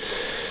 3D.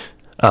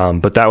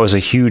 But that was a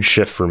huge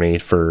shift for me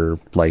for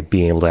like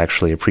being able to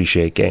actually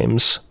appreciate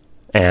games,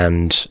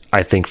 and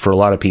I think for a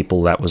lot of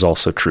people that was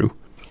also true.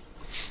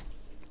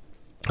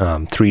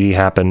 3D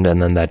happened,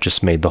 and then that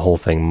just made the whole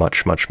thing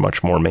much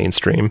more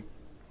mainstream.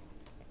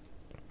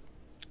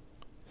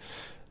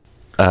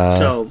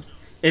 So,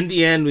 in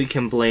the end, we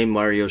can blame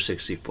Mario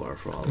 64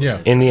 for all of Yeah.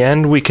 it. In the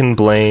end, we can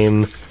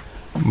blame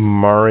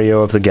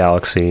Mario of the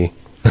Galaxy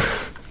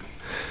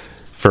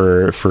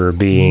for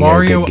being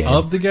Mario a good game.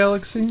 of the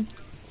Galaxy?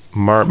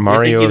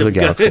 Mario of the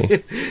Galaxy.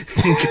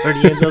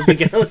 Guardians of the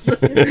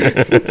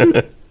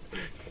Galaxy.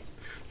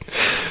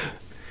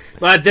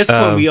 Well, at this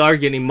point, we are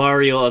getting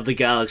Mario of the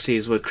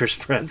Galaxies with Chris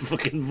Pratt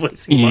fucking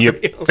voicing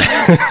Yep. Mario.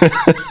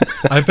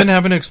 I've been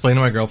having to explain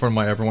to my girlfriend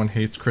why everyone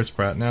hates Chris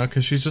Pratt now,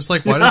 because she's just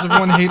like, why does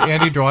everyone hate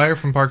Andy Dwyer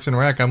from Parks and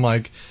Rec? I'm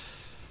like,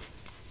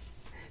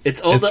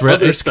 It's all it's the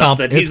other stuff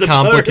that he's a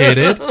part of.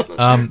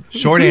 complicated.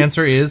 Short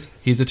answer is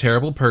he's a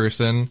terrible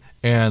person,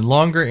 and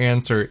longer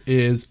answer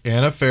is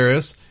Anna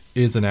Faris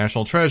is a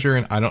national treasure,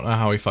 and I don't know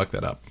how he fucked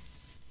that up.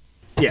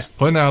 Yeah.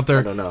 Putting that out there.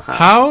 I don't know how.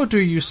 How do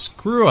you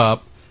screw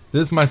up?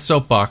 This is my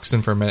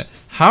soapboxing for a minute.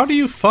 How do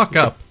you fuck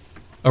up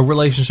a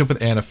relationship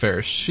with Anna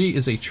Faris? She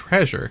is a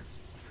treasure.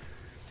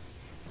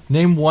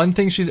 Name one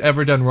thing she's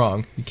ever done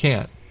wrong. You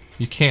can't.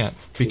 You can't.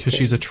 Because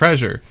she's a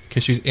treasure.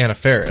 Because she's Anna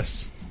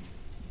Faris.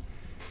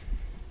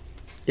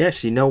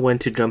 Yes, you know when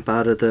to jump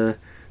out of the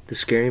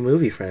scary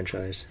movie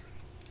franchise.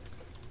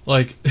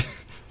 Like,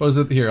 what was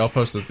it? Here, I'll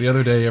post this. The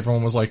other day,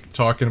 everyone was, like,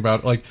 talking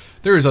about, like,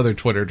 there is other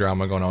Twitter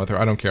drama going on with her.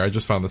 I don't care. I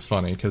just found this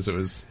funny because it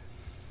was...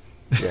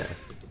 Yeah.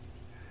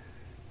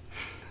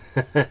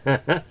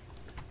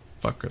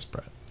 Fuck Chris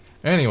Pratt.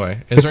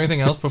 Anyway, is there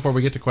anything else before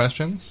we get to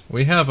questions?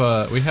 We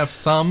have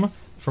some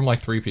from,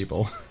 like, 3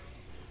 people.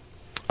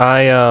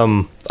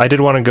 I did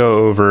want to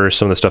go over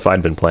some of the stuff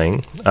I'd been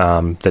playing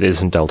that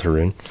isn't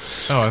Deltarune.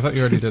 Oh, I thought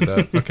you already did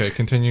that. Okay,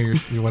 continue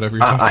your whatever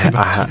you're talking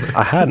about.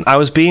 I hadn't. I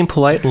was being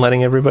polite and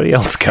letting everybody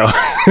else go.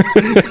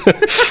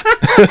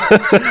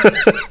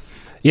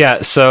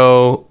 Yeah,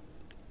 so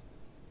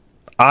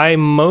I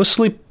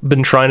mostly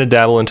been trying to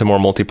dabble into more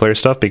multiplayer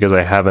stuff because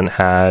I haven't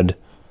had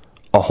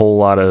a whole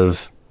lot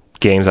of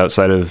games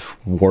outside of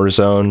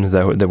Warzone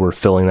that were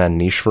filling that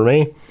niche for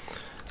me.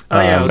 Oh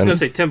yeah, I was and- gonna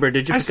say, Timber,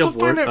 did you I pick still up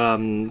find it-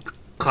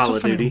 Call I still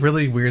of find Duty? it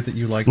really weird that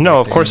you like No,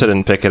 that of course I game.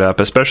 didn't pick it up,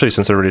 especially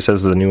since everybody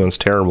says the new one's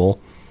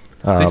terrible.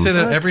 They say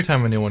that What? every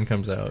time a new one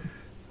comes out.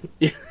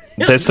 Yeah,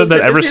 They said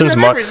that they say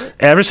that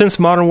ever since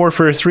Modern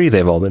Warfare 3,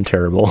 they've all been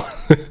terrible.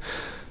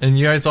 And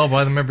you guys all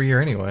buy them every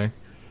year anyway.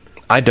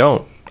 I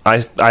don't.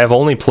 I have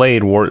only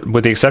played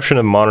with the exception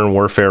of Modern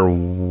Warfare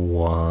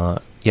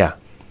 1. Yeah,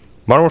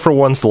 Modern Warfare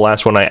 1's the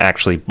last one I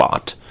actually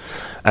bought,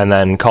 and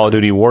then Call of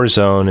Duty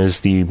Warzone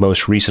is the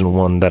most recent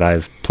one that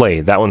I've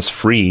played. That one's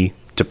free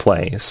to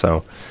play,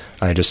 so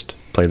I just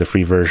play the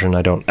free version.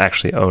 I don't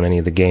actually own any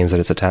of the games that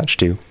it's attached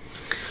to.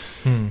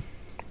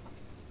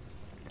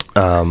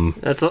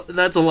 That's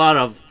a lot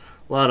of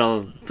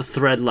the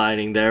thread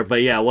lining there,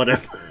 but yeah,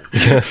 whatever.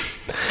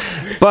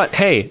 But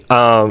hey,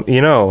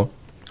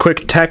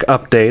 quick tech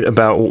update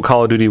about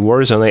Call of Duty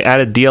Warzone. They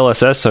added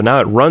DLSS, so now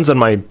it runs on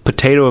my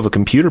potato of a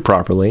computer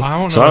properly. I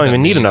don't know so I what don't that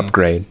even need an means.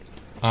 upgrade.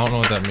 I don't know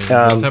what that means. Is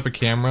that type of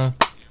camera?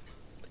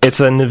 It's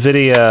a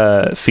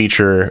NVIDIA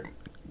feature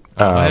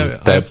I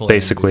have that full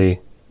basically...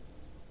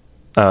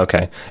 Oh,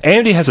 okay.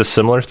 AMD has a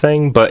similar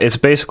thing, but it's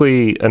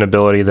basically an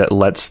ability that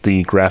lets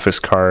the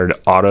graphics card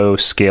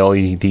auto-scale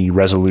the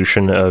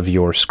resolution of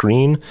your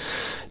screen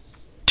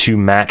to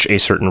match a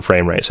certain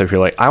frame rate. So if you're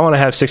like, I want to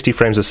have 60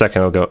 frames a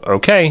second, it'll go,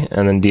 okay,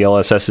 and then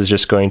DLSS is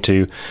just going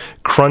to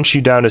crunch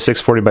you down to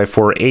 640 by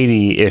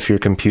 480 if your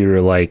computer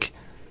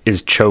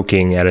is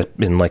choking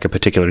in like a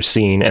particular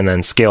scene, and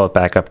then scale it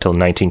back up till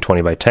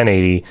 1920 by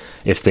 1080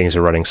 if things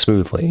are running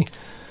smoothly.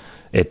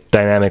 It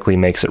dynamically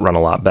makes it run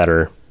a lot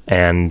better,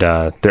 and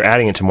they're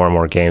adding it to more and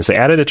more games. They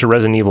added it to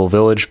Resident Evil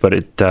Village,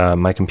 but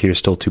my computer's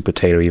still too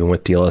potato even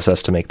with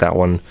DLSS to make that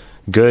one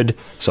good,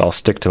 so I'll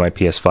stick to my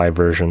PS5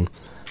 version.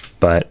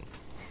 But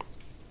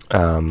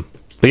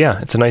yeah,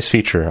 it's a nice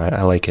feature.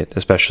 I like it,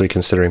 especially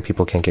considering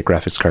people can't get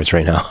graphics cards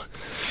right now.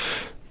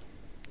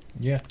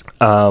 Yeah.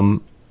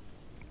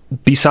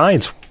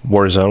 Besides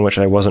Warzone, which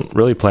I wasn't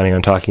really planning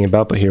on talking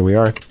about, but here we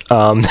are.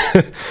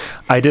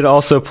 I did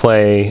also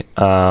play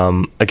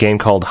a game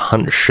called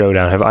Hunt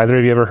Showdown. Have either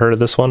of you ever heard of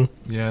this one?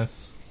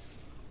 Yes.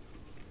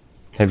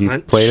 Have you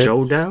Hunt played it?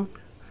 Showdown?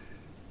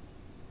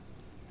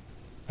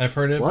 I've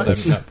heard it, What? but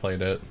I've not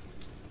played it.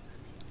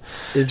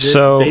 Is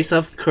So- it based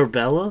off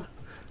Corbella?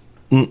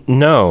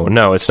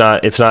 No, it's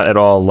not. It's not at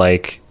all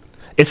like.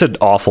 It's an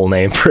awful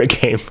name for a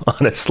game.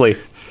 Honestly,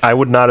 I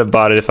would not have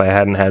bought it if I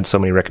hadn't had so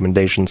many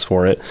recommendations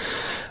for it.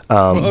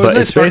 But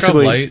it's Tarkov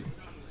basically Light?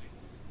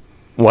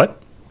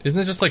 what? Isn't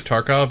it just like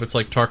Tarkov? It's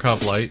like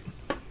Tarkov Light.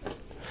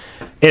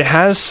 It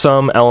has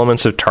some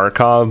elements of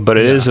Tarkov, but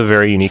it Yeah. is a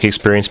very unique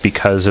experience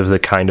because of the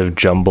kind of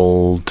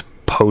jumbled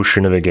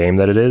potion of a game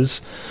that it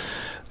is.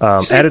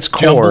 At its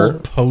core, Jumble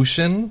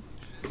potion.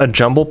 a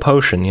jumble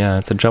potion. Yeah,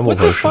 it's a jumble What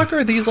the potion. fuck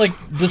are these like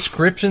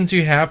descriptions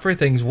you have for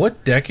things?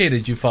 What decade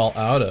did you fall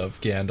out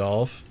of,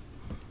 Gandalf?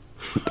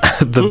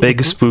 The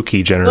big spooky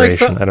Like,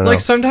 generation. I don't know. like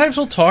sometimes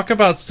we'll talk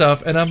about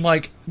stuff, and I'm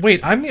like, wait,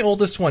 I'm the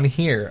oldest one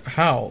here.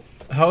 How?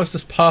 How is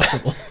this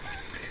possible?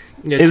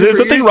 Yeah, Is there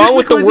something wrong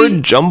with the typically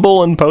word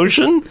jumble and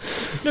potion?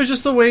 No,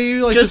 just the way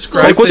you like Just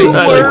describe like What's the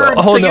things.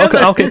 words hold on,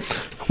 together. okay.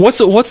 What's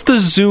the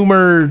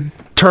Zoomer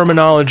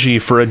terminology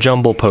for a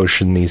jumble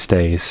potion these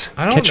days?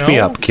 I don't Catch know. me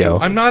up, Kyo.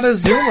 I'm not a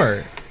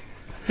zoomer.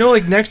 No,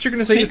 like next you're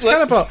gonna say See, it's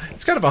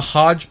kind of a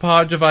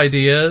hodgepodge of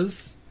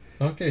ideas.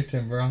 Okay,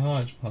 Timber, a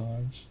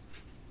hodgepodge.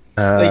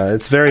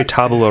 It's very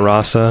tabula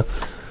rasa.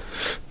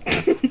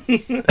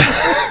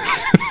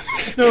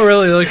 No,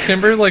 really, like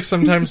Timber, like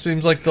sometimes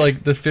seems like the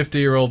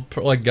 50-year-old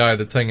like guy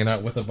that's hanging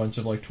out with a bunch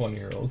of like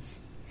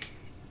 20-year-olds.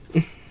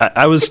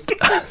 I was.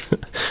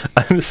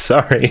 I'm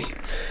sorry.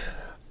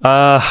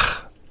 Let's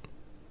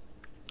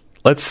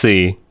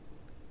see.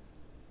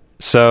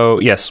 So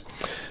yes,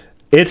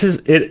 it's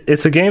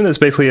a game that's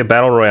basically a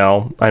battle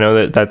royale. I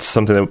know that's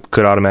something that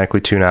could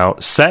automatically tune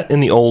out. Set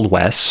in the Old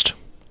West,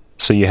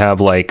 so you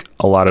have like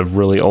a lot of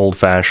really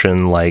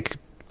old-fashioned like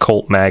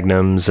Colt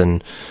Magnums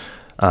and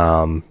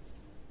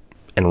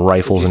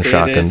rifles and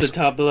shotguns. It's a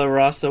tabula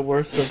rasa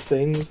worth of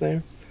things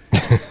there.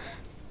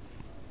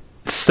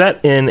 It's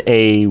set in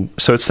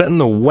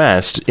the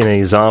West in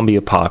a zombie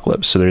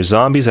apocalypse. So there's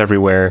zombies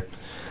everywhere.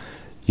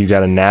 You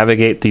got to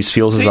navigate these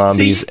fields of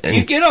zombies. See,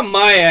 you get on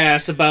my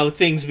ass about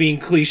things being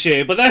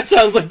cliche, but that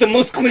sounds like the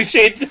most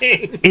cliche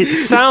thing. It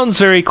sounds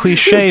very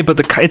cliche, but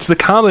it's the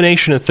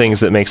combination of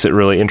things that makes it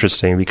really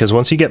interesting. Because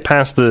once you get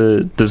past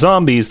the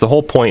zombies, the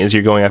whole point is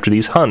you're going after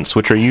these hunts,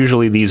 which are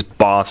usually these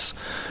boss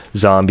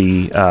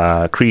zombie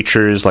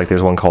creatures. Like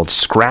there's one called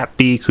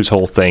Scrapbeak, whose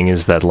whole thing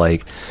is that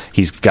like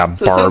he's got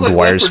So it sounds barbed like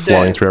wires Left 4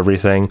 flowing Dead. through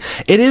everything.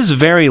 It is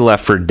very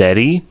Left 4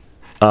 Dead-y.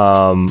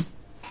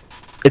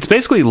 It's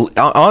basically,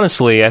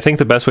 honestly, I think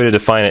the best way to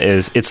define it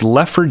is it's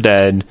Left 4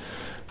 Dead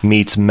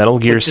meets Metal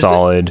Gear Is it-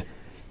 Solid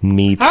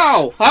meets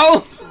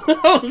How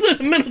is it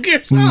a Metal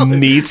Gear Solid?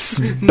 meets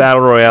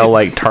Battle Royale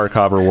like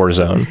Tarkov or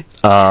Warzone.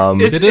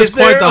 It is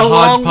quite there the a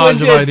hodgepodge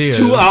of long-winded ideas.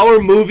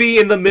 2-hour movie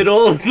in the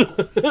middle of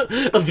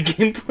the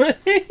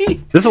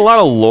gameplay. There's a lot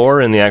of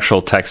lore in the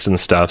actual text and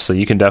stuff, so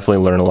you can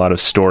definitely learn a lot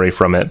of story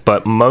from it,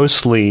 but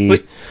mostly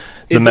But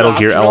the Is it Metal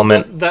Gear optional,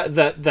 element...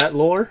 that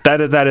lore.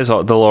 That is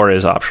the lore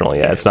is optional.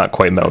 Yeah, it's not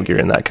quite Metal Gear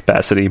in that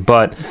capacity,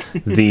 but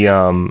the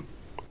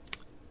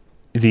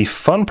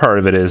fun part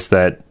of it is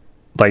that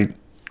like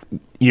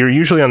you're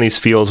usually on these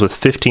fields with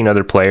 15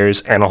 other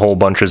players and a whole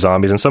bunch of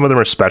zombies, and some of them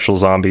are special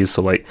zombies.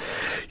 So like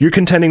you're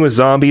contending with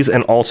zombies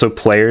and also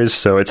players,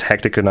 so it's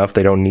hectic enough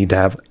they don't need to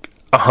have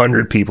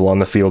 100 people on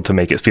the field to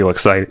make it feel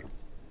exciting.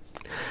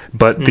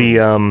 But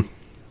the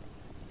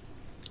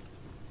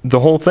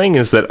whole thing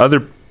is that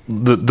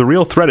the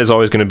real threat is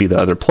always going to be the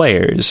other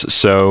players.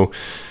 So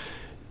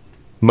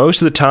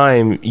most of the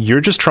time, you're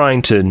just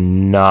trying to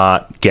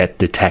not get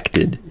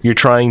detected. You're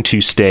trying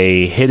to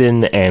stay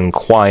hidden and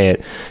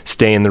quiet,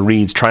 stay in the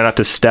reeds, try not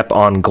to step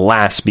on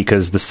glass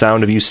because the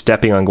sound of you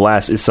stepping on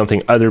glass is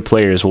something other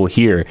players will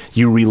hear.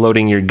 You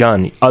reloading your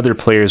gun, other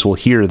players will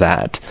hear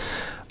that.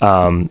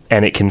 And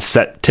it can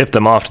tip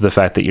them off to the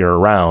fact that you're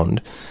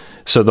around.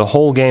 So the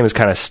whole game is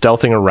kind of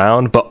stealthing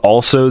around, but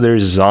also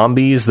there's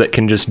zombies that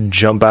can just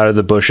jump out of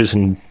the bushes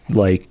and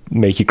like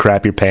make you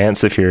crap your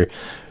pants if you're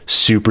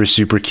super,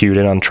 super cute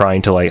and on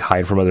trying to like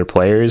hide from other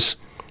players.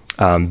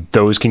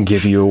 Those can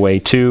give you away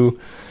too.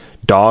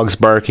 Dogs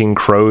barking,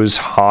 crows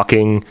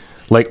hawking,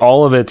 like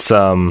all of it's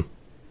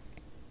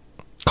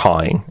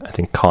cawing. I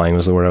think cawing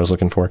was the word I was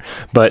looking for.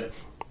 But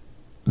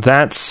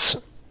that's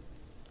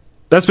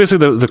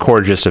basically the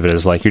core gist of it,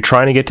 is like you're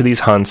trying to get to these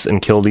hunts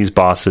and kill these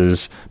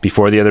bosses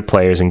before the other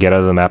players and get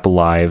out of the map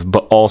alive,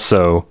 but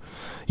also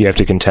you have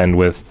to contend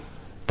with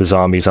the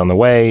zombies on the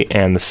way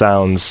and the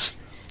sounds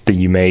that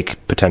you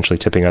make potentially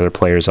tipping other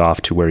players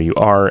off to where you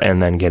are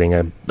and then getting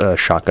a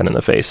shotgun in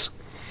the face.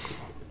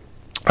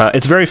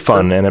 It's very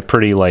fun and a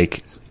pretty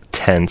like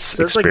tense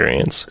it's like-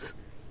 experience.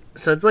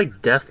 So it's like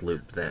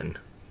Deathloop then.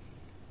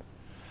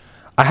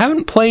 I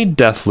haven't played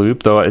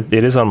Deathloop, though it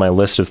is on my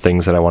list of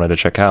things that I wanted to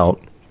check out.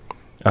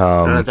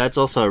 That's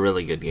also a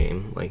really good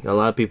game. Like a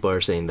lot of people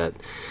are saying that.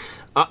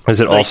 Is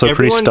it like, also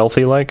pretty everyone-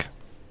 stealthy like?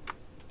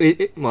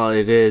 Well,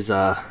 it is.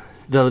 The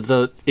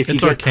if you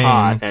It's get arcane.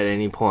 caught at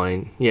any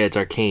point, yeah, it's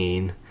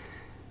arcane.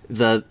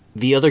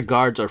 The other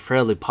guards are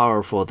fairly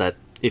powerful. That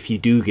if you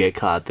do get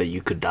caught, that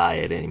you could die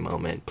at any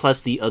moment.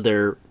 Plus, the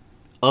other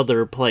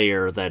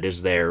player that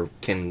is there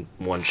can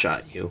one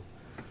shot you.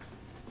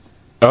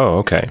 Oh,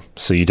 okay.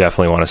 So you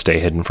definitely want to stay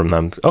hidden from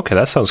them. Okay,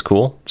 that sounds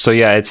cool. So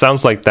yeah, it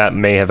sounds like that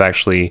may have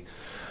actually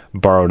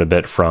borrowed a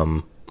bit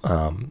from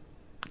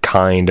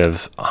kind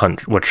of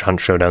which Hunt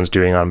Showdown's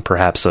doing on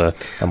perhaps a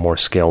more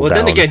scaled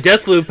down. Well, then again,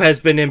 Deathloop has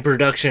been in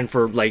production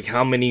for like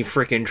how many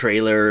freaking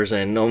trailers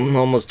and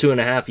almost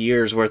 2.5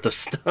 years worth of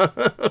stuff.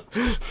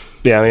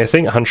 Yeah, I mean, I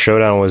think Hunt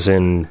Showdown was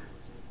in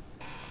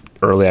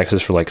early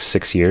access for like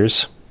 6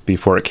 years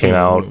before it came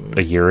out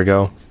a year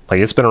ago. Like,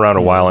 it's been around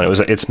a while, and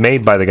it's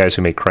made by the guys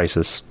who made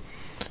Crysis.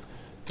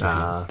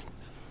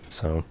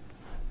 So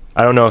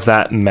I don't know if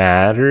that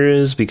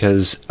matters,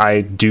 because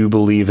I do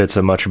believe it's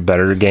a much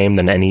better game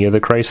than any of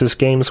the Crysis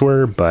games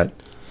were, but...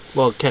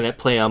 Well, can it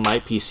play on my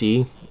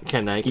PC?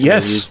 Can I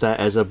Yes. use that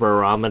as a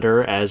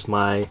barometer, as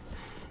a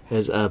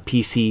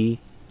PC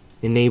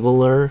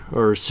enabler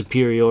or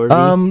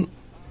superiority?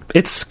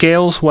 It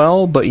scales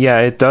well, but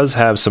yeah, it does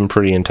have some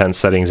pretty intense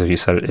settings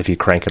if you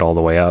crank it all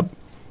the way up.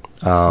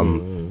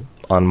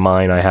 On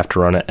mine, I have to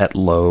run it at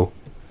low,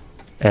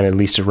 and at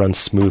least it runs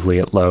smoothly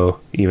at low,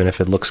 even if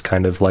it looks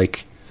kind of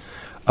like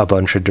a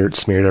bunch of dirt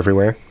smeared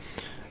everywhere.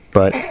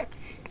 But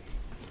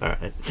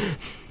Alright.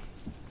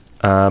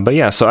 but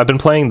yeah, so I've been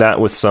playing that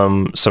with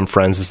some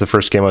friends. It's the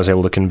first game I was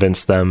able to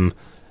convince them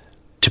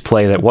to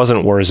play that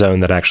wasn't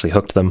Warzone that actually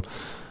hooked them.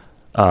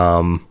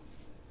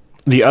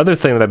 The other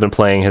thing that I've been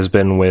playing has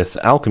been with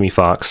Alchemy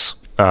Fox,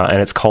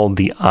 and it's called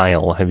The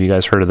Isle. Have you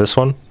guys heard of this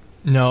one?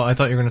 No, I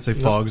thought you were going to say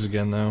Fogs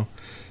again, though.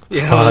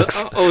 Yeah,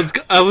 Fox.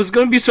 I was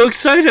going to be so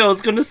excited. I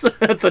thought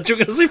you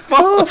were going to say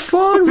Fox.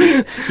 Fogs.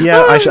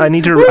 Yeah, I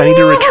need to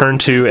return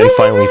to and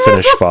finally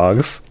finish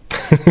Fogs.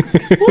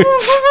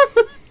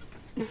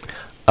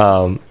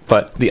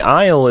 But The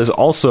Isle is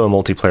also a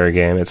multiplayer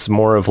game. It's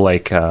more of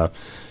like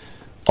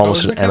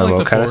almost an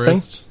MMO kind of thing.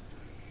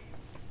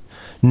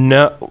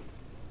 No.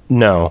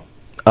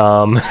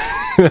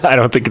 I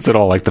don't think it's at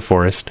all like The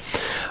Forest.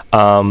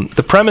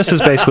 The premise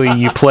is basically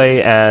you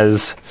play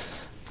as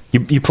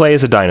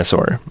a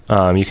dinosaur.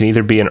 You can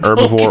either be an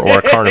herbivore or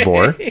a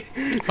carnivore.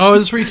 Oh,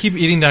 is this where you keep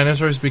eating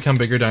dinosaurs to become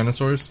bigger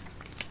dinosaurs?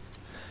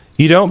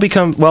 You don't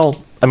become...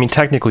 Well, I mean,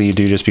 technically you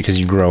do just because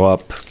you grow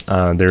up.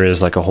 There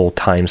is like a whole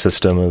time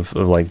system of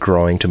like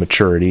growing to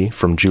maturity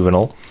from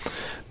juvenile.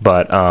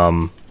 But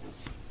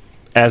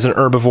as an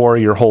herbivore,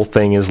 your whole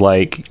thing is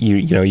like,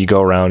 you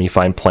go around, you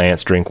find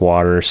plants, drink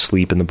water,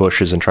 sleep in the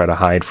bushes, and try to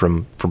hide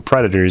from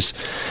predators.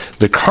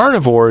 The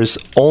carnivore's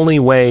only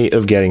way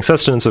of getting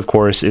sustenance, of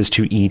course, is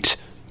to eat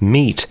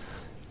meat,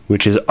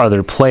 which is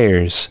other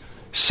players.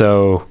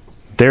 So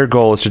their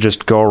goal is to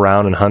just go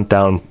around and hunt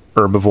down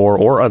herbivore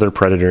or other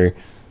predator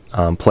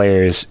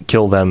players,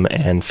 kill them,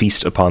 and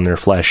feast upon their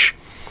flesh.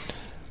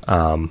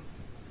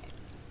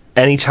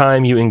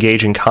 Anytime you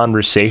engage in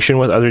conversation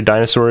with other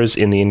dinosaurs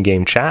in the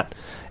in-game chat,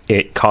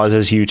 it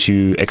causes you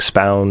to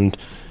expound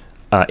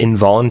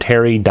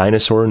involuntary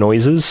dinosaur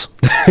noises.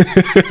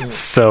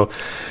 So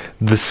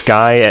the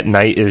sky at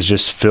night is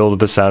just filled with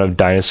the sound of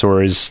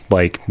dinosaurs,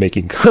 like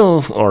making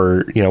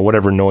or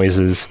whatever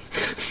noises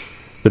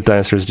the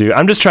dinosaurs do.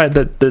 I'm just trying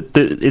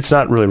it's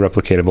not really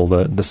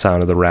replicatable, the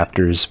sound of the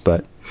raptors,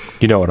 but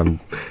you know what I'm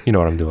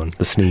doing.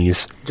 The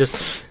sneeze.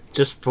 Just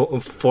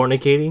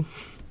fornicating.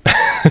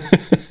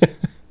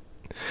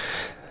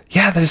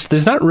 Yeah,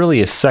 there's not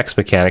really a sex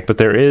mechanic, but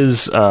there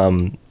is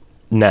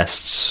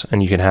nests,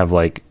 and you can have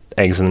like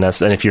eggs in the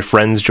nest. And if your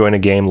friends join a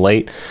game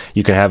late,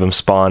 you can have them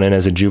spawn in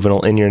as a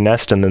juvenile in your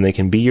nest, and then they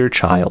can be your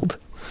child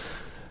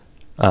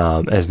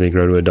as they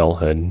grow to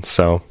adulthood.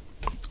 So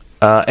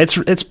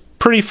it's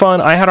pretty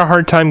fun. I had a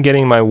hard time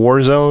getting my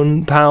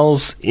Warzone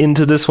pals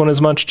into this one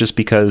as much, just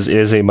because it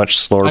is a much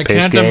slower paced game.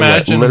 I can't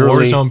imagine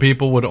Warzone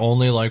people would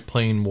only like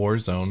playing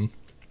Warzone.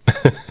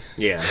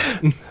 Yeah.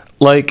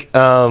 Like,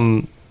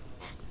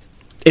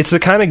 it's the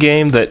kind of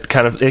game that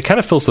kind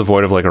of fills the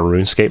void of like a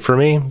RuneScape for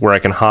me, where I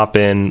can hop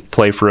in,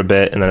 play for a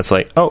bit, and then it's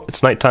like, oh,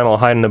 it's nighttime, I'll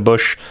hide in a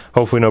bush,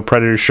 hopefully no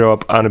predators show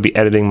up, I'm going to be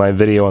editing my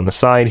video on the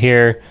side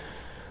here.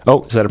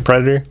 Oh, is that a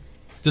predator?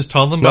 Just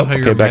tell them about how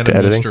you're a back man to of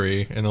editing.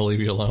 mystery, and they'll leave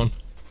you alone.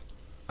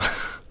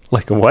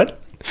 Like a what?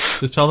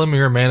 Just tell them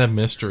you're a man of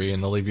mystery,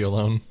 and they'll leave you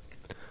alone.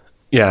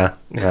 Yeah,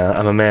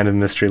 I'm a man of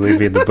mystery, leave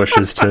me in the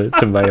bushes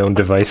to my own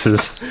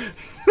devices.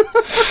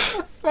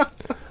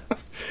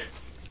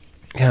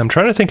 Yeah, I'm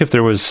trying to think if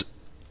there was...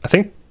 I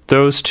think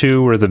those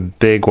two were the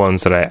big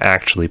ones that I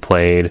actually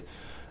played.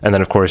 And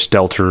then, of course,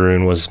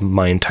 Deltarune was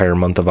my entire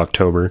month of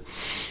October.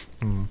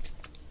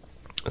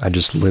 I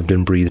just lived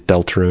and breathed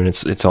Deltarune.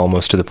 It's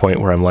almost to the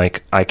point where I'm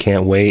like, I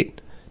can't wait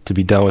to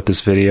be done with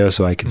this video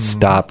so I can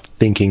stop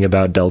thinking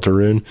about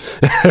Deltarune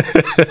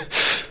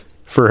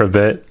for a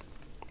bit.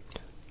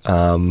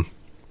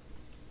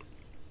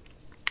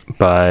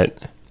 But...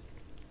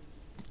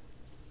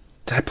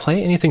 Did I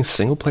play anything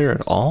single player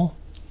at all?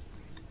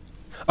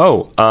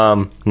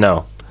 Oh,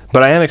 no.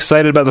 But I am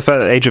excited about the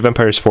fact that Age of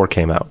Empires 4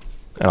 came out.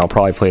 And I'll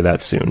probably play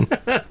that soon.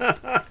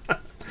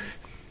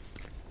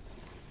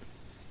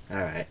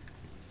 Alright.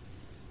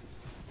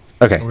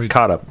 Okay,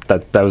 caught up.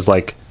 That was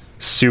like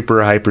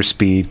super hyper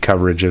speed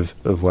coverage of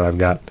what I've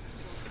got.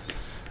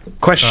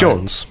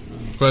 Questions.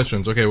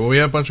 questions. Okay, well, we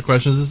have a bunch of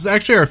questions. This is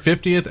actually our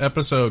 50th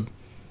episode.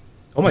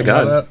 Oh my You know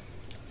god. that?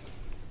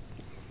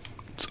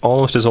 It's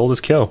almost as old as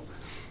Kyo.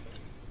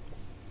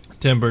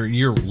 Timber,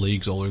 you're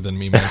leagues older than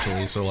me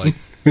mentally, so like,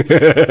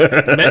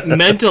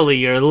 Mentally,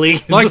 you're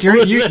leagues. like you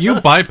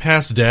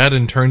bypassed dad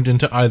and turned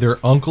into either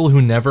uncle who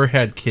never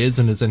had kids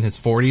and is in his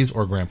 40s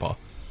or grandpa.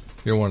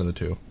 You're one of the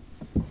two.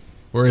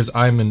 Whereas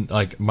I'm in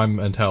like my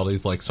mentality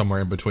is like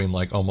somewhere in between,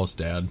 like almost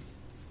dad.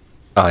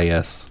 Ah,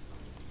 yes.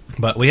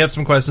 But we have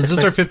some questions. This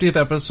is our 50th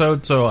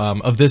episode, so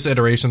of this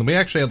iteration. We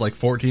actually had like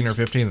 14 or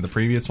 15 in the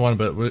previous one,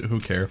 but who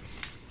cares?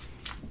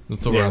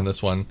 That's what we're on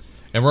this one.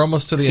 And we're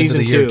almost to the end of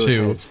the year,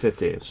 too. Is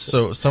 50.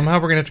 So somehow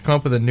we're going to have to come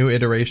up with a new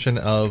iteration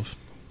of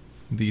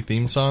the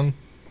theme song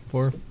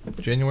for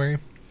January.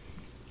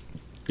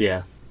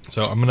 Yeah.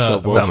 So I'm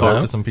going to we'll talk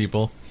know. to some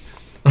people.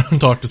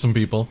 Talk to some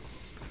people.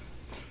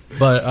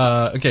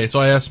 But, okay, so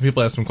I asked some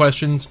people, asked some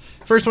questions.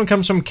 First one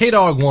comes from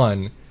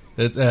KDog1.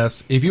 It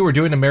asks, if you were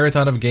doing a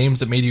marathon of games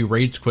that made you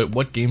rage quit,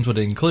 what games would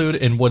it include,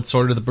 and would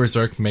Sword of the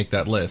Berserk make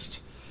that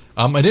list?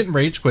 I didn't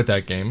rage quit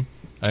that game.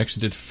 I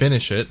actually did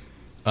finish it.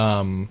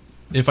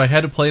 If I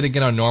had to play it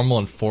again on normal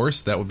and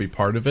forced, that would be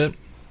part of it.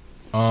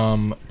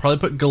 Probably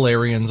put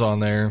Galarians on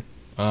there.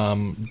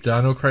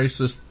 Dino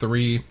Crisis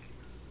 3.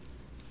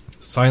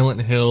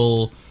 Silent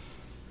Hill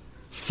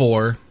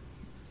 4.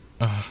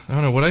 I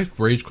don't know, would I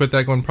rage quit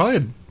that one?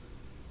 Probably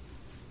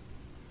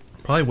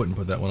wouldn't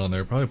put that one on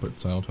there. Probably put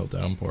Silent Hill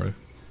Downpour.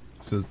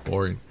 This is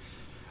boring.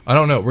 I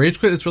don't know. Rage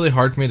quit, it's really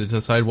hard for me to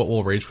decide what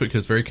will rage quit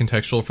because it's very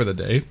contextual for the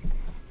day.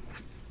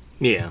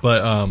 Yeah.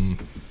 But,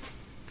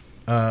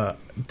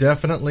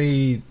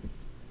 definitely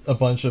a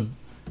bunch of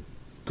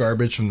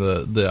garbage from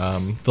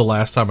the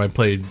last time I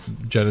played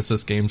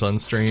Genesis games on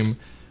stream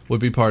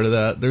would be part of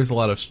that. There's a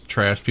lot of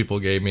trash people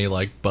gave me,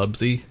 like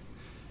Bubsy.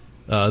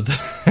 That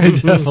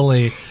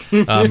definitely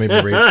made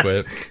me rage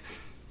quit.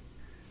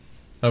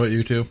 How about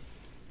you two?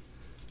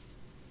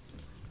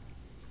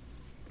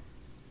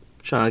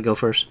 Shall I go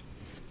first?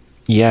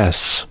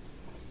 Yes.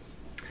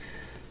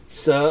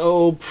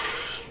 So,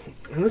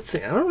 let's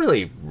see. I don't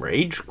really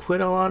rage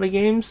quit a lot of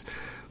games.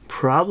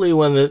 Probably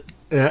when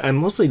I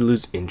mostly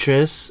lose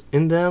interest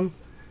in them.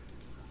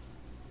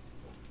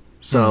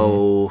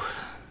 So,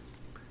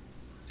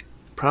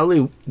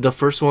 probably the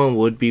first one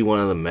would be one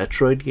of the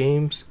Metroid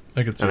games.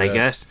 I could see And that. I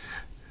guess.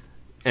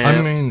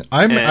 I mean,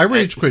 I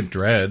rage quit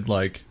Dread,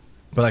 like,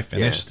 but I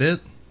finished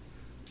it.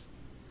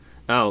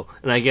 Oh,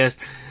 and I guess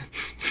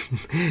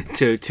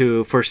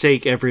to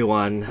forsake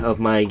everyone of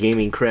my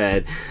gaming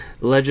cred,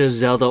 Legend of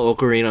Zelda: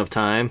 Ocarina of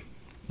Time.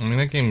 I mean,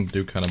 that game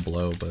do kind of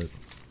blow, but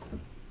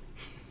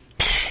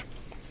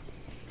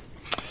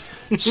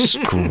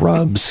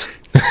Scrubs.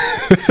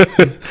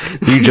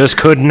 You just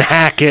couldn't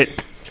hack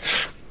it.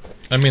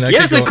 I mean, I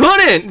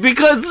couldn't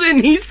because it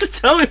needs to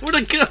tell me where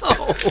to go.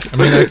 I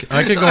mean,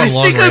 I could go on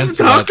long think I've rants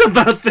about. talked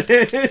about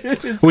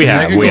this. We I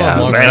have, could we go on have,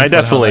 long and I rants about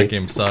how definitely, that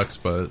game sucks,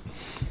 but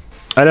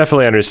I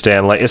definitely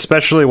understand. Like,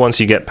 especially once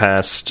you get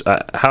past,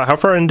 how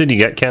far in did you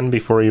get, Ken?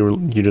 Before you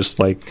just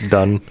like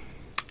done?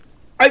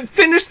 I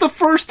finished the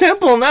first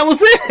temple and that was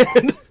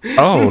it.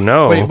 Oh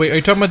no! wait, are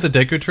you talking about the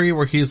Deku Tree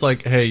where he's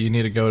like, "Hey, you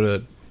need to go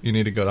to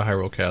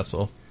Hyrule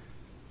Castle"?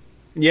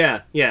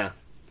 Yeah.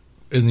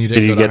 And you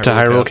Did you get to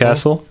Hyrule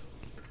Castle?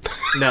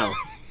 No.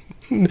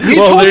 He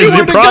Well, told there's you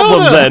where the to problem,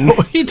 go, then.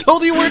 though. He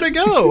told you where to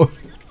go.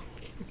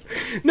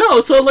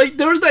 No, so like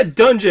there was that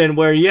dungeon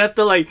where you have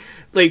to like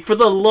for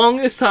the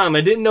longest time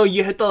I didn't know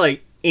you had to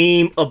like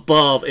aim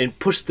above and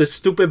push the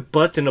stupid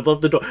button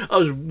above the door. I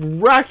was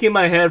racking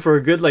my head for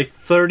a good like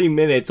 30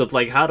 minutes of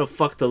like how the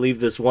fuck to leave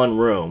this one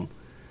room.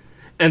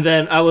 And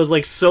then I was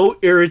like so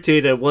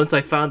irritated once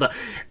I found out.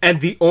 And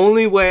the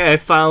only way I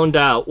found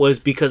out was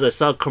because I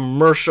saw a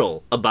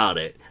commercial about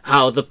it.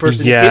 How the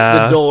person hit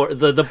the door,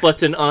 the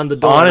button on the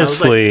door.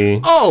 Honestly.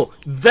 And I was like, oh,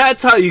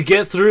 that's how you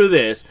get through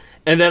this.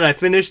 And then I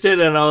finished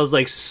it, and I was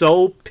like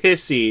so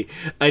pissy.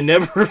 I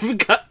never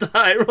got to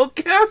Hyrule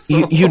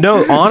Castle. You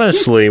know,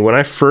 honestly, when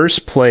I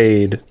first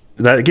played,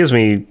 that gives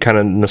me kind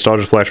of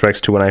nostalgia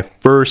flashbacks to when I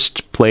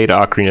first played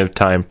Ocarina of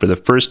Time for the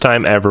first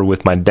time ever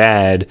with my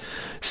dad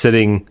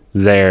sitting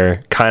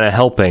there kind of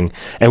helping,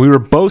 and we were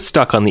both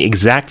stuck on the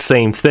exact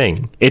same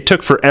thing. It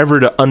took forever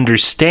to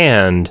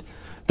understand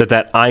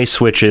that eye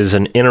switch is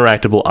an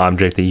interactable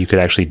object that you could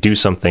actually do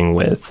something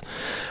with.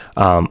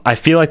 I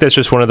feel like that's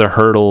just one of the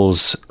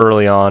hurdles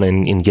early on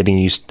in getting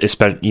used,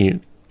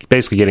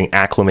 basically getting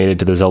acclimated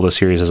to the Zelda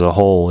series as a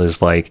whole, is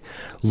like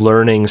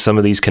learning some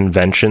of these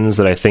conventions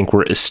that I think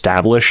were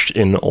established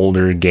in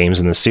older games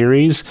in the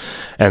series,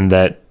 and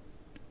that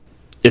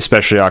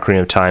especially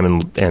Ocarina of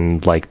Time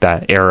and like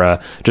that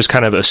era just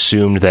kind of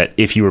assumed that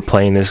if you were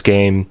playing this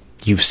game,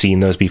 you've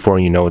seen those before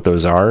and you know what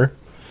those are.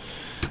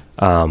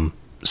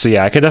 So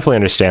yeah, I could definitely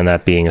understand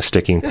that being a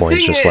sticking point.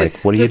 It's just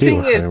like, what do you do?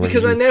 The thing is,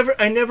 because I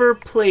never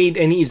played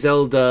any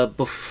Zelda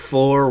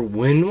before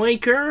Wind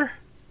Waker,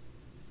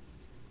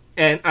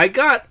 and I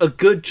got a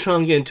good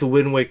chunk into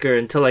Wind Waker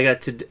until I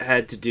had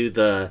to do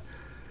the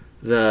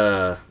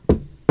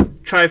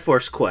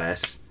Triforce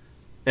quest,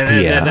 And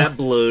then Yeah. that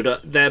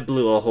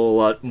blew a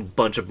whole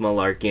bunch of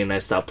malarkey, and I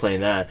stopped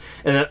playing that.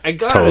 And then I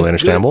got Totally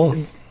understandable.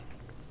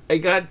 I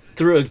got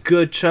through a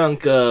good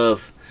chunk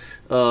of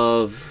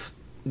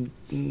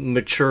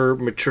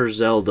mature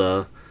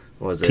Zelda.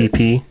 What was it?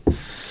 TP.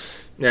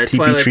 Yeah, TP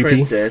Twilight Treepy.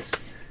 Princess.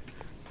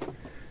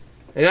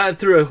 I got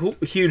through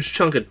a huge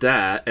chunk of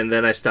that, and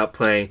then I stopped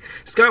playing.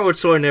 Skyward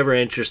Sword never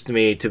interested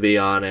me, to be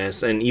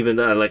honest. And even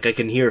though, like, I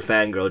can hear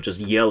Fangirl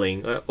just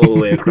yelling all the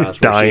way across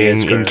where she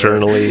is Dying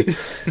currently.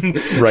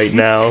 internally right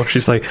now.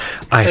 She's like,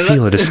 I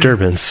feel a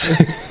disturbance. I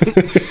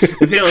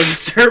feel a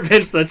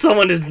disturbance that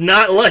someone is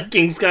not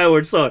liking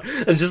Skyward Sword.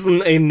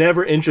 It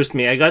never interests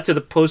me. I got to the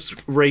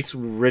post-race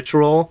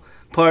ritual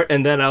part,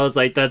 and then I was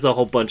like, that's a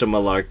whole bunch of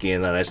malarkey,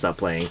 and then I stopped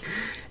playing.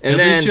 And At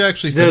then least you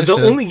actually the finished it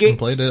only game and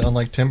played it,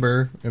 unlike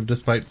Timber,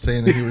 despite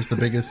saying that he was the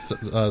biggest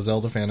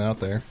Zelda fan out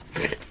there.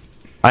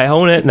 I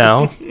own it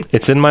now.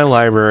 It's in my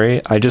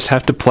library. I just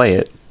have to play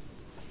it.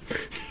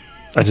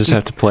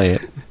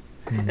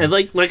 And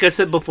like I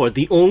said before,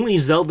 the only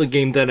Zelda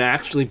game that I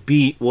actually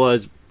beat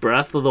was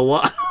Breath of the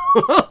Wild.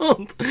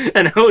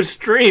 And I was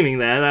streaming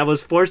that, and I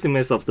was forcing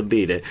myself to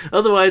beat it.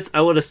 Otherwise,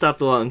 I would have stopped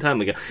a long time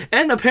ago.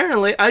 And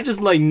apparently, I just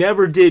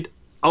never did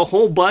a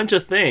whole bunch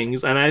of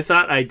things, and I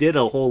thought I did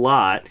a whole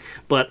lot,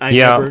 but I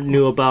never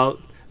knew about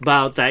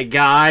that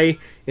guy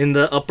in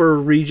the upper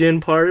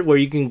region part where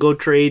you can go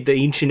trade the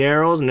ancient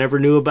arrows. I never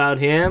knew about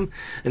him.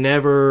 I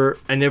never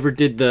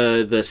did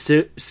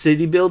the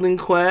city building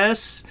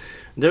quests.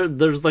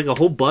 There's like a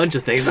whole bunch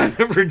of things I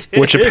never did.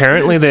 Which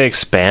apparently they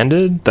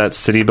expanded. That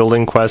city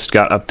building quest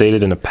got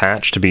updated in a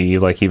patch to be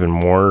like even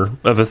more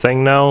of a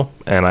thing now,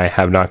 and I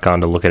have not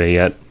gone to look at it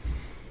yet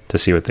to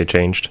see what they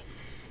changed.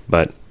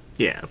 But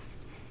yeah.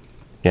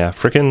 yeah,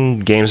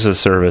 freaking games as a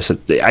service.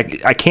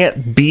 I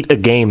can't beat a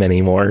game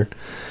anymore.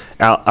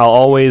 I'll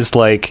always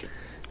like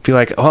feel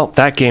like, well,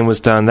 that game was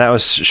done. That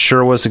was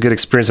a good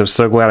experience. I'm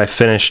so glad I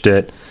finished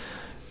it.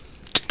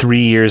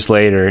 3 years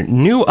later,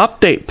 new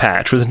update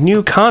patch with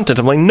new content.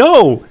 I'm like,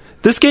 no,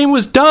 this game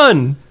was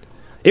done.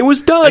 It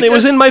was done. It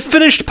was in my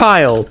finished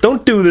pile.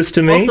 Don't do this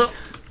to me.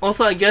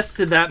 Also, I guess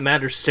to that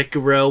matter,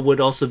 Sekiro would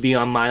also be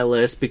on my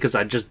list because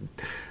I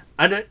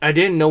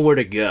didn't know where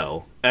to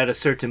go at a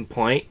certain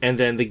point, and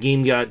then the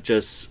game got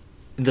just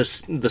the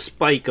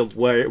spike of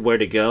where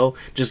to go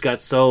just got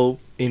so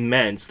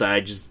immense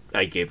that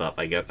I gave up.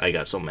 I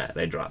got so mad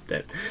I dropped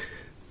it.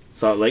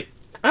 So like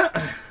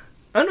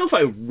I don't know if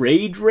I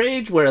rage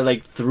where I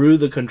like threw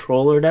the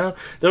controller down.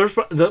 There was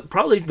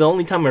probably the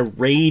only time I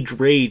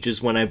rage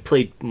is when I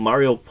played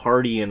Mario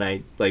Party and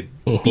I like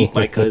beat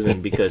my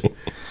cousin because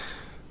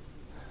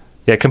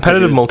yeah,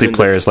 competitive because it was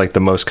multiplayer is like the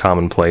most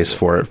common place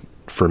for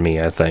me,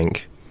 I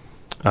think.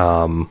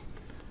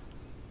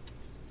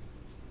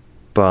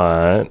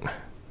 But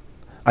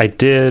I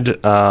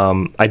did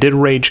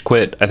rage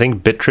quit. I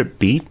think Bit Trip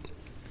Beat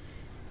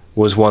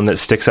was one that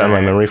sticks out in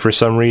my memory for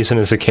some reason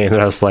as a game that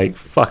I was like,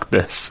 fuck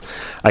this.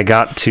 I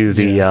got to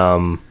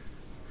the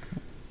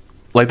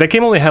like that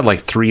game only had like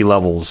 3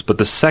 levels, but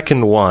the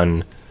second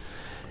one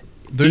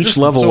each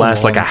level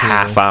lasts like a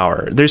half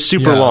hour. They're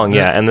super long,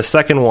 and the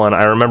second one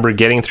I remember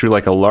getting through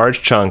like a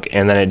large chunk,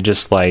 and then it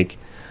just like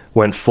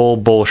went full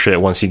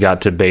bullshit once you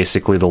got to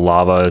basically the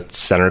lava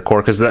center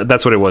core, because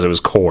that's what it was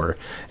core,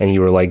 and you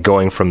were like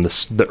going from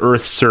the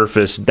Earth's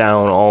surface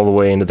down all the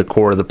way into the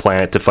core of the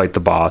planet to fight the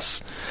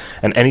boss.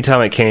 And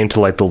anytime it came to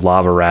like the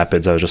lava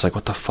rapids, I was just like,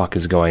 what the fuck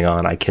is going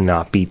on? I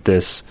cannot beat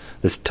this.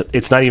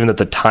 It's not even that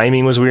the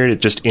timing was weird,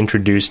 it just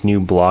introduced new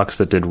blocks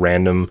that did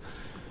random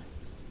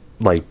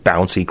like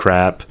bouncy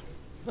crap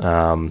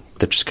that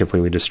just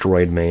completely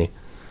destroyed me.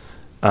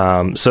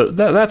 So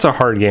that's a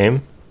hard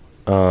game.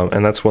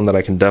 And that's one that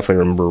I can definitely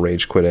remember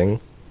rage quitting.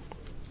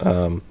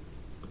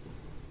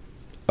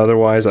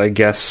 Otherwise, I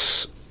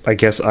guess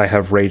I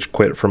have rage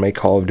quit from a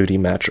Call of Duty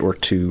match or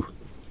 2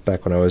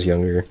 back when I was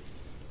younger.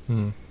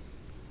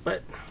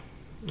 But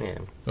yeah,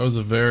 that was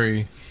a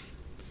very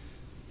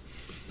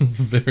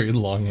very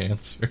long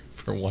answer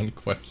for one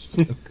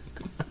question.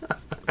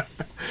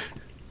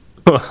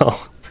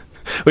 Well,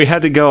 we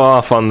had to go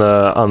off on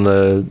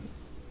the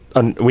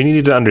we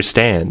needed to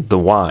understand the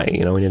why. We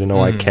need to know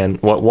why Ken.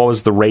 What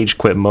was the rage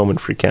quit moment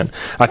for Ken?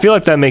 I feel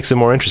like that makes it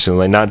more interesting.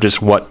 Like not just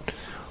what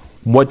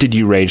did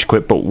you rage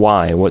quit, but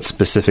why? What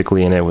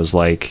specifically in it was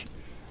like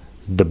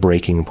the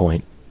breaking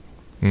point?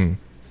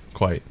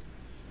 Quite.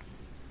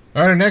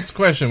 All right, our next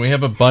question. We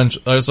have a bunch.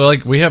 So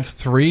like we have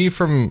 3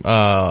 from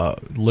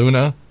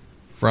Luna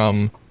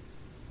from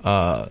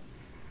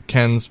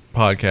Ken's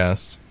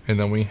podcast, and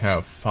then we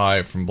have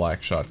 5 from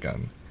Black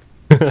Shotgun.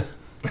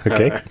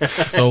 Okay.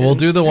 So we'll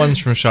do the ones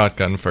from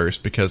Shotgun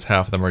first, because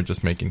half of them are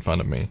just making fun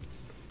of me.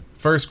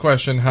 First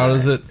question, how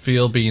does it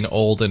feel being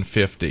old and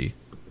 50?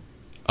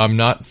 I'm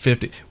not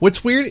 50.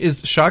 What's weird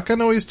is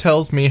Shotgun always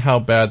tells me how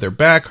bad their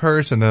back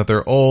hurts and that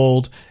they're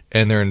old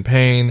and they're in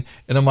pain.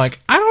 And I'm like,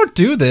 I don't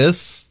do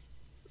this.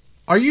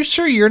 Are you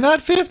sure you're not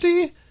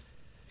 50?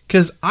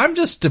 Because I'm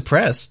just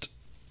depressed.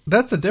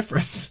 That's the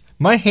difference.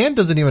 My hand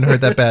doesn't even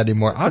hurt that bad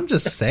anymore. I'm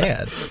just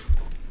sad.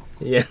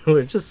 Yeah,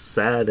 we're just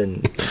sad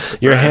and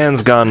Your depressed.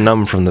 hand's gone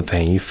numb from the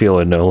pain. You feel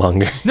it no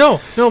longer. No,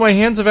 my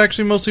hands have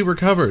actually mostly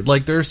recovered.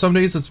 Like, there are some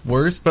days it's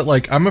worse, but,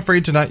 like, I'm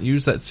afraid to not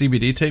use that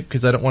CBD tape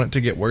because I don't want it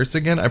to get worse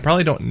again. I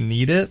probably don't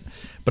need it,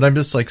 but I'm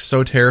just, like,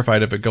 so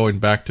terrified of it going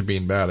back to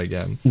being bad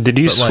again. Did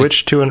you But, like,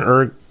 switch to an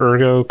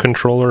Ergo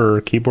controller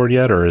or keyboard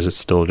yet, or is it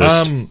still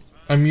just...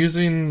 I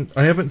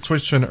haven't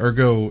switched to an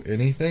Ergo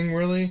anything,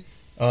 really,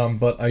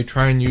 but I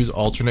try and use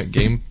alternate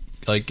game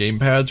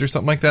pads or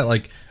something like that.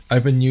 Like,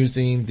 I've been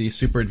using the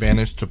Super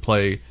Advantage to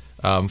play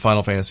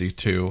Final Fantasy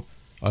II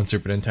on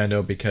Super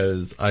Nintendo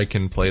because I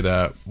can play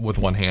that with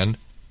one hand,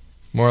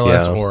 more or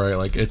less. Yeah.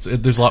 Or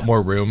there's a lot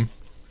more room.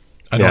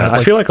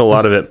 I feel like a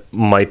lot of it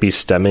might be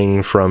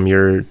stemming from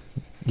your,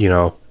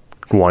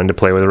 wanting to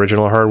play with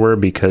original hardware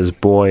because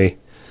boy,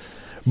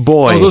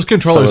 those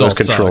controllers some all of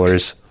those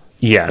controllers. Yeah,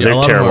 Yeah, a they're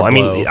lot of them terrible. are I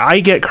mean, blow. I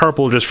get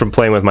carpal just from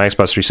playing with my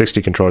Xbox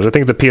 360 controllers. I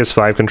think the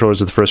PS5 controllers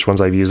are the first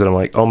ones I've used, and I'm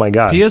like, oh my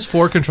god.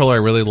 PS4 controller I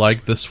really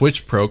like. The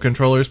Switch Pro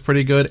controller is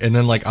pretty good. And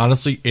then, like,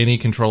 honestly, any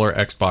controller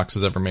Xbox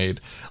has ever made.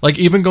 Like,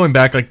 even going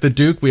back, like, the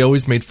Duke, we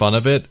always made fun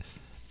of it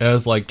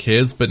as, like,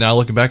 kids. But now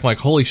looking back, I'm like,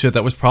 holy shit,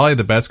 that was probably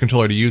the best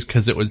controller to use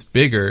because it was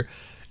bigger.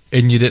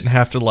 And you didn't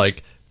have to,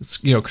 like,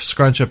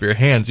 scrunch up your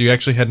hands. You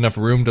actually had enough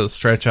room to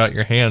stretch out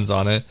your hands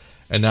on it.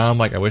 And now I'm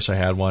like, I wish I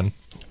had one.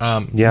 Yeah,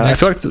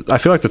 next- I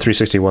feel like the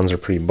 360 ones are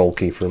pretty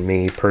bulky for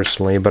me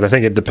personally, but I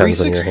think it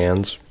depends on your 360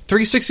 hands.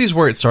 360 is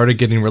where it started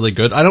getting really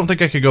good. I don't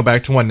think I could go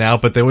back to one now,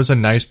 but there was a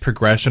nice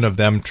progression of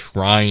them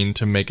trying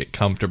to make it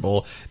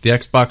comfortable. The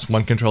Xbox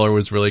One controller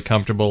was really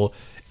comfortable,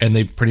 and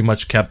they pretty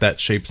much kept that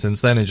shape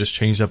since then and just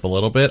changed up a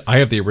little bit. I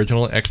have the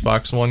original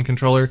Xbox One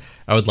controller.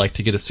 I would like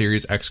to get a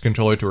Series X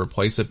controller to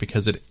replace it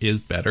because it is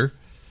better.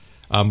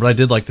 But I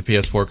did like the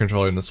PS4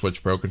 controller and the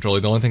Switch Pro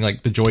controller. The only thing,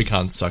 like, the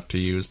Joy-Cons suck to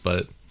use,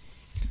 but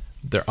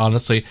they're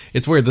honestly,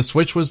 it's weird. The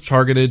Switch was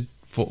targeted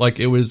for, like,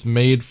 it was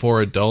made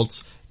for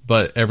adults,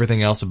 but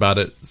everything else about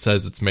it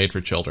says it's made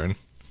for children.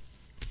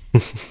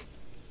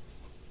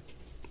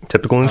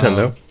 Typical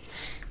Nintendo.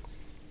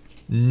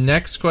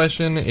 Next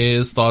question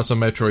is thoughts on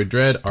Metroid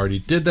Dread. Already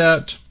did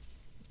that.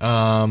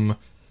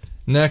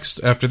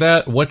 Next, after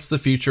that, what's the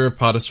future of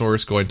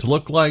Potosaurus going to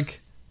look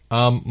like?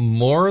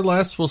 More or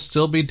less, we'll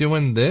still be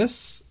doing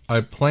this.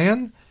 I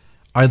plan.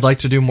 I'd like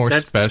to do more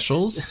That's-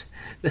 specials.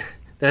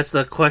 That's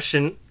the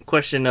question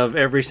of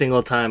every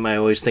single time I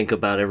always think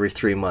about every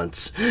 3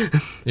 months.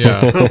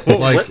 Yeah,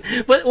 like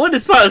What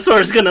is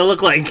Potosaurus going to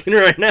look like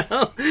right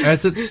now?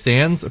 as it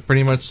stands,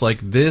 pretty much like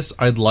this.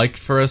 I'd like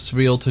for us to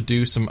be able to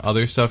do some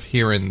other stuff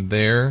here and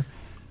there.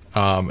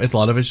 It's a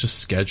lot of it's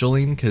just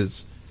scheduling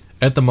because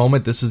at the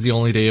moment this is the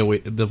only day of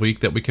the week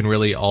that we can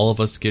really all of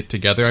us get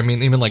together. I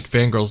mean, even like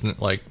Fangirl's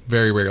like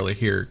very rarely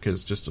here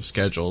because just of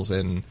schedules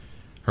and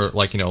her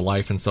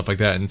life and stuff like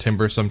that. And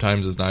Timber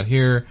sometimes is not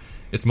here.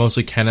 It's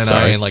mostly Ken and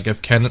Sorry. I, and like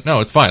if Ken,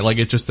 no, it's fine. Like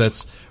it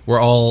just we're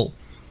all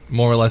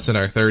more or less in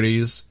our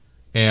 30s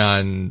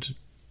and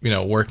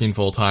working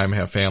full time,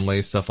 have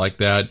families, stuff like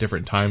that,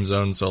 different time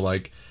zones. So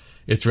like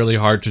it's really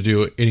hard to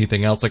do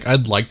anything else. Like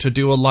I'd like to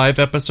do a live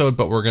episode,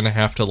 but we're gonna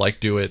have to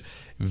like do it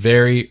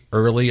very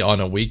early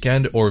on a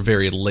weekend or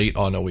very late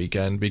on a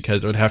weekend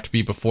because it would have to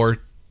be before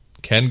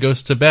Ken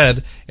goes to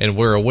bed and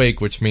we're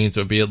awake, which means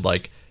it would be at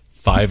like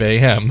 5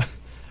 a.m.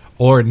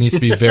 Or it needs to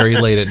be very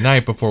late at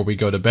night before we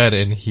go to bed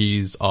and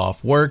he's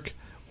off work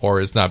or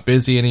is not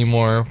busy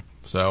anymore.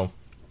 So,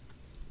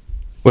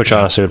 Which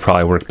honestly would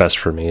probably work best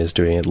for me is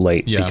doing it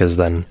late Yeah. because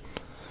then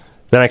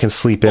I can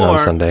sleep in on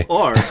Sunday.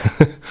 Or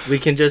we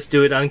can just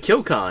do it on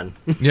KyoCon.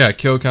 yeah,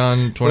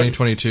 KyoCon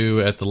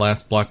 2022 at the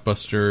last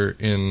Blockbuster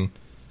in...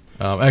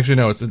 actually,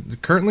 no, it's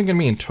currently going to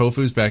be in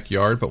Tofu's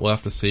backyard, but we'll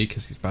have to see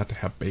because he's about to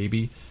have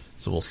baby.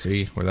 So we'll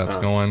see where that's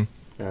going.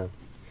 Yeah.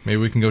 Maybe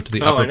we can go to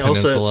the Upper and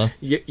Peninsula.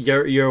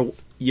 also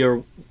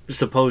your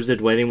supposed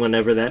wedding,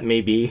 whenever that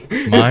may be.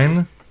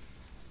 Mine?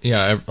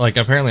 Yeah, like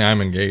apparently I'm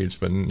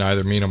engaged, but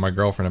neither me nor my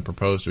girlfriend have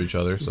proposed to each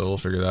other, so we'll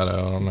figure that out.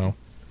 I don't know.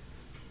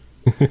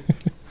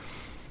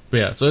 But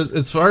yeah, so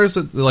as far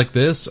as like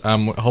this,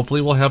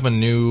 hopefully we'll have a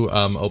new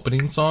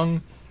opening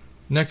song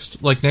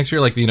next year,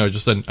 like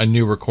just a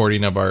new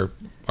recording of our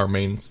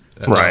main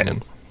Right.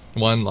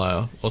 one.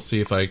 We'll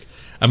see if I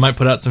might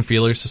put out some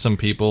feelers to some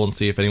people and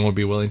see if anyone would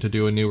be willing to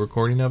do a new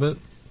recording of it.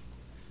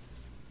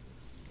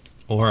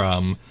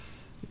 Or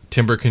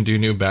Timber can do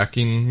new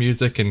backing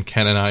music and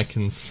Ken and I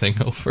can sing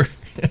over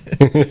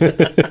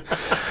it.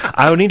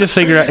 I would need to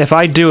figure out, if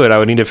I do it, I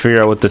would need to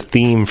figure out what the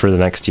theme for the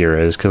next year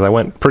is because I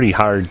went pretty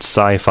hard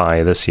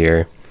sci-fi this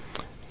year.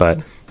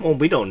 But Well,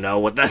 we don't know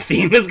what that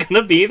theme is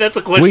going to be. That's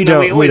a question we that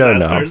we don't always know.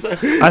 ask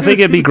ourselves. I think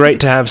it'd be great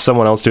to have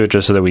someone else do it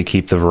just so that we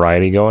keep the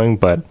variety going.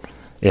 But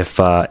if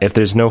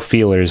there's no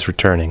feelers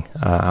returning,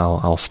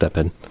 I'll step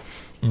in.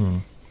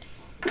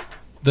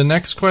 The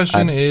next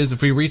question is,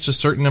 if we reach a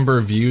certain number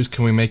of views,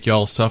 can we make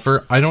y'all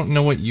suffer? I don't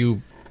know what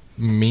you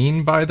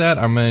mean by that.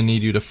 I'm going to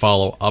need you to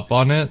follow up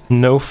on it.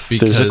 No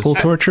physical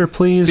torture,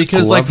 please.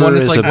 because, like, Glover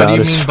when it's is like, what do about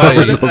you as mean far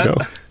by- as we'll go.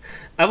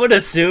 I would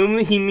assume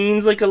he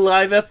means like a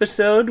live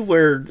episode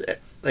where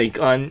like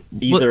on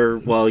either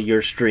while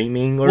you're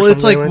streaming or Well,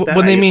 it's something like like that?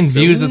 when they I mean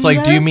views, it's like,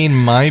 assume do you that? mean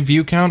my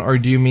view count or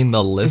do you mean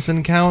the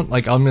listen count?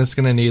 Like, I'm just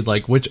gonna need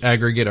like which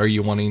aggregate are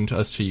you wanting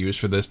us to use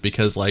for this?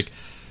 Because like,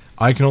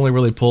 I can only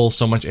really pull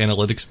so much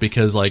analytics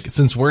because like,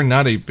 since we're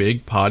not a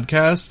big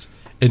podcast,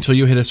 until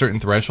you hit a certain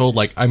threshold,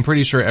 like I'm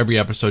pretty sure every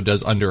episode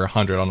does under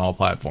 100 on all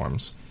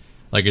platforms.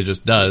 Like it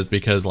just does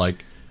because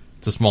like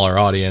it's a smaller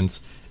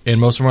audience. And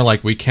most of them are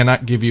like, we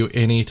cannot give you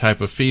any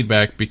type of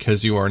feedback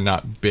because you are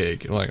not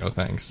big. I'm like, oh,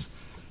 thanks.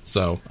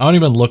 So I don't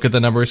even look at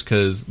the numbers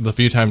because the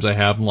few times I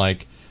have, I'm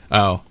like,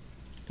 oh,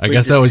 I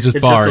guess that was just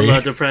it's Bari. Just a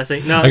little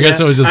depressing. No, I guess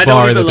it was just I don't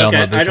Bari even that look downloaded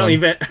at- this I don't one.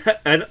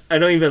 even. I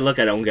don't even look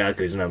at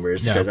Ongaku's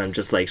numbers Yeah. because I'm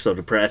just like so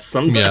depressed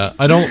sometimes. Yeah,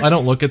 I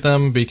don't look at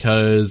them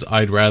because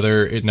I'd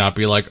rather it not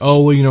be like,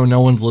 oh, well,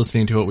 no one's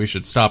listening to it, we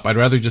should stop. I'd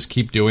rather just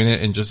keep doing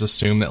it and just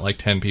assume that like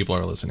 10 people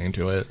are listening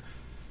to it.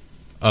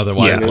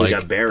 Otherwise, Yeah. And then we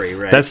like, got Barry,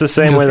 right? That's the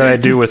same way that I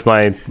do with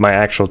my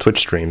actual Twitch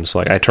streams.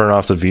 Like I turn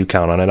off the view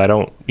count on it. I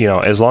don't,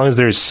 as long as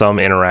there's some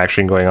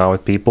interaction going on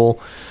with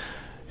people,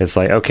 it's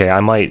like, okay,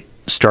 I might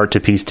start to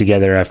piece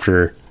together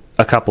after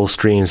a couple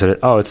streams that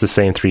it's the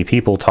same 3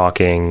 people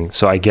talking,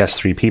 so I guess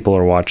 3 people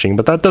are watching,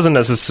 but that doesn't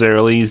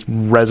necessarily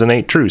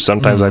resonate true.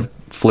 Sometimes I've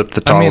flipped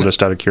the toggle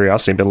just out of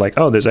curiosity and been like,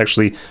 oh, there's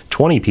actually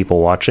 20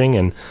 people watching,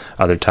 and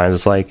other times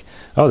it's like,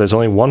 oh, there's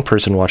only 1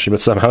 person watching, but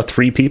somehow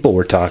 3 people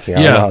were talking.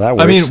 I don't know how that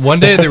works. I mean, one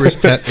day there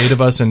was 8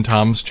 of us in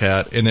Tom's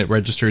chat, and it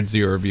registered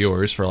 0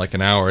 viewers for like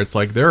an hour. It's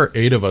like there are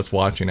 8 of us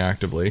watching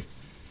actively,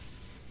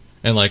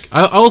 and like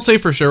I'll say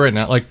for sure right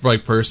now,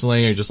 like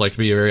personally, I just like to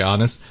be very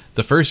honest.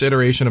 The first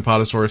iteration of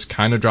Podosaurus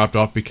kind of dropped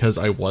off because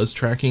I was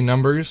tracking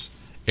numbers,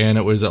 and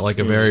it was at like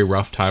a very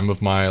rough time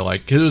of my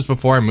like. 'Cause it was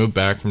before I moved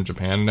back from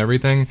Japan and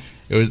everything.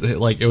 It was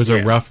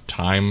a rough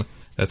time.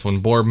 That's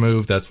when Borb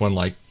moved. That's when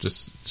like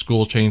just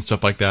school changed,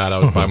 stuff like that. I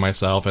was by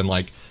myself, and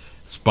like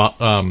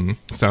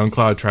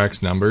SoundCloud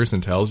tracks numbers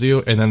and tells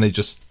you, and then they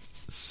just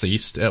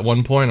ceased at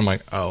one point. I'm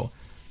like, oh,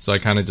 so I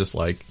kind of just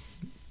like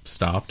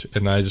stopped,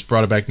 and then I just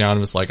brought it back down and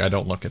was like, I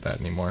don't look at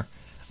that anymore.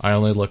 I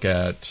only look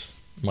at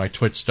my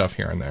Twitch stuff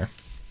here and there.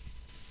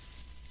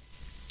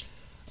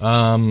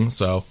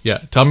 So yeah,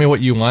 tell me what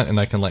you want, and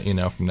I can let you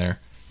know from there.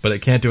 But it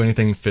can't do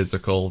anything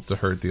physical to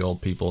hurt the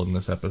old people in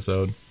this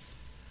episode.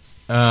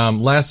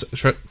 Last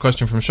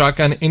question from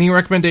Shotgun. Any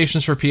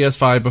recommendations for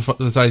PS5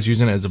 besides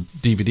using it as a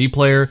DVD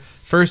player?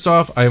 First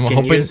off, I'm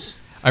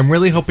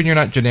really hoping you're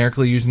not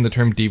generically using the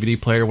term DVD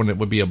player when it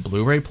would be a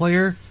Blu-ray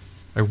player.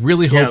 I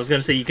really hope. Yeah, I was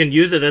gonna say you can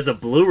use it as a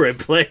Blu-ray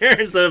player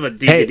instead of a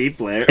DVD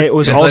player. It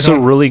was Yes, I also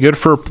don't- really good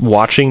for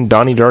watching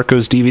Donnie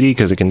Darko's DVD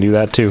because it can do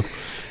that too.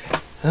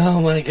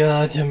 Oh my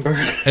god, Timber.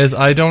 As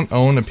I don't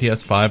own a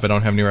PS5, I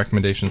don't have any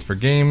recommendations for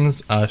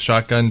games.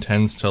 Shotgun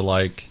tends to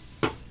like,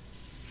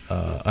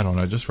 I don't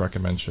know, just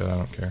recommend shit. I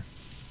don't care.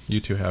 You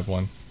two have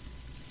one.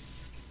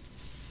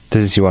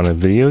 Does he want a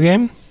video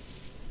game?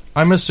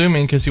 I'm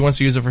assuming because he wants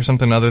to use it for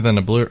something other than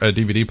a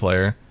DVD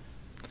player.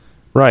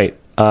 Right.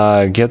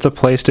 Get the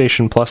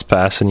PlayStation Plus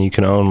Pass and you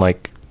can own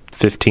like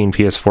 15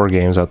 PS4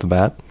 games out the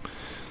bat.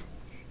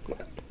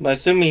 I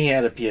assume he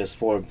had a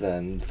PS4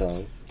 then,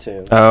 though,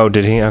 too. Oh,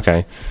 did he?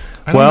 Okay.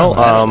 I don't Well,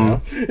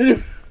 know.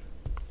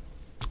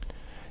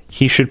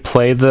 he should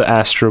play the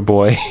Astro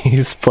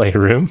Boy's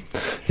Playroom.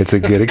 It's a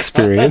good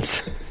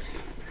experience.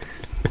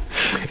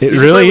 It should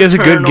really play is a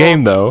good Returnal.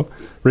 game, though.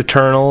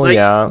 Returnal, Like-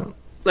 yeah.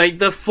 Like,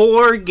 the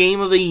 4 Game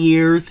of the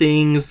Year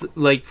things,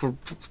 like, for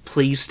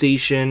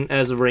PlayStation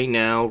as of right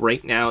now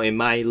in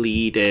my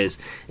lead is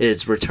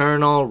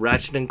Returnal,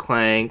 Ratchet &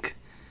 Clank,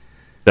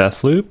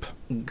 Deathloop?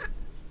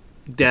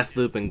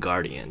 Deathloop, and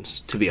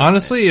Guardians, to be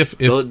Honestly, honest.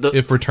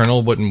 if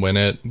Returnal wouldn't win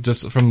it,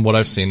 just from what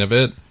I've seen of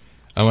it,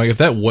 I'm like, if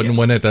that wouldn't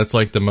win it, that's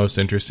like the most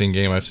interesting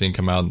game I've seen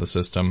come out in the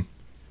system.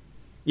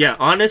 Yeah,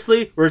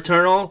 honestly,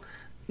 Returnal,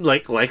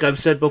 like I've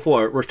said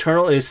before,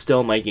 Returnal is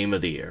still my Game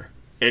of the Year.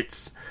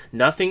 It's...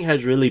 Nothing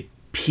has really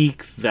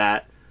piqued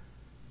that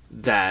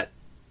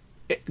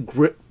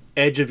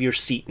edge of your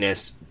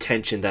seatness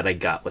tension that I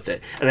got with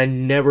it, and I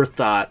never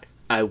thought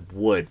I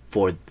would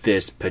for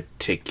this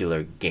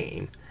particular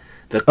game.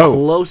 The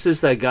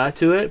closest I got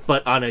to it,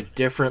 but on a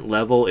different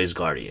level, is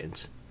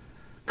Guardians,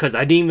 because I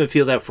didn't even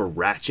feel that for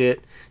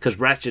Ratchet. Because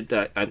Ratchet,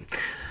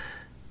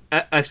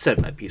 I've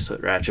said my piece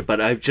with Ratchet,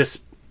 but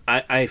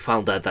I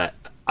found that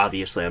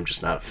obviously I'm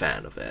just not a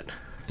fan of it,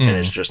 and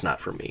it's just not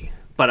for me.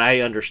 But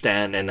I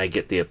understand and I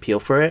get the appeal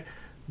for it.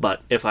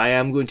 But if I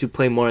am going to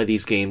play more of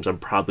these games, I'm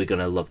probably going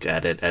to look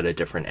at it at a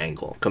different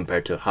angle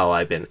compared to how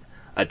I've been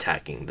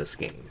attacking this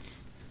game.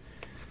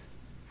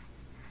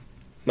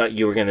 But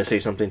you were going to say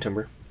something,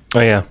 Timber? Oh,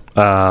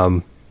 yeah.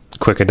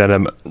 Quick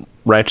addendum.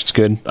 Ratchet's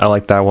good. I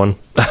like that one.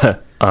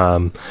 But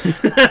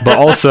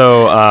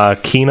also,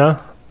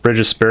 Kena, Bridge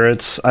of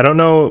Spirits. I don't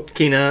know.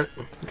 Kena,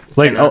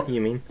 Like,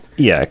 you mean?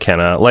 Yeah,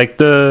 Kena. Like,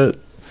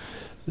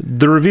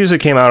 the reviews that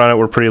came out on it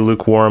were pretty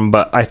lukewarm,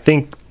 but I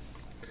think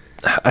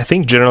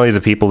generally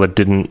the people that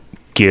didn't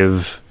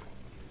give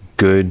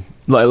good,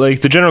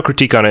 like the general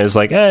critique on it is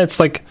like, it's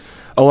like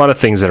a lot of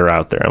things that are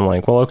out there. I'm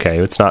like, well, okay,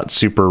 it's not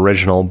super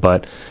original,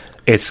 but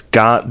it's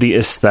got the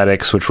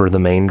aesthetics, which were the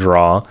main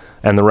draw,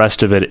 and the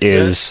rest of it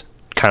is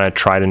kind of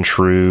tried and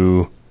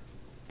true.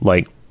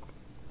 Like,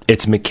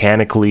 it's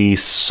mechanically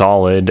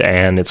solid,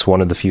 and it's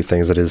one of the few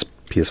things that is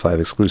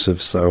PS5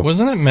 exclusive. So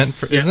Wasn't it meant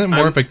for? Isn't it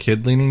more of a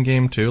kid-leaning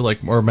game too? Like,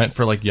 or meant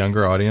for like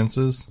younger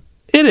audiences?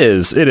 it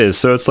is.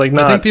 So it's like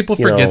not. I think people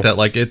you know, forget that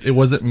like it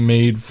wasn't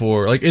made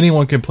for like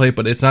anyone can play,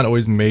 but it's not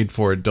always made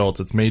for adults.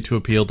 It's made to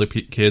appeal to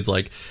kids.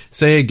 Like,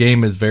 say a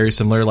game is very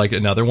similar like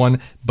another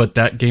one, but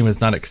that game is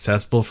not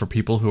accessible for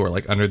people who are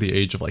like under the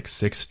age of like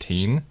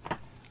 16.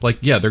 Like,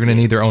 yeah, they're gonna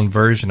need their own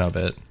version of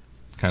it,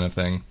 kind of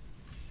thing.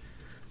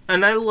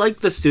 And I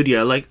like the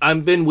studio. Like,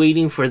 I've been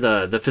waiting for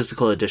the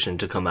physical edition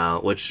to come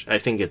out, which I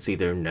think it's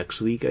either next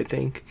week.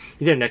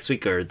 Either next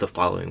week or the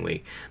following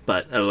week.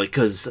 But like,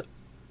 because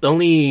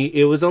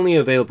it was only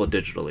available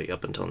digitally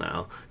up until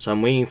now, so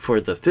I'm waiting for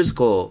the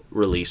physical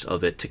release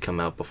of it to come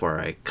out before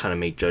I kind of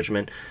make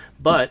judgment.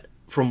 But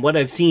from what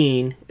I've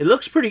seen, it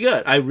looks pretty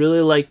good. I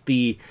really like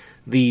the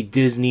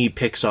Disney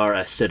Pixar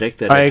aesthetic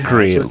that I it has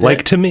agree. with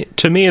Like, it.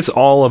 to me, it's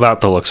all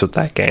about the looks with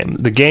that game.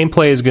 The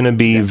gameplay is going to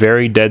be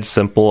very dead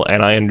simple,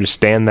 and I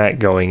understand that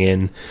going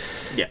in.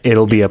 Yeah.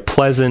 It'll be a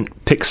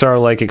pleasant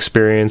Pixar-like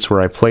experience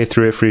where I play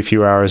through it for a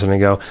few hours and I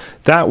go,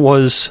 that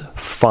was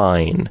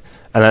fine.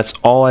 And that's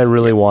all I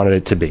really wanted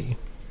it to be.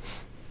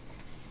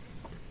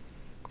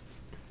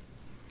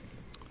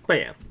 But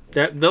yeah,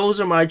 those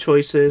are my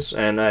choices,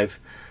 and I've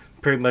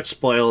pretty much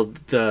spoiled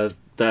the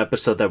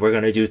episode that we're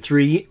going to do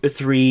three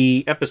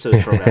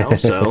episodes from now.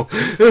 So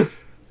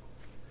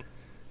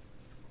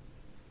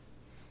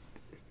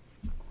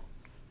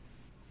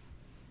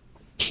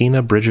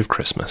Kena Bridge of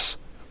Christmas.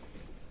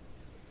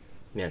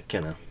 yeah,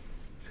 kind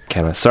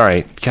Kena,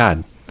 sorry.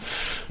 God.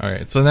 All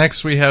right. So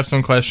next we have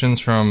some questions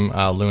from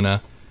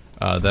Luna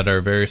that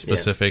are very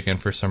specific,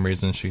 and for some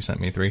reason she sent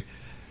me 3.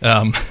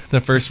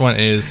 The first one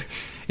is,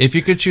 if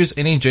you could choose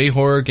any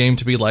J-horror game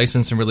to be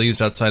licensed and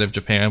released outside of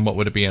Japan, what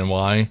would it be and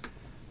why?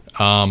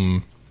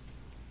 I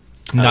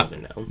don't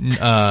even know.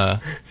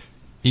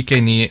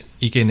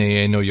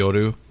 Ikenee no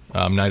Yoru,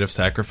 Night of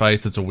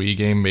Sacrifice. It's a Wii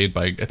game made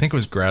by, I think it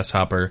was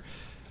Grasshopper.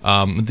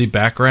 The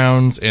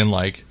backgrounds and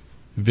like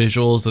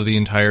visuals of the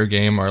entire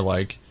game are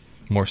like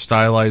more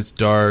stylized,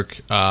 dark,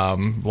 a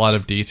lot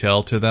of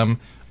detail to them.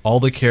 All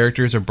the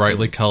characters are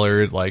brightly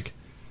colored, like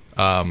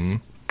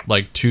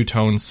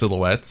two-tone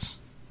silhouettes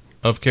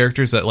of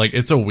characters that, like,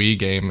 it's a Wii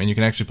game, and you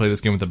can actually play this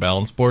game with a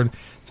balance board.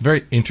 It's a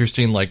very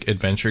interesting, like,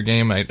 adventure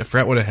game. I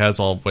forgot what it has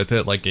all with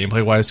it, like,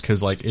 gameplay-wise,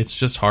 because, like, it's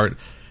just hard.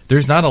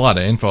 There's not a lot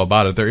of info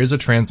about it. There is a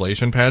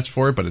translation patch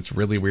for it, but it's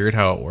really weird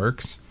how it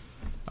works.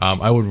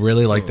 I would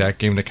really like that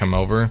game to come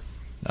over,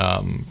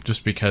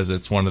 just because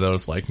it's one of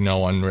those, like, no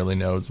one really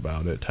knows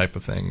about it type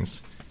of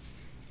things.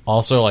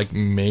 Also, like,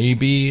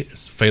 maybe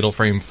Fatal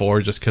Frame 4,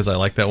 just because I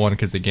like that one,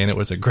 because, again, it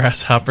was a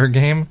Grasshopper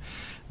game.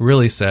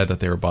 Really sad that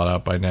they were bought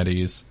out by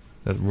NetEase.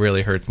 That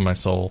really hurts my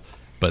soul.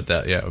 But,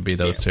 it would be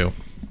those two.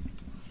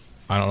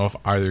 I don't know if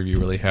either of you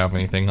really have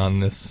anything on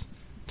this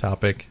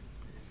topic.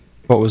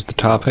 What was the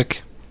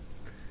topic?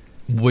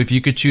 If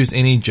you could choose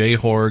any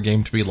J-horror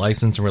game to be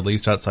licensed and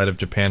released outside of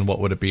Japan, what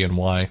would it be and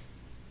why?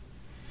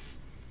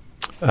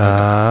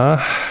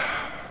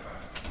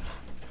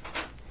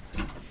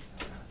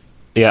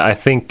 Yeah, I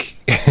think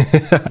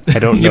I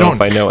don't know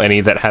if I know any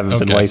that haven't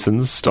been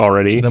licensed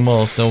already. Then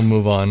we'll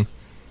move on.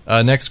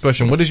 Next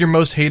question: what is your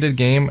most hated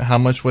game? How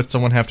much would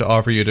someone have to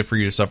offer you for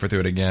you to suffer through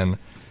it again?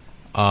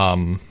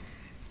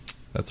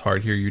 That's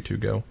hard. Here, you two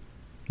go.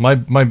 My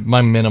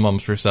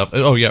minimums for stuff.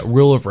 Oh yeah,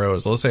 Rule of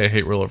Rose. Let's say I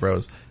hate Rule of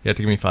Rose. You have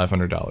to give me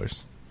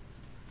 $500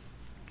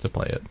 to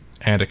play it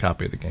and a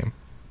copy of the game.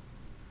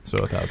 So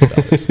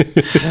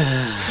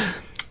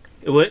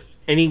 $1,000. What?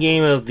 Any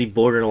game of the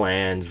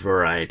Borderlands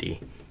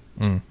variety.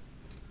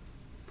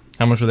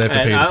 How much would they have to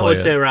pay to play it? I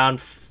would say around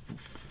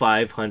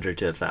 500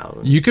 to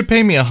 1,000. You could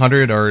pay me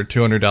 $100 or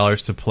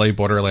 $200 to play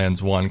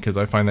Borderlands 1 because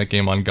I find that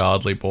game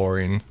ungodly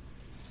boring.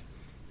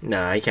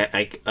 No, I can't.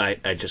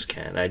 I just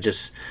can't. I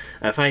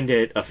find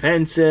it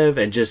offensive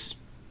and just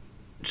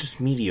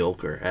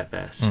mediocre at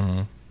best.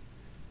 Mm-hmm.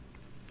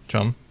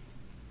 Chum?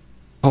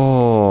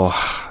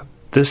 Oh,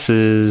 this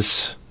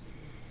is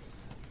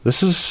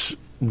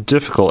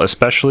difficult,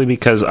 especially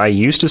because I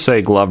used to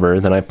say Glover,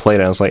 then I played it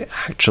and I was like,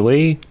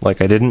 actually,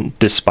 like, I didn't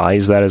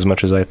despise that as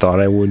much as I thought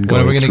I would. When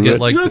are we going to get,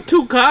 like... You have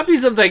 2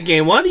 copies of that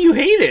game. Why do you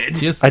hate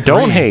it? I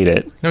don't hate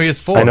it. No, he has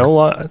 4. I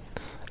know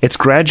it's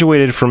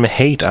graduated from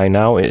hate. I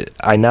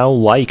now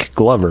like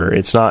Glover.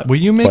 It's not... Will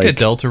you make a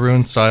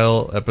Deltarune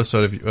style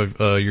episode of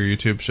your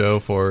YouTube show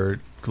for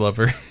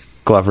Glover?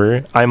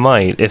 Glover? I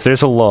might. If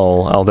there's a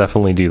lull, I'll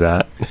definitely do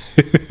that.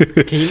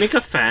 Can you make a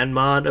fan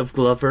mod of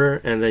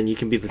Glover, and then you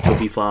can be the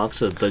Toby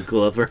Fox of the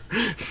Glover?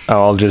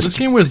 I'll just... This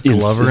game was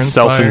Glover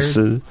inspired.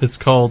 It's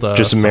called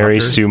just Mary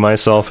Sue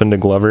myself into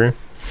Glover.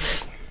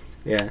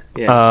 Yeah.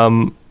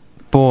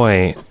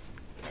 Boy,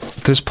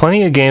 there's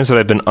plenty of games that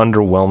I've been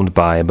underwhelmed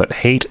by, but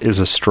hate is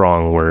a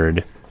strong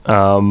word.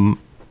 God,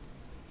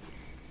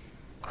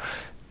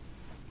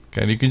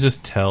 you can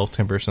just tell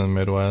Tim Burton in the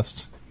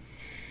Midwest.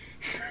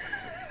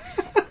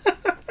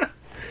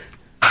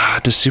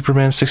 Does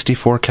Superman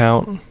 64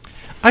 count?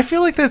 I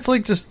feel like that's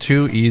like just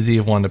too easy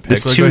of one to pick.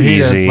 It's like, too easy.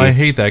 easy. I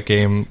hate that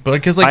game, but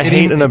because like I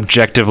hate an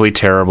objectively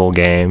terrible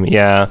game.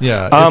 Yeah.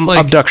 Yeah, it's like-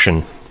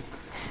 Abduction.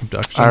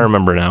 Abduction. I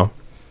remember now.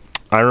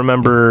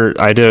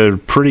 I did a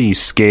pretty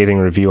scathing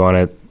review on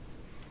it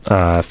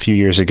a few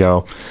years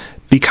ago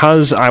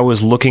because I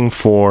was looking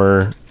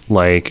for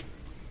like.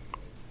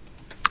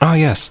 Oh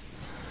yes.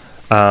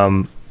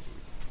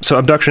 So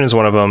Abduction is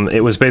one of them.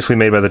 It was basically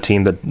made by the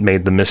team that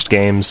made the Myst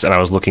games, and I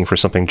was looking for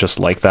something just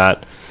like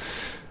that.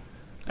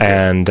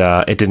 And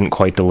it didn't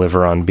quite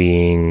deliver on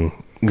being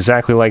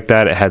exactly like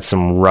that. It had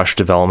some rush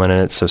development in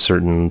it, so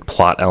certain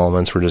plot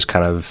elements were just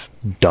kind of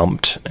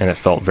dumped, and it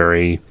felt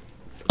very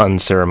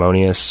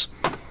unceremonious.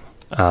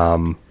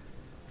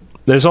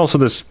 There's also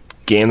this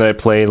game that I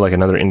played, like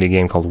another indie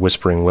game called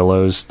Whispering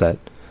Willows, that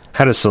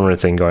had a similar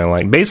thing going.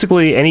 Like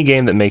basically any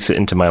game that makes it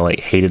into my like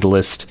hated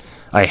list,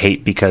 I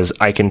hate because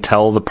I can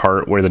tell the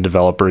part where the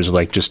developers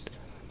like just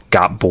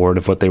got bored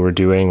of what they were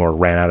doing or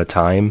ran out of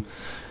time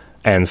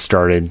and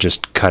started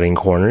just cutting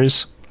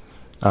corners.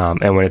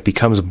 And when it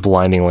becomes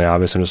blindingly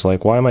obvious, I'm just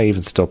like, why am I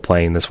even still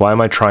playing this? Why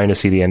am I trying to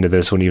see the end of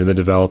this when even the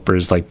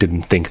developers like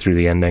didn't think through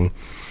the ending?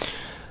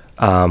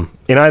 In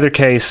either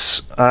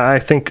case, I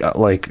think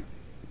like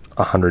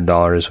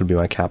 $100 would be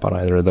my cap on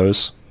either of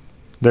those.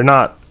 They're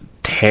not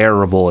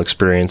terrible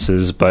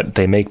experiences, but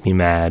they make me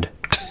mad.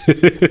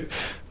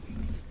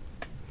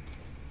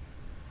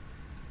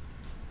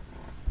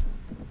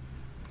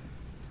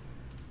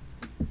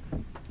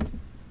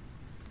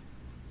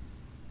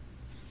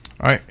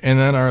 All right, and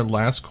then our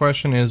last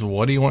question is,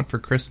 what do you want for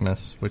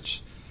Christmas?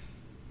 Which,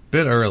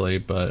 bit early,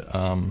 but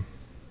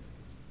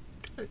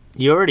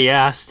You already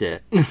asked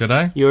it. did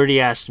I? You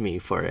already asked me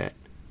for it.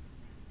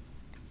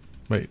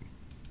 Wait.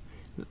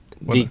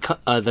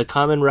 The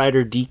Common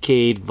Rider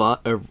Decade Yeah,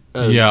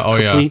 oh,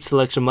 yeah. Complete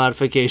Selection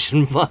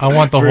Modification. I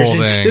want the whole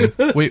version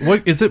thing. Wait,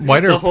 what is it?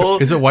 White or The whole-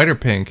 is it white or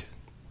pink?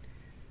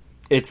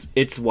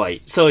 It's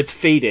white, so it's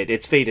faded.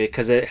 It's faded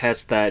because it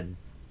has that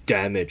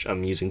damage.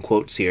 I'm using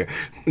quotes here.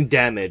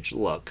 Damage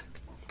look.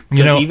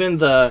 You know, Even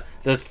the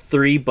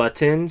three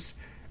buttons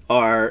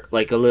are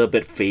like a little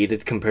bit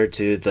faded compared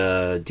to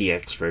the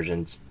DX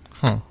versions.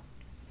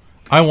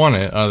 I want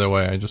it either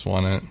way. I just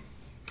want it.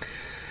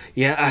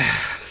 Yeah,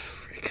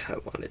 I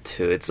want it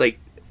too. It's like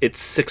it's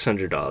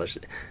 $600.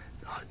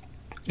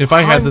 If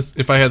I had the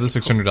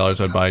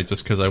 $600, I'd buy it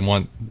just because I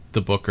want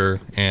the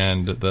Booker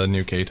and the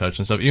new K Touch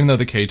and stuff. Even though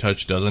the K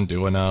Touch doesn't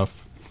do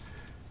enough.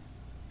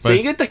 So But-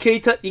 you get the K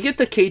Touch. You get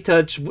the K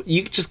Touch.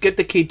 You just get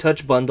the K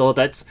Touch bundle.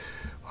 That's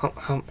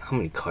how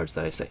many cards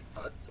did I say?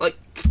 Like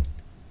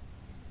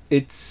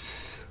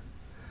it's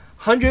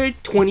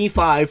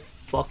 125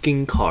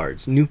 fucking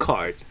cards, new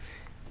cards.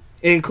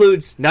 It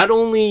includes not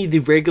only the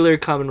regular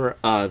common,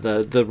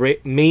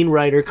 main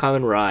rider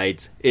common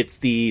rides. It's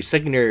the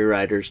secondary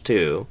riders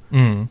too,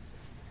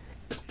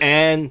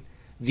 and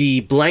the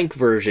blank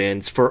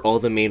versions for all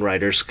the main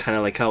riders, kind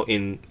of like how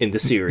in the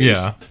series.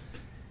 Yeah.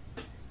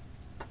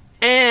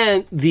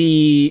 And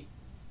the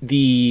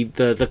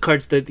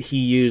cards that he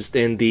used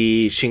in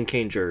the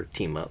Shinkanger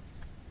team up.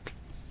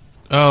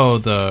 Oh,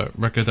 the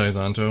Rekka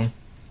Daizanto.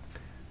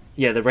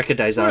 Yeah, the Rekka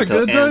Daizanto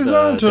Rekka and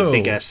Daizanto. the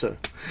big ass.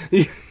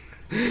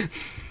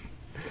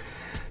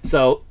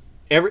 So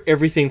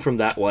everything from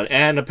that one,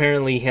 and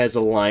apparently he has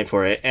a line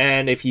for it.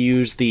 And if you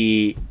use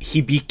the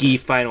Hibiki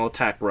Final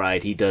Attack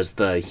ride, he does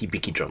the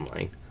Hibiki drum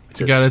line.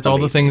 which is God, it's all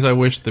the amazing. things I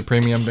wish the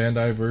premium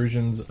Bandai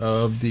versions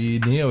of the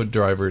Neo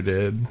driver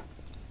did.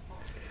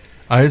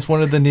 I just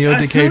wanted the Neo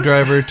Decay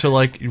driver to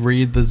like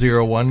read the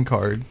 01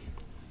 card.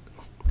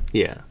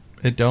 Yeah.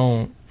 It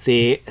don't.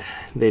 See,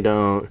 they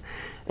don't.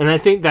 And I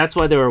think that's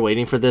why they were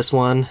waiting for this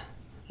one.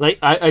 Like,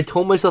 I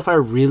told myself I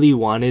really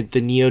wanted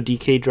the Neo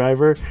DK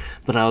driver,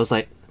 but I was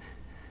like,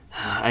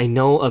 I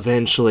know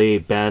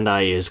eventually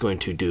Bandai is going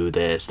to do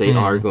this. They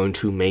are going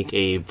to make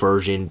a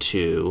version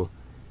 2.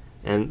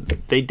 And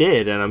they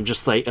did, and I'm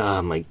just like,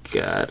 oh my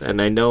god.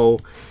 And I know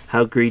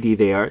how greedy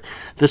they are.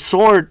 The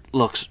sword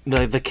looks,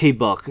 the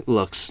K-Buck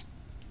looks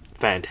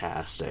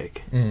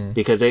fantastic.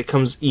 Because it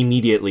comes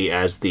immediately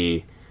as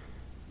the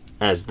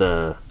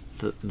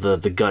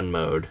gun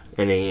mode,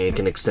 and it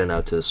can extend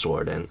out to the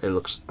sword, and it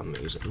looks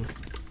amazing.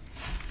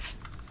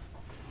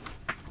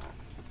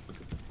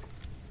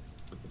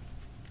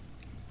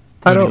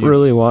 I don't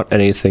really want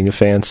anything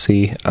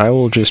fancy. I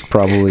will just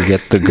probably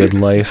get the good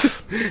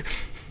life.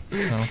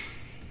 Oh.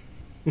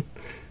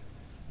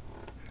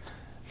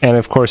 And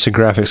of course a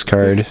graphics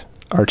card.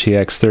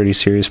 RTX 30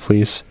 series,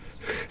 please.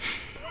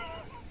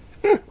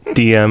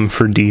 DM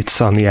for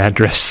deets on the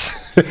address.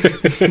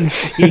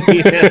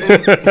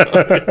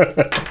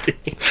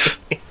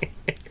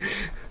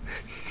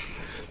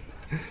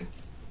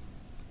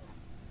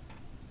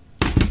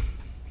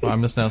 Well,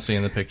 I'm just now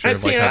seeing the picture I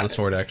of like see how that. the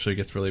sword actually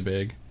gets really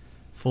big.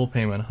 Full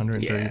payment,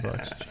 $130. Yeah.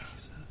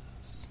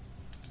 Jesus.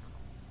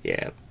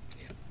 Yeah.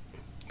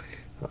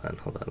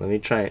 Hold on. Let me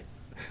try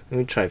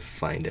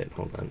find it.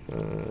 Hold on.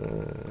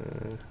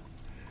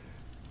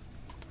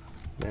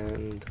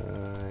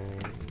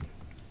 Bandai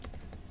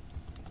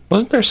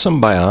Wasn't there some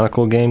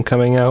Bionicle game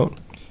coming out?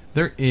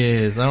 There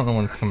is. I don't know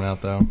when it's coming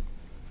out, though.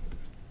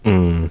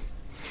 Hmm.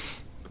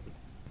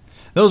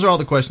 Those are all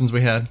the questions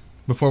we had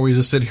before we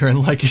just sit here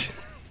and, like, just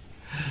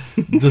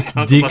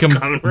Talk about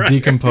Kamen Rider.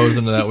 decompose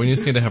into that. We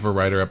just need to have a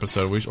writer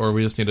episode, or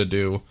we just need to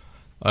do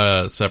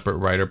a separate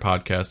writer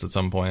podcast at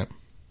some point.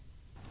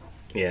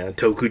 Yeah,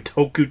 Toku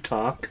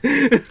Talk.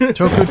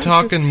 Toku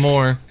Talk and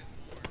more.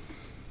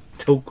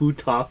 Toku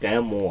Talk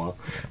and more.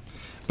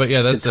 But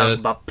yeah, that's Talk it.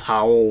 about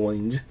Power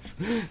Rangers.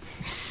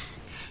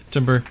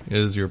 Timber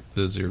is your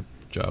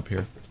job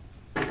here.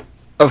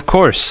 Of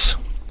course,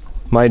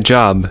 my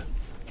job,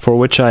 for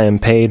which I am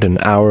paid an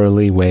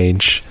hourly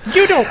wage.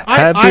 You don't.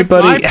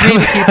 Everybody- I pay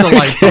to keep the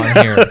lights on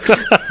here.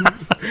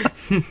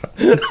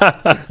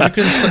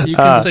 You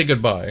can say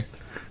goodbye.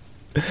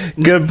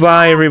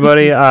 Goodbye,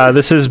 everybody.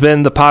 This has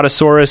been the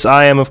Potosaurus.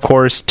 I am, of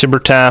course, Timber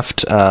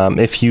Taft.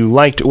 If you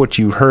liked what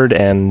you heard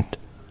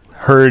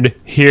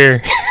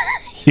here,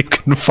 you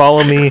can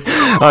follow me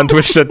on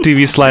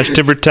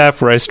twitch.tv/TimberTaft,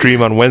 where I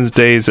stream on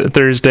Wednesdays,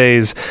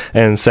 Thursdays,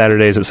 and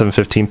Saturdays at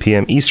 7:15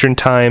 p.m. Eastern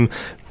Time.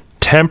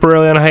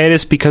 Temporarily on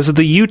hiatus because of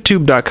the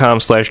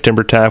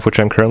youtube.com/TimberTaft, which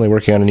I'm currently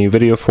working on a new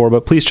video for,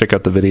 but please check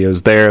out the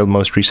videos there. The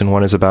most recent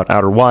one is about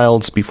Outer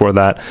Wilds. Before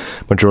that,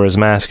 Majora's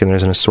Mask, and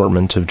there's an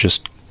assortment of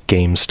just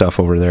game stuff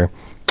over there.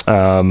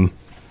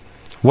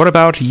 What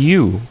about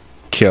you,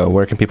 Kyo?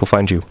 Where can people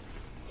find you?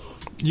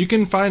 You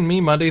can find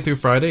me Monday through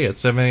Friday at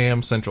 7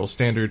 a.m. Central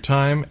Standard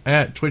Time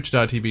at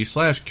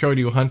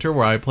twitch.tv/KyoryuHunter,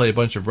 where I play a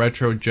bunch of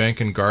retro jank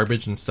and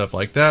garbage and stuff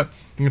like that.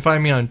 You can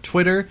find me on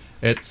Twitter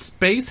at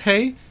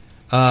SpaceHey,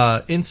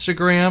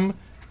 Instagram,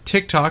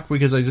 TikTok,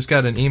 because I just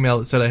got an email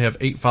that said I have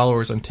 8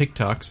 followers on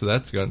TikTok, so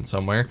that's gotten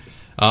somewhere.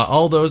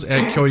 All those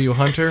at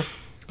KyoryuHunter.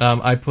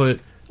 I put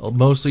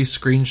mostly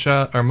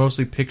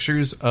mostly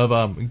pictures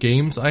of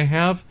games I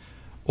have,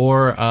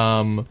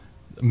 or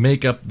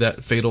makeup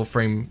that Fatal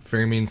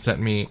Framing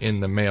sent me in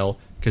the mail,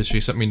 because she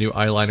sent me new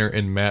eyeliner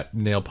and matte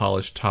nail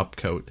polish top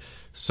coat.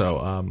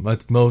 So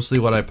that's mostly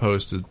what I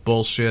post is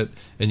bullshit,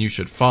 and you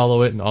should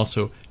follow it, and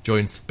also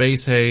join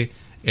SpaceHey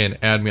and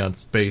add me on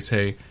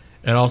SpaceHey.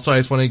 And also I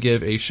just want to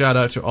give a shout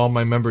out to all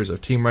my members of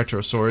Team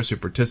Retrosaurus who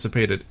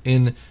participated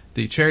in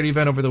the charity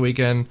event over the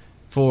weekend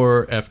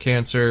for F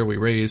Cancer. We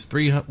raised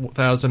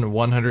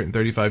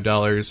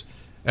 $3,135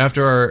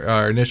 after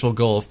our initial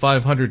goal of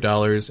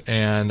 $500,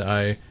 and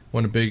I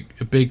want a big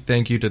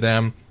thank you to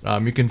them.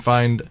 You can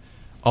find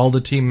all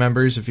the team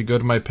members. If you go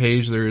to my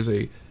page, there is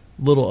a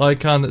little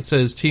icon that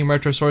says Team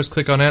Retrosaurus.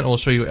 Click on it, and it'll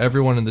show you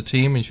everyone in the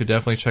team, and you should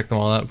definitely check them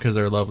all out because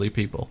they're lovely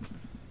people.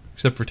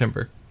 Except for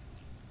Timber.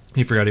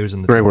 He forgot he was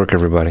in the Great team. work,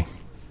 everybody.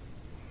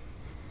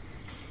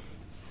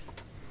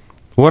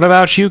 What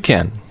about you,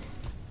 Ken?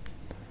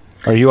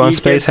 Are you on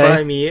Space can Hey?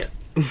 find me-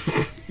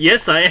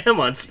 Yes, I am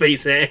on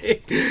Space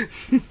Hey.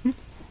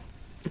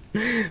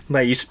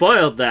 But you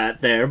spoiled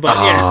that there, but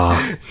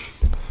yeah.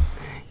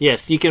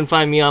 Yes, you can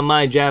find me on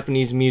my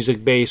Japanese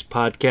music-based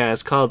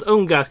podcast called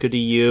Ongaku to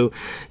You.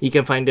 You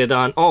can find it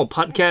on all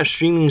podcast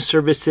streaming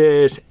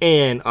services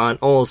and on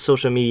all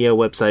social media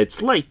websites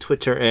like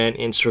Twitter and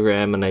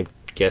Instagram, and I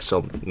guess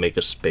I'll make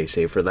a space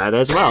A for that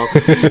as well.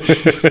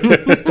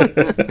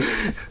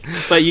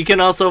 But you can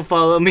also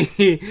follow me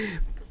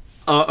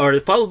or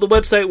follow the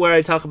website where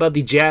I talk about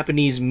the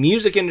Japanese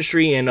music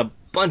industry and a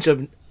bunch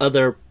of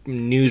other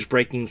news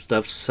breaking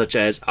stuff such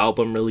as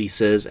album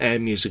releases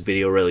and music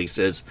video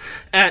releases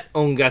at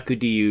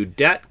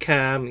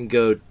ongakudu.com.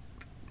 Go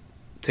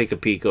take a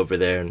peek over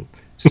there and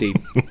see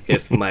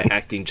if my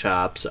acting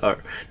chops are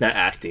not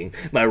acting,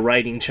 my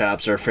writing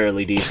chops are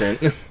fairly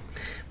decent.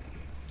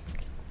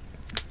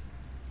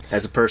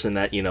 As a person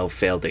that,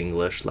 failed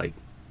English like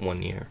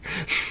 1 year.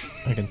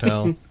 I can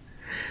tell.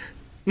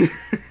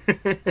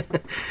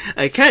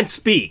 I can't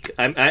speak.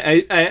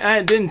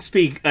 I didn't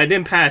speak. I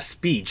didn't pass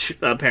speech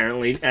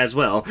apparently as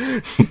well.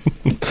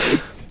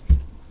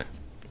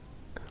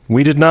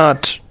 We did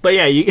not. But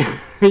yeah,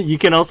 you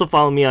can also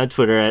follow me on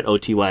Twitter at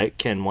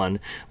OTYKen1,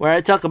 where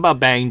I talk about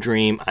Bang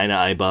Dream, Aina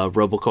Aiba,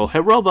 Roboco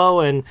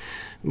Herobo, and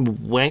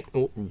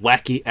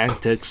wacky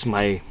antics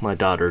my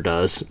daughter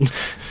does.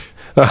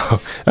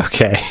 Oh,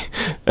 okay.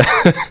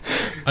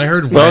 I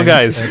heard Well, Wang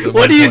guys, at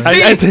what do you one point.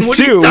 think? I did What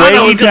do you too. thought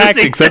I was Wangy gonna say?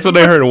 tactics. That's what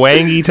I heard.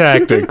 Wangy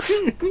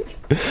tactics.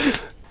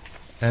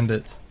 End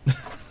it.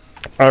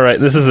 All right,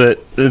 this is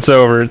it. It's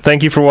over.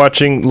 Thank you for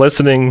watching,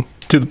 listening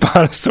to the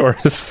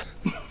Potosaurus.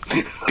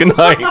 Good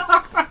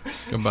night.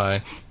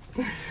 Goodbye.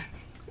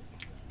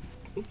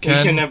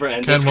 can never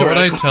end Ken, this what would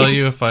I correctly. tell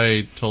you if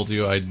I told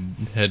you I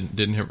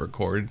didn't hit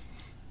record?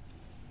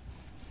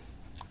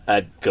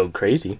 I'd go crazy.